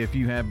 And if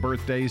you have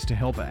birthdays to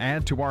help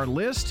add to our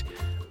list,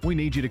 we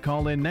need you to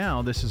call in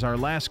now. This is our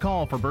last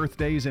call for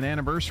birthdays and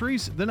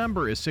anniversaries. The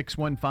number is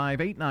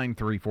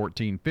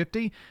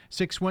 615-893-1450,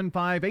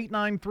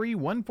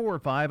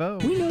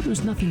 615-893-1450. We know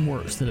there's nothing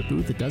worse than a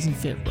boot that doesn't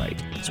fit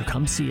right. So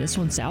come see us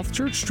on South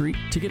Church Street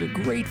to get a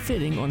great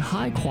fitting on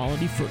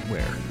high-quality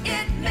footwear.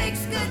 It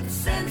makes good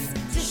sense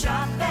to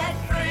shop at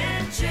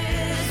French's.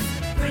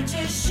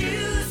 French's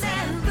Shoes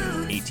and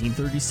Boots.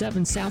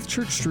 1837 South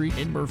Church Street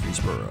in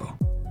Murfreesboro.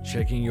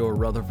 Checking your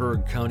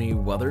Rutherford County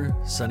weather.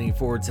 Sunny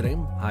for today.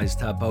 Highs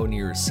top out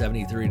near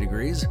 73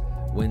 degrees.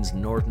 Winds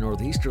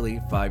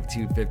north-northeasterly 5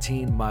 to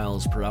 15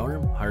 miles per hour.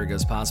 Higher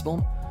gusts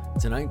possible.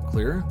 Tonight,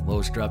 clear.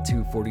 Lows drop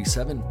to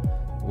 47.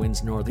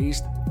 Winds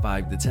northeast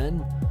 5 to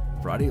 10.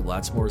 Friday,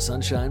 lots more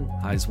sunshine.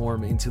 Highs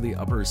warm into the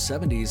upper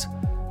 70s.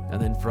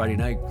 And then Friday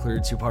night,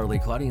 clear to partly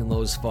cloudy and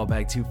lows fall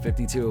back to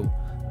 52.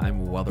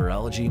 I'm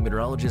weatherology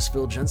meteorologist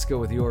Phil Jensko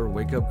with your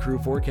Wake Up Crew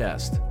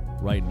forecast.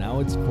 Right now,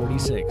 it's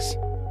 46.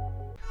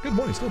 Good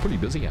morning. Still pretty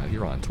busy out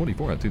here on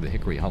 24 out through the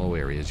Hickory Hollow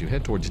area as you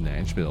head towards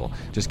Nashville.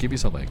 Just give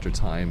yourself extra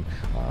time.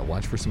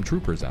 Watch for some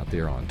troopers out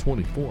there on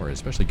 24,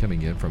 especially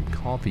coming in from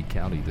Coffee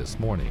County this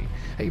morning.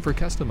 Hey, for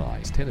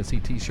customized Tennessee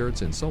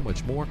t-shirts and so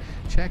much more,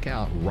 check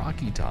out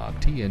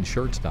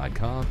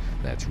RockyTopTNShirts.com.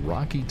 That's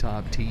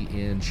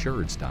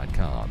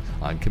RockyTopTNShirts.com.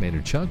 I'm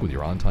Commander Chuck with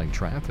your on-time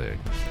traffic.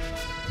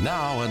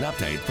 Now an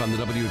update from the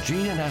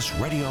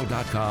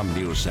WGNSradio.com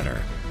News Center.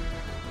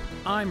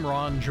 I'm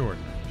Ron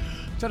Jordan.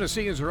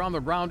 Tennesseans are on the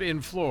ground in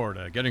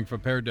Florida, getting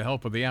prepared to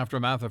help with the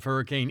aftermath of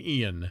Hurricane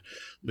Ian.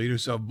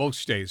 Leaders of both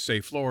states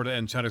say Florida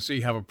and Tennessee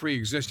have a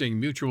pre-existing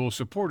mutual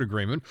support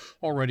agreement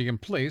already in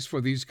place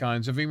for these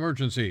kinds of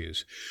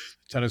emergencies.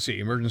 The Tennessee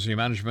Emergency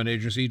Management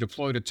Agency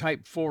deployed a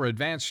Type 4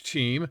 advanced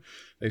team.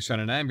 They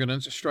sent an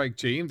ambulance strike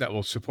team that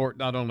will support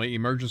not only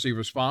emergency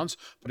response,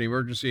 but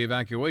emergency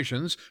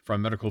evacuations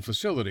from medical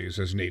facilities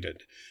as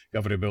needed.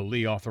 Governor Bill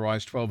Lee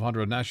authorized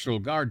 1,200 National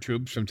Guard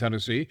troops from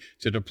Tennessee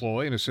to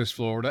deploy and assist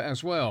Florida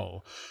as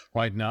well.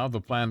 Right now,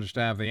 the plan is to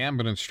have the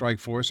ambulance strike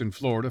force in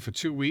Florida for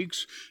 2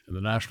 weeks and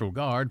the National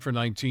Guard for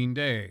 19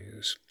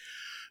 days.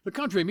 The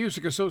Country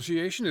Music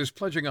Association is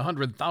pledging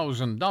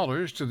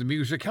 $100,000 to the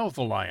Music Health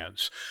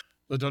Alliance.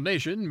 The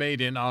donation, made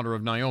in honor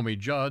of Naomi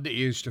Judd,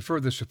 is to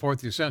further support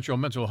the essential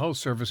mental health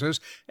services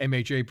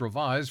MHA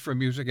provides for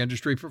music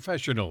industry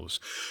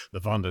professionals.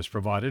 The fund has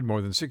provided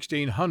more than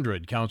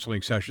 1,600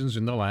 counseling sessions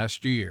in the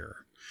last year.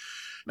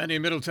 Many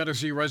Middle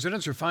Tennessee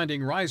residents are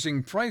finding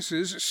rising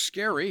prices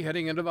scary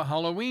heading into the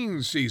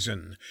Halloween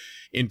season.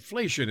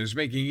 Inflation is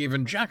making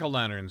even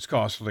jack-o'-lanterns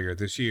costlier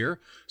this year.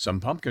 Some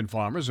pumpkin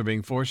farmers are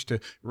being forced to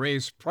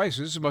raise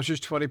prices as much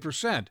as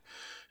 20%.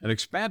 And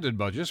expanded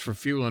budgets for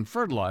fuel and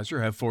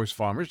fertilizer have forced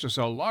farmers to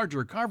sell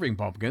larger carving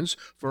pumpkins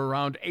for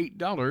around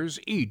 $8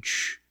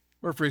 each.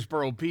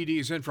 Murfreesboro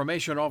PD's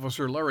information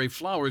officer Larry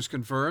Flowers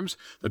confirms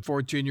that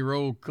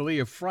 14-year-old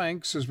Kalia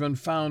Franks has been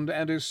found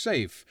and is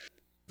safe.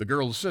 The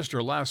girl's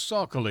sister last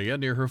saw Kalia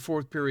near her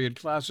fourth-period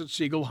class at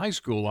Siegel High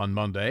School on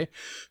Monday.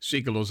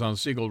 Siegel is on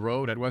Siegel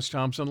Road at West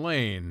Thompson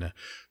Lane.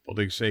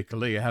 Police say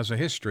Kalia has a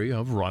history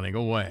of running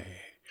away.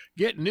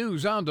 Get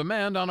news on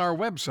demand on our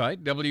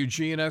website,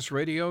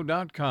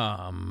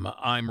 WGNSradio.com.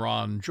 I'm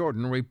Ron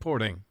Jordan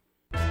reporting.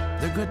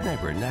 The Good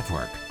Neighbor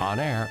Network, on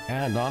air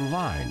and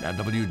online at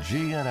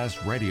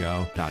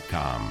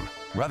WGNSradio.com.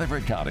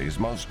 Rutherford County's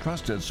most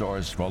trusted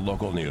source for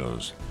local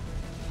news.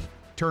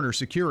 Turner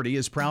Security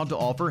is proud to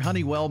offer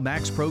Honeywell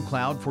Max Pro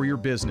Cloud for your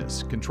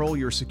business. Control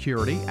your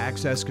security,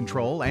 access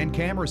control, and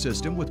camera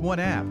system with one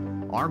app.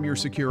 Arm your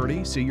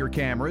security, see your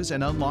cameras,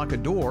 and unlock a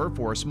door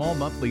for a small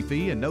monthly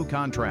fee and no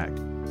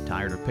contract.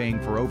 Tired of paying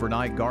for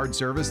overnight guard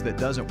service that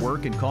doesn't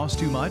work and costs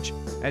too much?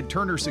 At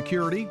Turner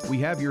Security, we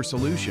have your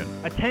solution.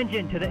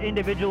 Attention to the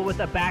individual with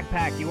a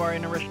backpack. You are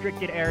in a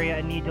restricted area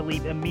and need to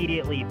leave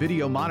immediately.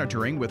 Video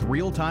monitoring with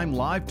real-time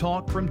live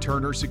talk from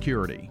Turner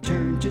Security.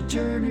 Turn to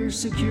Turner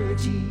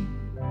Security.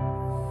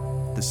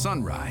 The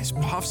sunrise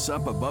puffs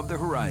up above the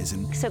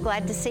horizon. So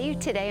glad to see you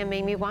today. I'm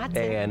Amy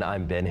Watson. And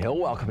I'm Ben Hill.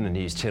 Welcome to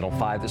News Channel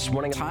 5 this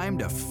morning. Time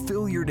to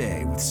fill your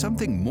day with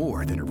something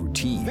more than a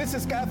routine. This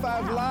is Sky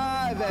 5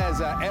 Live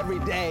as every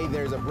day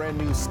there's a brand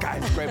new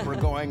skyscraper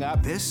going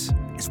up. This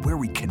is where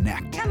we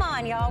connect. Come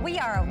on, y'all. We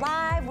are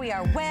alive. We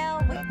are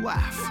well.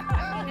 Laugh.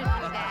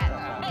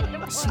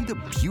 See the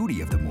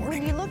beauty of the morning.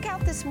 When you look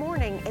out this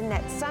morning in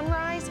that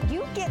sunrise,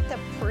 you get the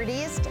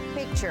prettiest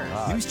picture.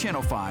 News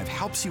Channel 5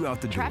 helps you out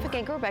the door. Traffic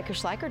anchor Rebecca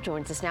Schleicher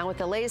joins us now with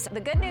the latest.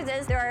 The good news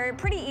is there are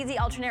pretty easy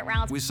alternate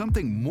routes. With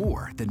something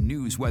more than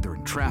news, weather,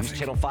 and traffic. News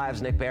Channel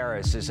 5's Nick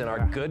Barris is in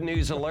our Good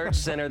News Alert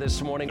Center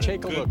this morning.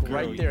 Take a look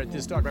right there at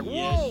this dog.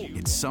 Whoa!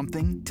 It's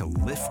something to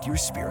lift your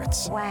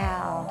spirits.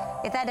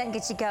 Wow. If that doesn't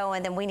get you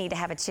going, then we need to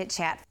have a chit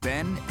chat.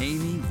 Ben,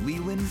 Amy,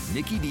 Leland,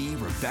 Nikki D,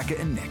 Rebecca,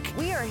 and Nick.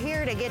 We are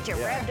here to get you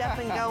revved up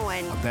and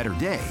going. A better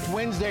day.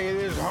 Wednesday, it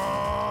is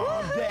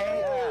hump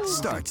day.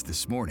 Starts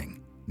this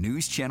morning.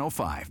 News Channel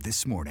 5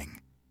 this morning.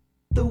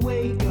 The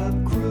Wake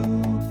Up Crew,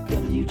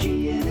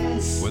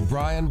 WGNS. With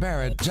Brian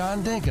Barrett,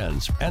 John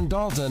Dinkins, and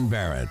Dalton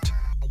Barrett.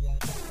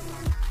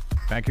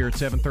 Back here at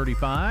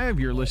 7:35,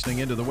 you're listening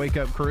into the Wake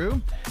Up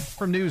Crew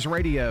from News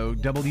Radio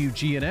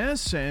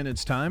WGNS, and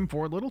it's time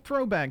for a little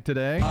throwback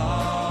today.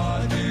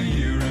 Do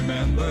you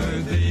remember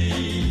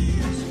these?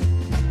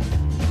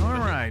 All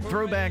right,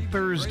 Throwback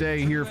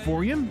Thursday here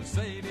for you.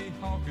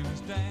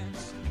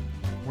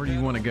 Where do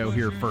you want to go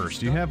here first?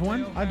 Do you have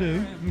one? I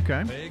do.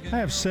 Okay. I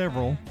have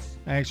several,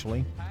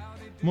 actually.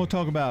 I'm going to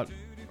talk about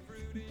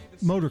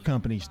motor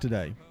companies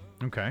today.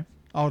 Okay.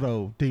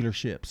 Auto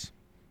dealerships.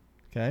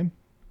 Okay.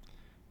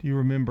 Do you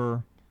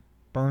remember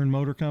Byrne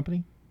Motor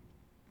Company?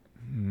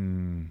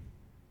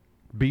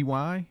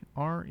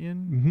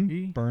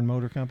 B-Y-R-N-E? Byrne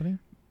Motor Company.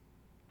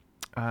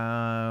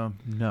 No,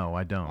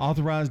 I don't.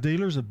 Authorized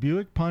dealers of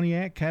Buick,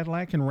 Pontiac,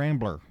 Cadillac, and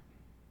Rambler.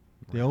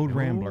 The old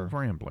Rambler.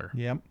 Rambler.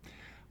 Yep.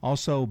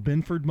 Also,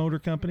 Benford Motor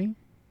Company.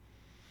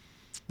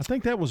 I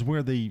think that was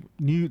where the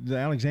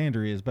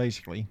Alexander is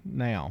basically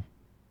now.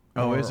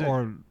 Oh, is it?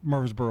 Or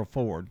Murfreesboro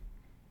Ford,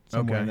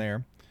 somewhere in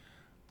there.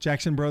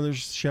 Jackson Brothers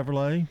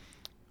Chevrolet.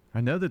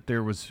 I know that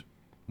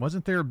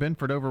wasn't there a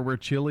Benford over where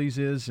Chili's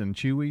is and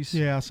Chewy's?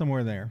 Yeah,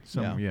 somewhere there.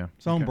 Yeah.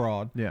 It's on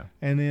Broad. Yeah.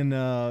 And then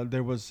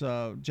there was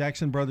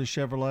Jackson Brothers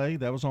Chevrolet.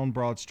 That was on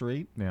Broad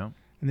Street. Yeah.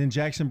 And then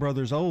Jackson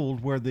Brothers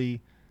Old, where the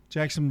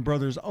Jackson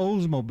Brothers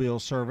Oldsmobile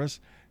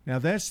service. Now,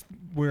 that's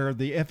where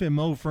the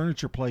FMO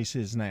furniture place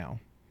is now.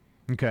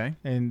 Okay.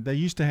 And they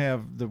used to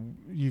have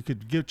you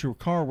could get your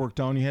car worked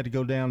on. You had to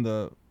go down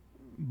the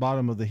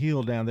bottom of the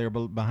hill down there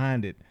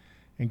behind it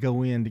and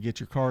go in to get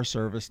your car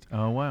serviced.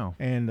 Oh, wow.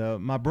 And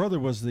my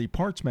brother was the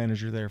parts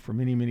manager there for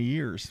many, many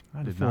years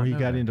before he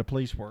got into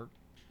police work.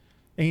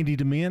 Andy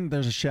DeMint,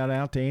 there's a shout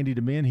out to Andy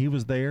DeMint. He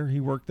was there. He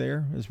worked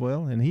there as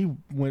well, and he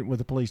went with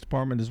the police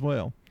department as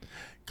well.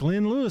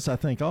 Glenn Lewis, I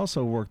think,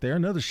 also worked there.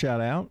 Another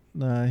shout out.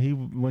 He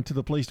went to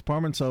the police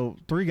department. So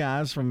 3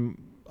 guys from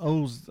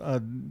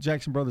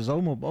Jackson Brothers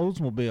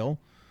Oldsmobile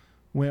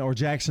or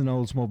Jackson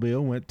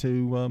Oldsmobile went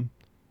to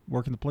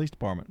work in the police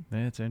department.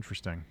 That's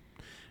interesting.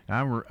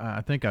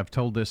 I think I've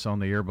told this on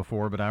the air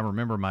before, but I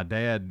remember my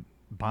dad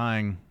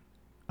buying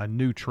a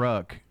new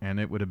truck, and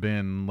it would have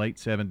been late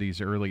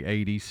 70s, early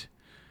 80s.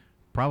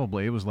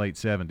 Probably it was late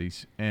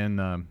 70s.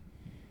 And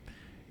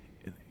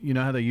you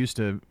know how they used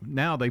to,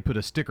 now they put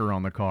a sticker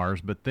on the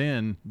cars, but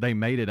then they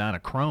made it out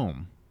of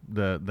chrome,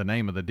 the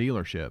name of the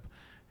dealership.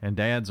 And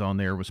Dad's on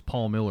there was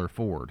Paul Miller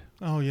Ford.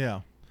 Oh,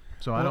 yeah.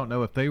 So I don't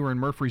know if they were in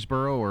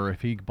Murfreesboro or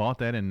if he bought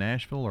that in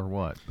Nashville or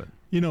what. But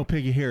you know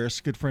Peggy Harris,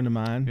 good friend of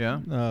mine.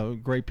 Yeah.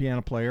 Great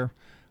piano player.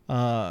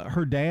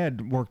 Her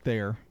dad worked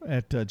there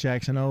at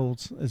Jackson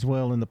Olds as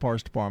well in the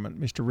parts department,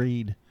 Mr.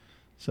 Reed.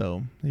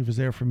 So he was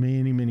there for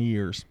many, many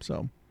years.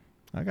 So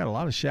I got a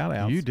lot of shout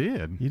outs. You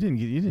did. You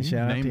didn't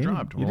shout out to name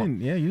dropped. You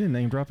didn't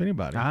name drop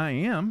anybody. I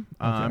am.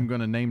 Okay. I'm going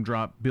to name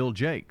drop Bill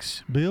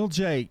Jakes. Bill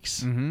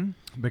Jakes. Mm-hmm.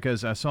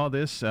 Because I saw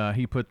this.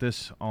 He put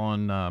this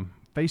on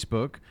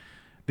Facebook.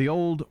 The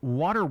old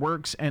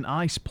Waterworks and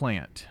Ice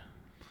Plant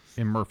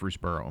in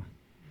Murfreesboro,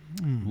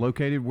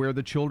 located where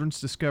the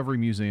Children's Discovery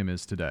Museum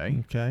is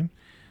today. Okay.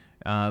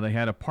 They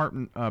had a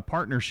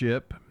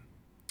partnership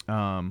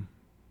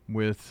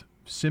with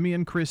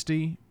Simeon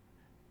Christie,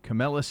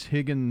 Camellis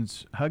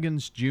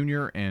Huggins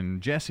Jr., and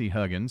Jesse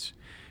Huggins.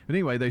 But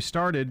anyway, they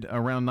started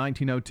around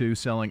 1902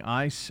 selling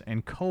ice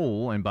and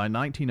coal, and by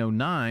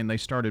 1909 they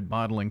started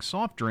bottling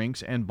soft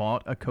drinks and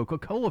bought a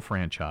Coca-Cola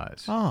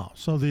franchise. Oh,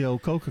 so the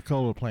old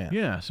Coca-Cola plant.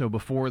 Yeah, so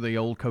before the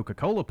old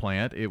Coca-Cola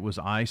plant, it was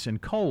ice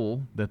and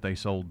coal that they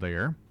sold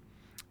there.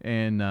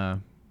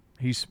 And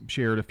he's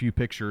shared a few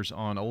pictures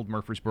on Old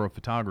Murfreesboro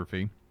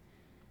Photography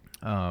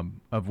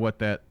of what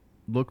that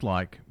looked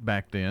like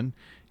back then.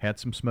 Had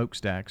some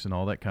smokestacks and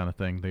all that kind of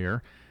thing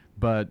there.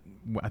 But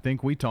I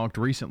think we talked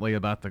recently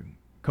about the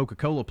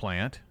Coca-Cola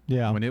plant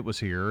when it was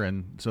here,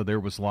 and so there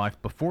was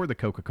life before the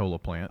Coca-Cola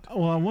plant.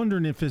 Well, I'm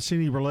wondering if it's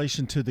any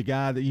relation to the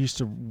guy that used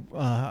to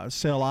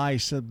sell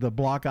ice, the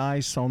block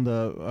ice on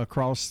the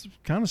across,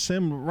 kind of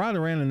similar, right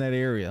around in that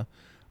area,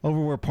 over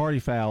where Party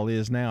Foul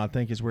is now, I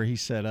think is where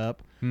he's set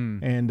up.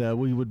 And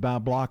we would buy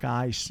block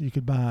ice. You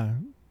could buy,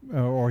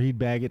 or he'd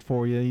bag it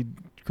for you. He'd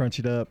crunch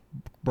it up,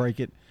 break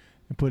it,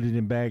 and put it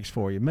in bags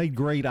for you. Made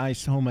great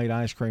homemade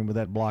ice cream with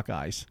that block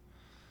ice.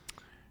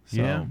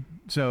 Yeah.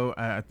 So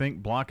I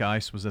think block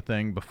ice was a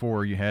thing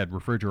before you had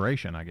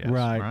refrigeration, I guess.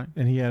 Right.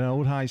 And he had an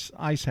old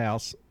ice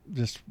house.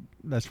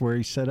 That's where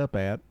he set up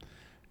at,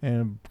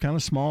 and kind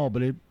of small,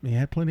 but he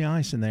had plenty of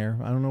ice in there.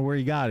 I don't know where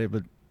he got it,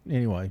 but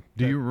anyway.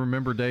 Do you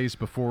remember days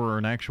before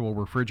an actual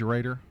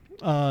refrigerator?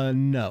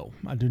 No,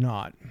 I do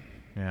not.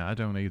 Yeah, I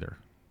don't either.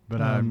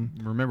 But I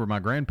remember my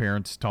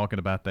grandparents talking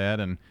about that,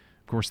 and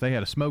of course they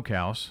had a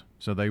smokehouse,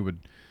 so they would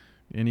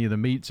any of the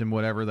meats and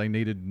whatever they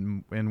needed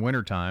in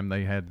wintertime,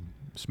 they had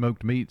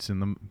smoked meats in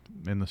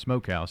the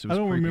smokehouse. I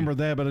don't remember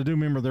that, but I do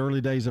remember the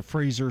early days of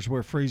freezers,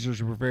 where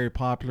freezers were very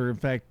popular. In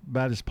fact,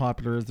 about as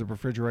popular as the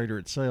refrigerator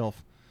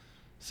itself.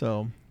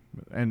 So,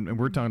 and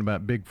we're talking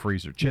about big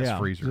freezers, chest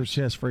freezers. The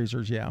chest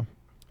freezers, yeah.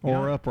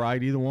 Or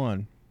upright, either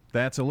one.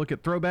 That's a look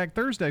at Throwback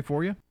Thursday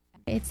for you.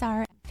 It's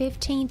our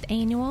 15th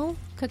annual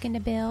Cooking to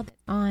Build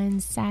on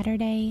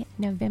Saturday,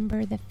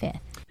 November the 5th.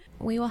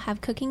 We will have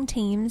cooking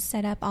teams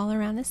set up all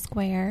around the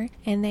square,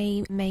 and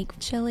they make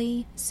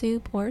chili,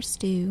 soup, or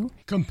stew.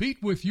 Compete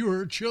with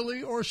your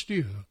chili or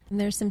stew.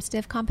 There's some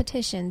stiff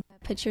competition.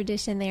 Put your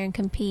dish in there and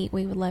compete.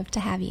 We would love to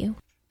have you.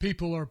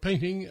 People are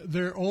painting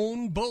their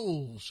own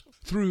bowls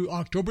through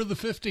October the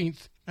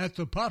 15th at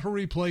the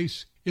Pottery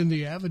Place in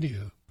the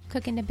Avenue.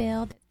 Cooking to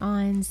Build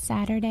on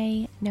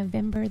Saturday,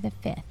 November the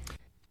 5th.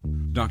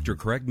 Dr.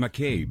 Craig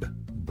McCabe.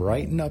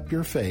 Brighten up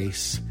your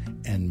face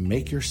and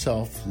make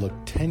yourself look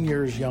 10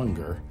 years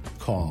younger.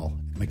 Call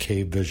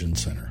McCabe Vision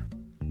Center.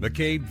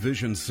 McCabe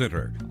Vision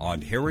Center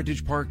on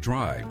Heritage Park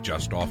Drive,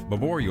 just off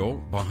Memorial,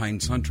 behind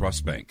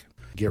SunTrust Bank.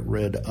 Get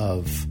rid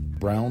of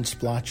brown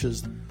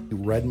splotches,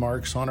 red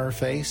marks on our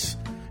face,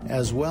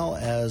 as well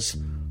as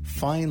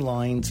fine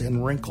lines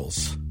and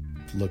wrinkles.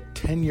 Look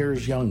 10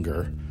 years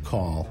younger.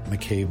 Call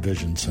McCabe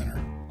Vision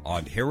Center.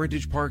 On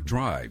Heritage Park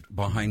Drive,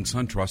 behind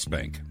SunTrust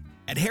Bank.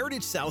 At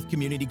Heritage South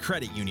Community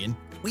Credit Union,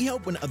 we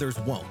help when others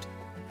won't.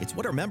 It's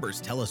what our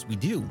members tell us we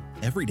do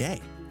every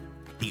day.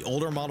 The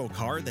older model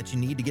car that you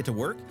need to get to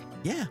work?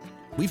 Yeah,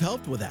 we've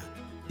helped with that.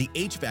 The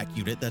HVAC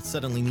unit that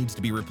suddenly needs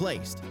to be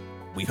replaced?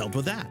 We've helped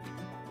with that.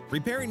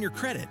 Repairing your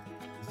credit?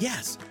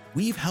 Yes,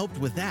 we've helped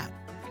with that.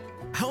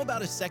 How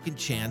about a second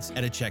chance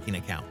at a checking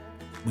account?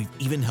 We've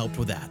even helped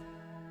with that.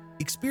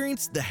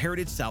 Experience the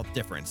Heritage South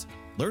difference.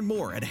 Learn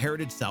more at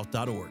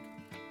heritagesouth.org.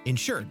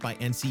 Insured by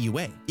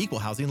NCUA, Equal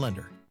Housing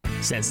Lender.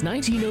 Since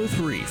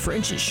 1903,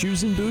 French's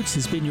Shoes and Boots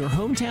has been your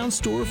hometown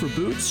store for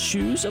boots,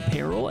 shoes,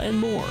 apparel, and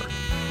more.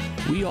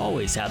 We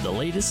always have the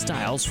latest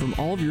styles from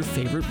all of your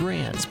favorite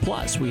brands.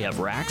 Plus, we have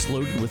racks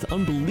loaded with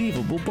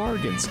unbelievable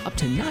bargains, up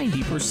to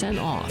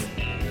 90% off.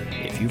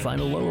 If you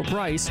find a lower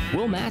price,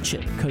 we'll match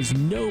it, because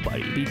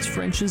nobody beats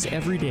French's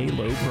everyday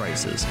low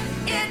prices.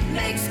 It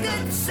makes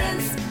good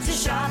sense to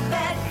shop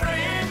at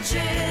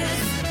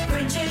French's.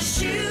 French's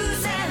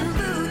Shoes and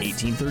Boots.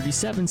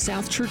 1837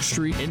 South Church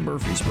Street in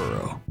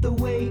Murfreesboro. The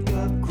Wake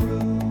Up Crew,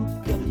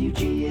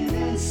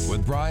 WGNS.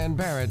 With Brian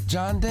Barrett,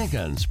 John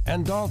Dinkins,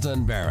 and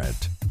Dalton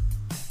Barrett.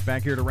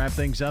 Back here to wrap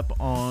things up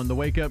on the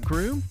Wake Up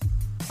Crew.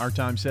 Our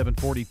time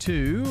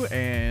 7:42,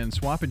 and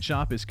Swap and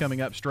Shop is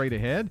coming up straight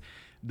ahead.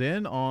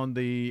 Then on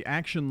the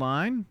action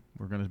line,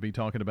 we're going to be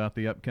talking about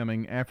the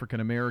upcoming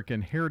African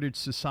American Heritage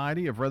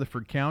Society of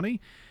Rutherford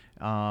County.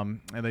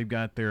 And they've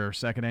got their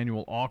second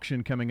annual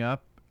auction coming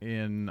up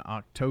in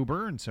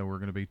October, and so we're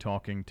going to be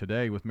talking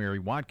today with Mary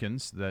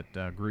Watkins,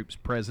 that group's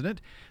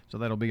president. So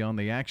that'll be on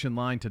the action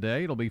line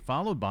today. It'll be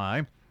followed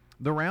by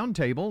the round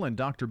table, and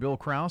Dr. Bill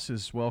Krause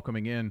is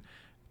welcoming in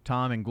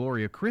Tom and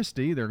Gloria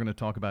Christie. They're going to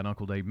talk about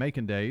Uncle Dave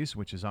Macon Days,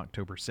 which is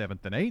October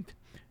 7th and 8th.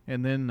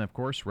 And then, of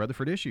course,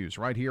 Rutherford Issues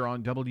right here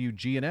on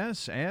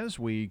WGNS as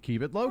we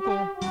keep it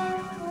local.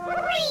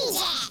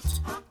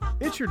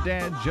 It's your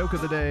dad joke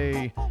of the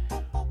day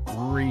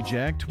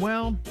reject.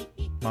 Well,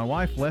 my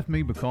wife left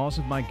me because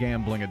of my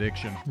gambling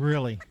addiction.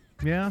 Really?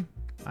 Yeah.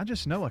 I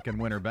just know I can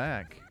win her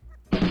back.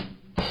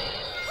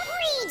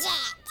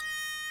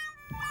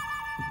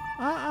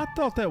 I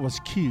thought that was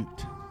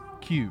cute.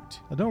 Cute.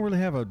 I don't really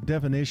have a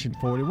definition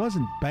for it. It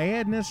wasn't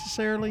bad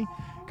necessarily.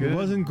 Good. It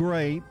wasn't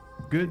great.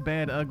 Good,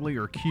 bad, ugly,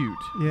 or cute.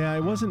 Yeah,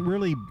 it wasn't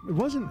really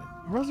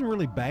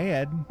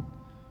bad.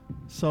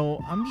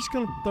 So I'm just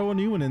gonna throw a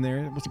new one in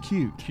there. It was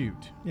cute.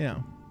 Cute. Yeah.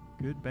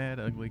 Good, bad,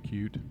 ugly,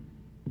 cute.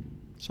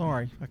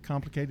 Sorry, I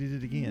complicated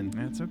it again.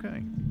 That's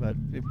okay. But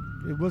it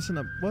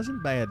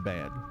wasn't bad.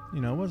 You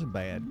know, it wasn't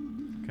bad.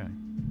 Okay.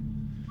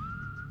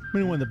 I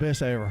mean, it wasn't the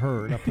best I ever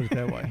heard. I'll put it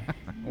that way.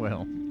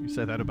 Well, you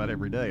say that about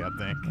every day, I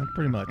think.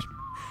 Pretty much.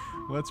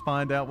 Let's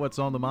find out what's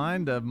on the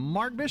mind of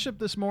Mark Bishop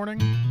this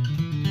morning.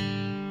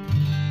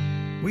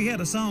 We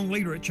had a song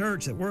leader at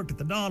church that worked at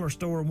the dollar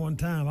store one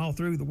time all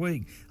through the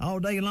week.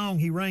 All day long,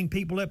 he rang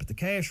people up at the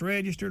cash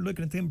register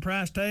looking at them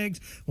price tags.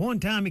 One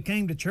time he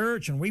came to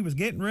church and we was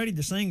getting ready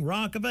to sing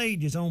Rock of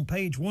Ages on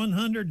page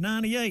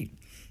 198.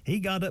 He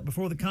got up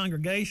before the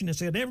congregation and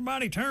said,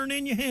 "Everybody turn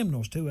in your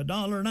hymnals to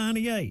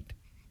 $1.98.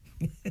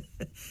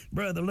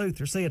 Brother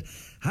Luther said,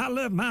 I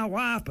love my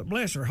wife, but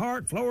bless her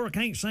heart, Flora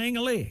can't sing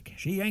a lick.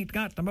 She ain't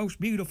got the most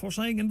beautiful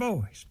singing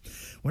voice.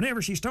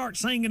 Whenever she starts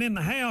singing in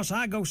the house,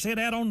 I go sit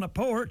out on the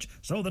porch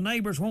so the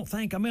neighbors won't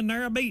think I'm in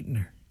there a-beating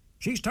her.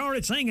 She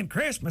started singing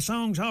Christmas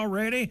songs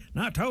already,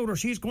 and I told her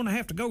she's going to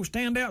have to go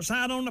stand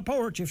outside on the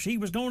porch if she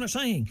was going to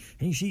sing.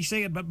 And she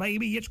said, but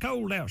baby, it's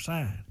cold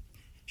outside.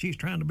 She's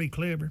trying to be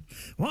clever.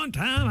 One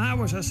time I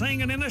was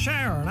a-singing in the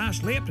shower, and I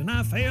slipped and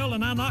I fell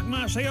and I knocked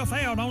myself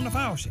out on the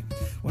faucet.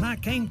 When I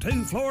came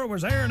to, Flora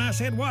was there, and I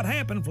said, what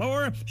happened,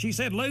 Flora? She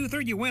said,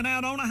 Luther, you went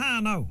out on a high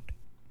note.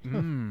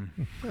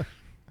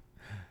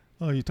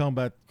 Oh, you're talking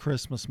about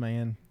Christmas,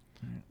 man.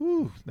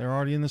 Ooh, they're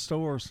already in the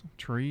stores.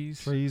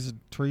 Trees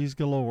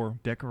galore.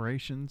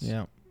 Decorations.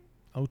 Yeah.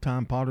 Old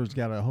Time Potter's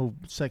got a whole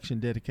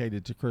section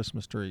dedicated to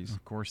Christmas trees.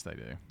 Of course they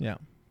do. Yeah.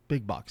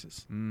 Big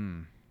boxes.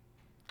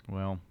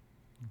 Well,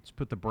 let's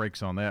put the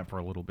brakes on that for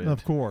a little bit.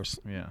 Of course.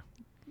 Yeah.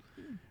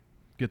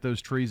 Get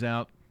those trees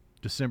out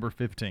December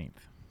 15th.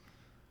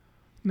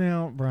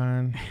 Now,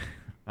 Brian.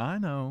 I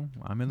know.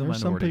 I'm in the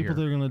There's minority some people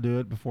here. that are going to do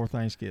it before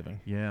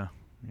Thanksgiving. Yeah.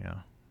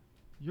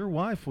 Your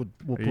wife will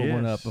put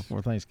one up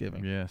before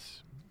Thanksgiving.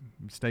 Yes.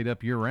 Stayed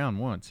up year-round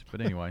once,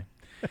 but anyway.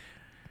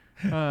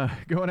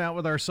 Going out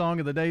with our song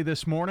of the day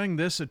this morning.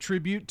 This a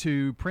tribute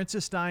to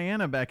Princess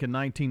Diana back in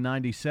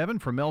 1997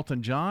 from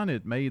Elton John.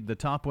 It made the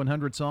top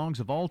 100 songs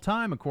of all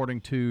time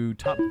according to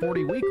Top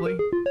 40 Weekly.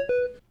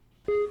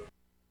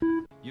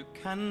 Your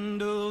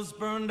candles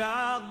burned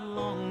out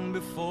long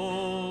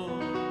before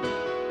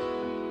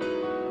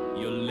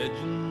your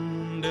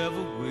legend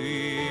ever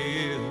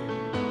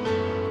will.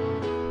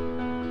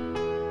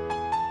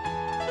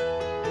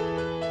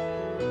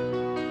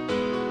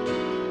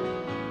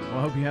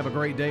 I hope you have a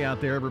great day out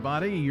there,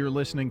 everybody. You're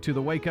listening to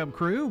the Wake Up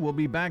Crew. We'll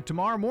be back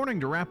tomorrow morning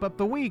to wrap up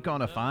the week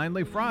on a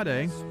Finally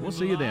Friday. We'll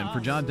see you then.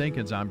 For John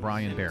Dinkins, I'm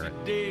Brian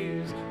Barrett.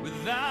 Days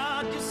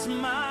without your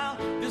smile,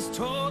 this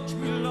torch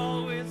will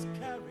always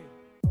carry.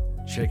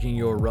 Checking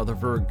your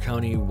Rutherford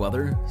County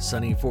weather.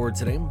 Sunny for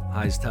today.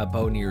 Highs top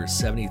out near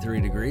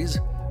 73 degrees.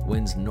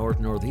 Winds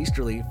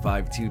north-northeasterly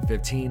 5 to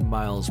 15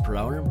 miles per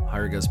hour.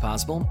 Higher gusts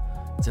possible.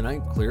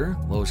 Tonight, clear.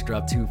 Lows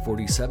drop to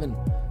 47.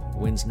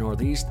 Winds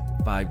northeast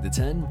 5 to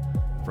 10.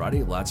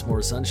 Friday, lots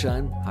more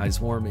sunshine. Highs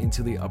warm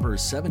into the upper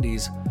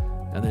 70s.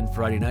 And then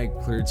Friday night,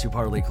 clear to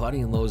partly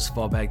cloudy and lows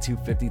fall back to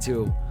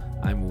 52.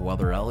 I'm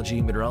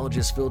weatherology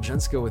meteorologist Phil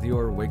Jensko with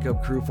your Wake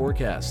Up Crew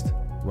forecast.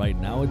 Right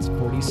now, it's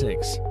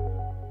 46.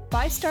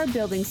 5-Star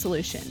Building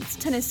Solutions,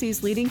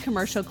 Tennessee's leading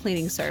commercial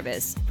cleaning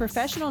service,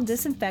 professional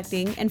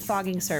disinfecting and fogging service.